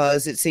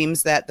 because it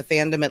seems that the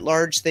fandom at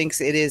large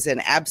thinks it is an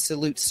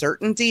absolute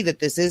certainty that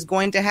this is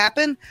going to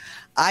happen.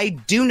 I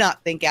do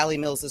not think Allie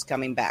Mills is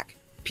coming back,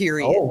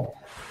 period. Oh.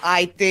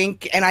 I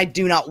think, and I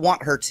do not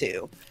want her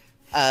to.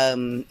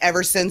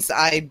 Ever since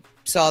I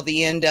saw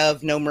the end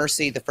of No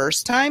Mercy the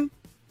first time,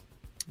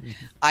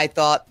 I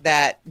thought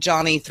that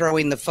Johnny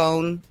throwing the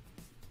phone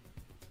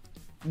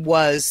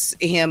was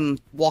him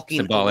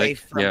walking away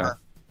from her.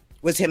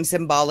 Was him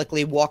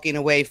symbolically walking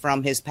away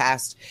from his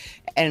past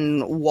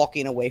and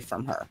walking away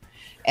from her.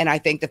 And I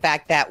think the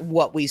fact that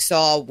what we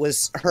saw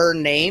was her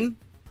name,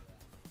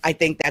 I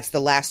think that's the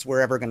last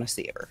we're ever going to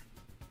see of her.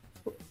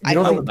 I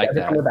would like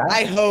that.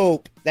 I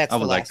hope that's I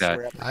the would like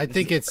last. that. I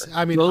think it's.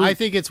 I mean, I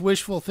think it's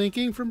wishful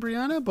thinking from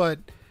Brianna, but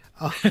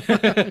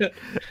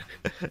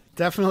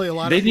definitely a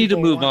lot. They of need to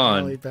people move want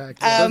on. Ellie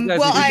back.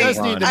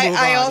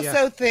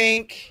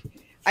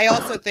 I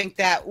also think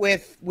that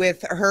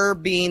with her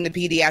being the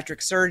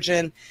pediatric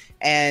surgeon,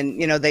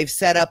 and they've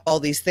set up all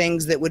these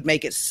things that would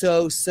make it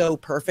so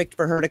perfect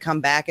for her to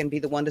come back and be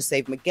the one to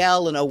save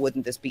Miguel. And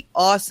wouldn't this be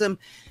awesome?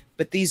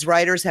 But these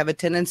writers have a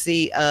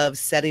tendency of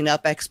setting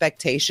up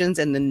expectations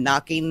and then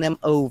knocking them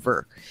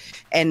over.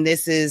 And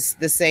this is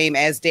the same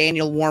as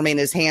Daniel warming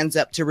his hands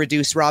up to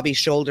reduce Robbie's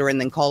shoulder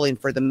and then calling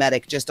for the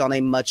medic, just on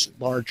a much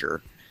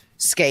larger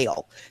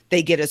scale.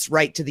 They get us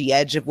right to the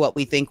edge of what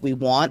we think we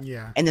want,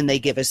 and then they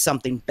give us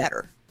something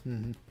better.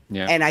 Mm-hmm.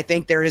 Yeah. And I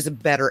think there is a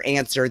better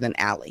answer than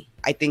Allie.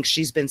 I think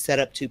she's been set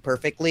up too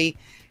perfectly,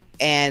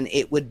 and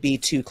it would be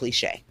too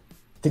cliche.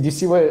 Did you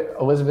see what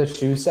Elizabeth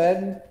Shue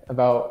said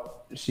about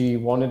she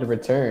wanted to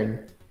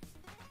return?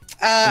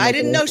 I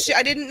didn't know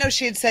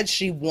she had said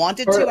she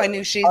wanted to. I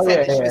knew she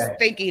said that she was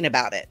thinking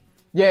about it.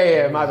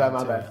 Yeah, my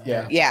bad.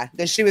 Yeah,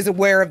 that she was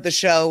aware of the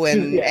show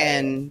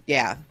and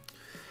yeah.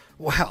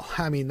 Well,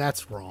 I mean,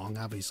 that's wrong.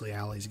 Obviously,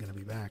 Allie's going to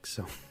be back,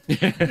 so.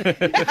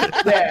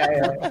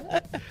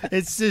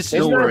 It's just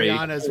Don't worry.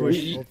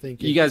 wishful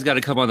thinking. You guys got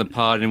to come on the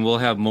pod, and we'll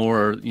have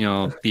more,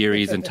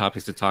 theories and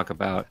topics to talk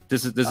about.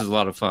 This is a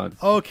lot of fun.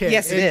 Okay.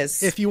 Yes, it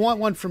is. If you want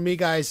one from me,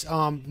 guys,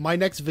 my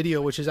next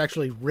video, which is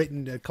actually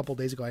written a couple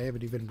days ago, I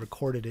haven't even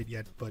recorded it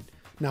yet, but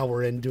now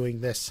we're in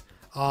doing this.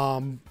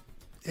 And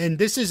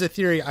this is a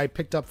theory I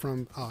picked up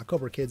from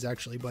Cobra Kids,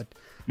 actually, but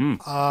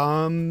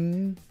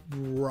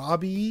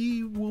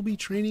Robbie will be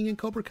training in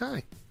Cobra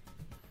Kai.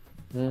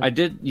 I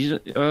did.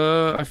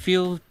 I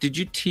feel. Did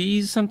you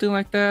tease something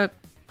like that?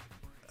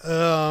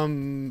 I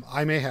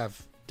may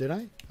have. Did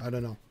I? I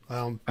don't know.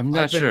 I'm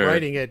not I've been sure.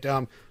 writing it.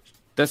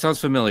 That sounds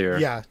familiar.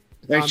 Yeah.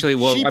 Actually,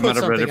 she I put might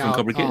have read it something from out,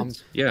 Cobra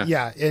Kids.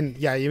 Yeah, and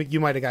you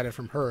might have got it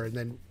from her, and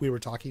then we were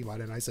talking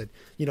about it, and I said,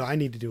 I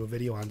need to do a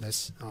video on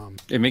this.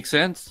 It makes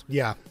sense.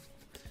 Yeah,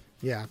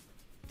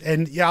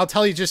 and I'll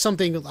tell you just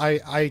something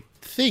I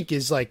think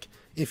is like,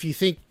 if you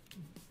think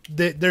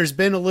that there's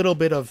been a little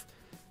bit of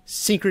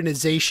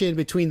synchronization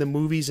between the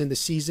movies and the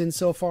season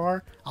so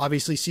far.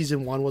 Obviously,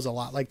 season 1 was a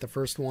lot like the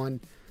first one.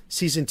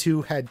 Season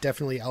 2 had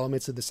definitely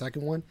elements of the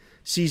second one.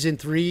 Season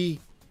 3,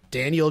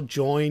 Daniel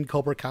joined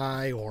Cobra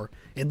Kai, or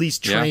at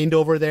least trained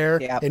over there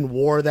and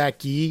wore that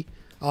gi.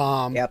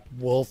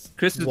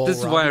 Chris, this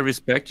is why I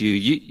respect you.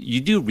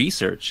 You do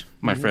research,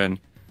 my friend.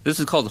 This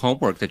is called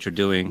homework that you're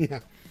doing. Yeah.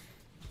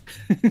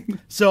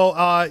 So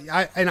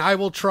I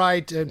will try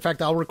to, in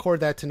fact, I'll record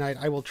that tonight.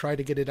 I will try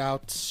to get it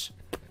out.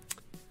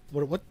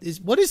 What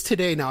is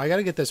today now? I got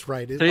to get this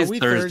right. Today's Are we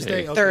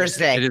Thursday. Okay.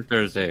 Thursday. It is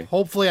Thursday.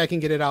 Hopefully I can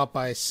get it out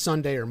by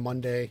Sunday or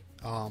Monday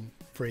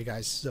for you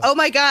guys. So. Oh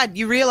my God!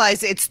 You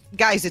realize it's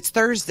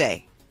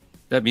Thursday.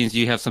 That means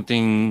you have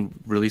something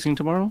releasing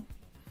tomorrow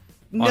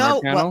on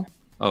our channel?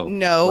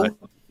 No, what?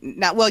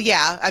 not well.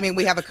 Yeah, I mean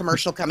we have a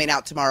commercial coming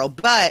out tomorrow,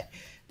 but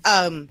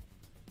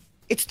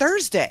it's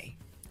Thursday.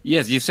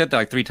 Yes, you've said that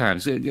like 3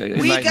 times.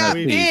 We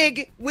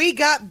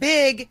got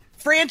big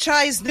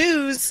franchise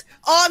news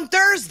on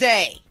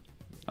Thursday.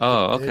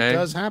 Oh, okay. It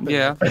does happen.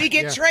 Yeah. We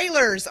get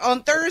trailers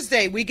on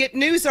Thursday. We get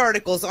news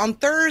articles on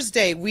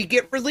Thursday. We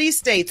get release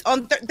dates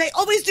on. They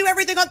always do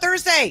everything on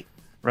Thursday.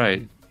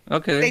 Right.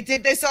 Okay. They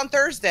did this on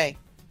Thursday.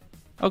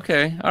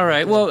 Okay. All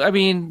right. Well, I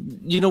mean,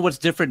 what's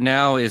different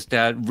now is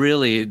that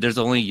really there's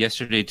only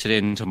yesterday, today,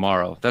 and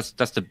tomorrow. That's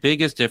the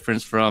biggest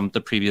difference from the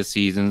previous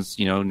seasons.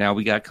 Now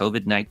we got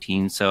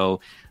COVID-19,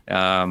 so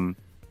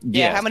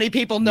Yeah, Yes, how many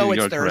people know it's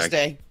you're correct.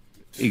 Thursday?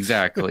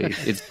 Exactly.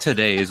 It's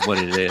today is what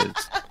it is.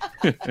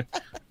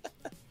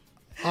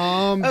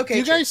 Okay, do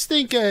you sure. guys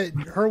think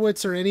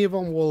Hurwitz or any of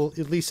them will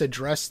at least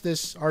address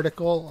this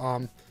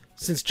article?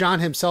 Since John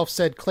himself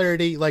said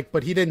clarity,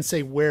 but he didn't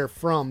say where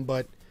from,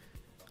 but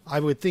I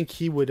would think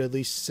he would at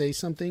least say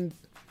something.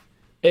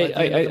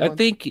 I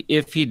think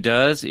if he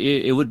does,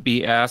 it would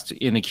be asked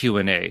in a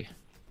Q&A,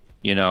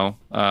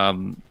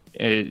 and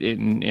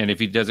if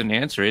he doesn't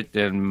answer it,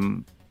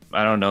 then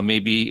I don't know,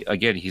 maybe,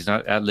 again, he's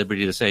not at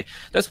liberty to say.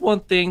 That's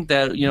one thing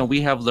that, we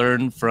have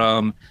learned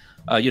from,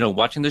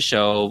 watching the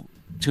show,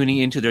 tuning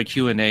into their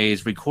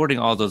Q&As, recording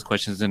all those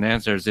questions and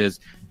answers is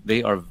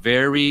they are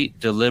very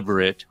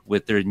deliberate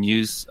with their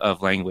use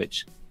of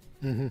language.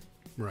 Mm-hmm.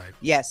 Right.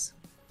 Yes.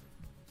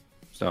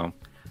 So,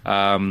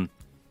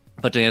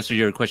 but to answer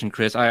your question,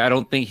 Chris, I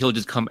don't think he'll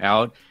just come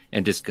out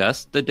and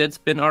discuss the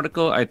Deadspin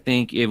article. I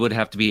think it would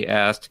have to be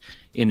asked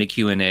in the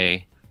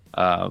Q&A,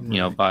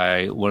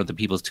 by one of the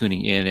people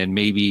tuning in, and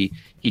maybe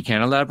he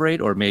can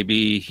elaborate, or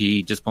maybe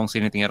he just won't say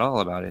anything at all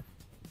about it.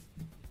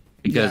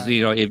 Because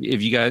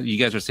if you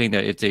guys are saying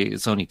that it's a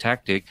Sony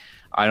tactic,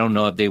 I don't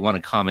know if they want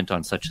to comment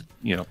on such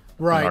an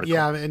Right. article.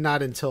 Yeah, and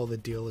not until the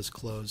deal is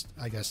closed,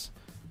 I guess.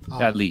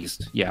 At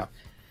least, yeah.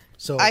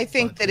 So I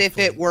think that if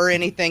it were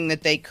anything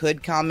that they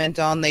could comment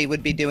on, they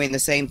would be doing the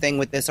same thing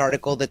with this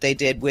article that they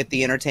did with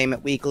the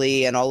Entertainment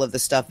Weekly and all of the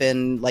stuff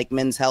in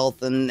Men's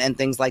Health and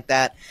things like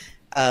that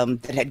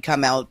that had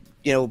come out,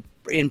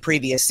 in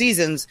previous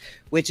seasons,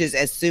 which is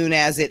as soon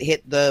as it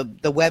hit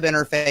the web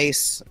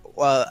interface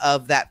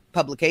of that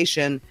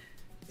publication,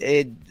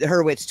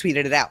 Hurwitz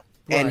tweeted it out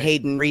and Right.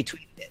 Hayden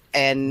retweeted it.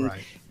 And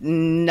Right.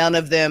 none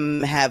of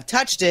them have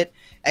touched it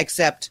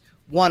except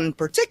one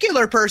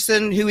particular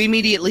person who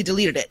immediately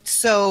deleted it.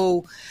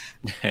 So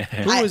Who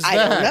is I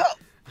don't that? know.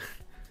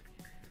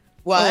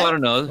 What? Oh, I don't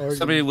know. Or-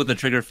 Somebody with a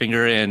trigger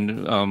finger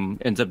and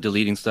ends up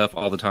deleting stuff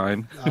all the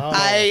time. Oh.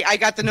 I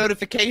got the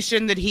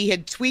notification that he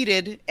had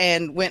tweeted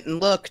and went and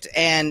looked,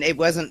 and it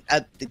wasn't.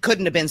 It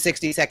couldn't have been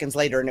 60 seconds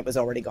later, and it was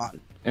already gone.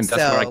 And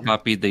that's where I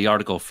copied the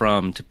article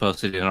from to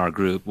post it in our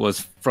group, was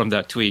from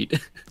that tweet.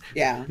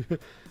 Yeah.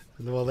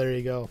 Well, there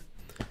you go.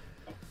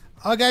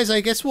 Guys,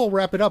 I guess we'll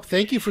wrap it up.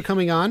 Thank you for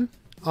coming on.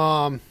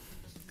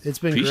 It's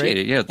been Appreciate great.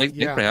 it. Yeah, thanks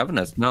for having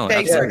us. No,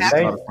 Thanks for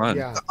absolutely. having It's a lot of fun.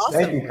 Yeah. Awesome.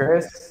 Thank you,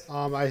 Chris.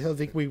 I don't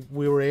think we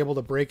were able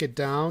to break it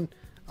down.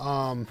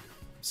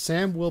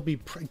 Sam will be.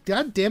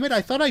 God damn it!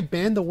 I thought I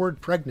banned the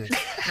word pregnant.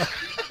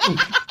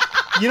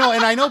 And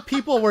I know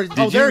people were. Did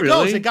Oh, you there it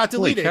goes. really? It got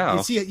Holy deleted.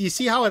 cow. You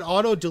see how it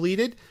auto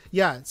deleted?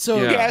 Yeah.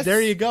 So Yeah. Yes.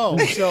 there you go.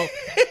 So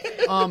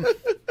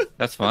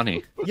That's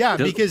funny. yeah,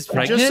 Does- because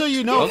pregnant? just so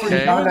you know, for you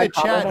Okay. in the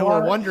chat who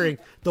are wondering,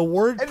 the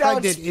word And now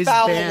pregnant it's is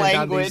foul banned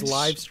on language. these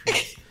live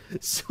streams.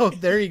 So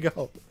there you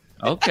go.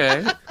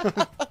 Okay.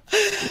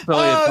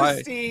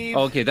 Steve.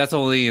 Okay, that's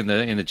only in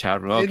the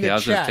chat room. Okay, in the I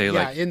was chat,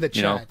 gonna say in the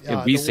chat.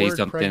 if we the say word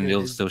something, pregnant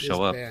it'll is- still is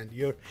show up. banned.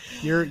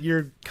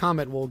 Your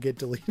comment will get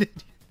deleted.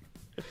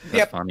 That's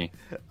Yep. funny.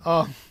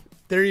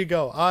 There you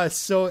go.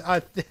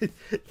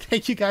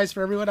 Thank you guys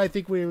for everyone. I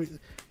think we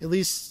at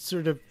least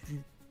sort of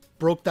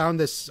broke down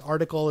this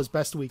article as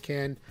best we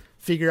can,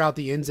 figure out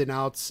the ins and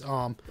outs.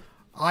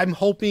 I'm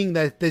hoping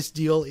that this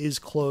deal is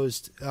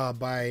closed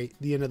by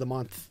the end of the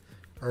month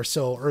or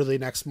so, early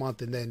next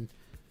month, and then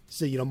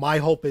my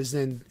hope is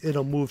then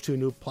it'll move to a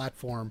new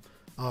platform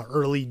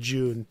early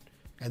June,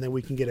 and then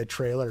we can get a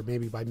trailer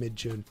maybe by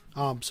mid-June.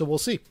 So we'll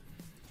see.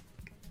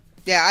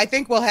 Yeah, I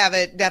think we'll have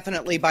it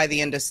definitely by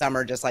the end of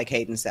summer, just like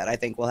Hayden said. I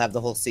think we'll have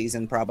the whole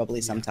season probably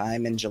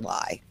sometime in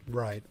July.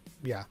 Right.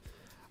 Yeah.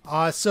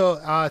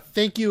 So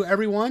thank you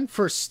everyone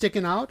for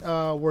sticking out.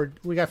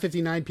 We got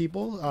 59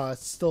 people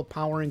still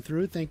powering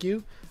through. Thank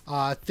you.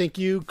 Thank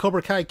you,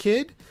 Cobra Kai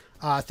Kid.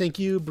 Thank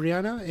you,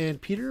 Brianna and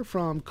Peter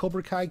from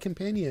Cobra Kai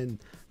Companion,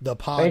 the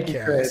podcast. Thank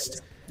you,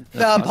 Chris. The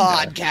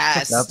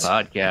podcast. That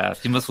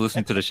podcast. You must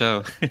listen to the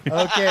show.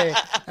 Okay,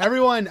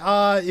 everyone,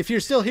 if you're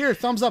still here,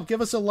 thumbs up,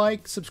 give us a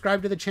like,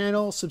 subscribe to the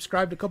channel,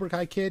 subscribe to Cobra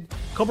Kai Kid,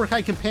 Cobra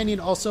Kai Companion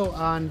also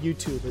on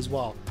YouTube as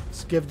well.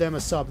 Just give them a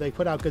sub. They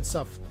put out good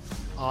stuff.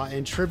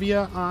 And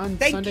trivia on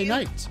Thank Sunday you.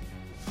 night.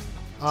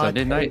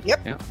 Sunday night.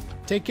 Yep. Yeah.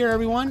 Take care,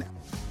 everyone.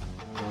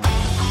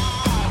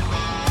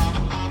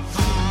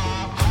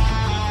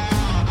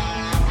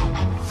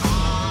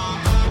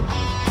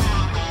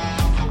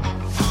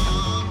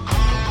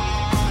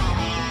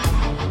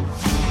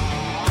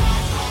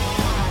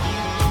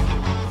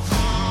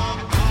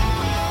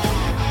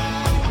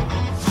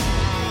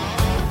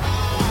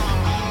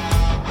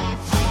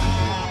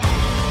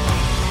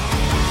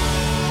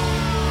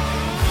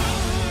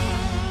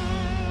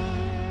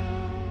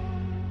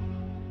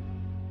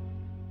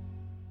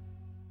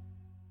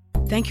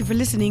 Thank you for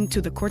listening to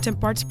the Court and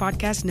Parts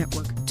Podcast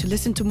Network. To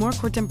listen to more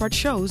Court and Parts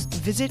shows,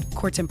 visit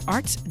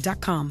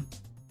courtandarts.com.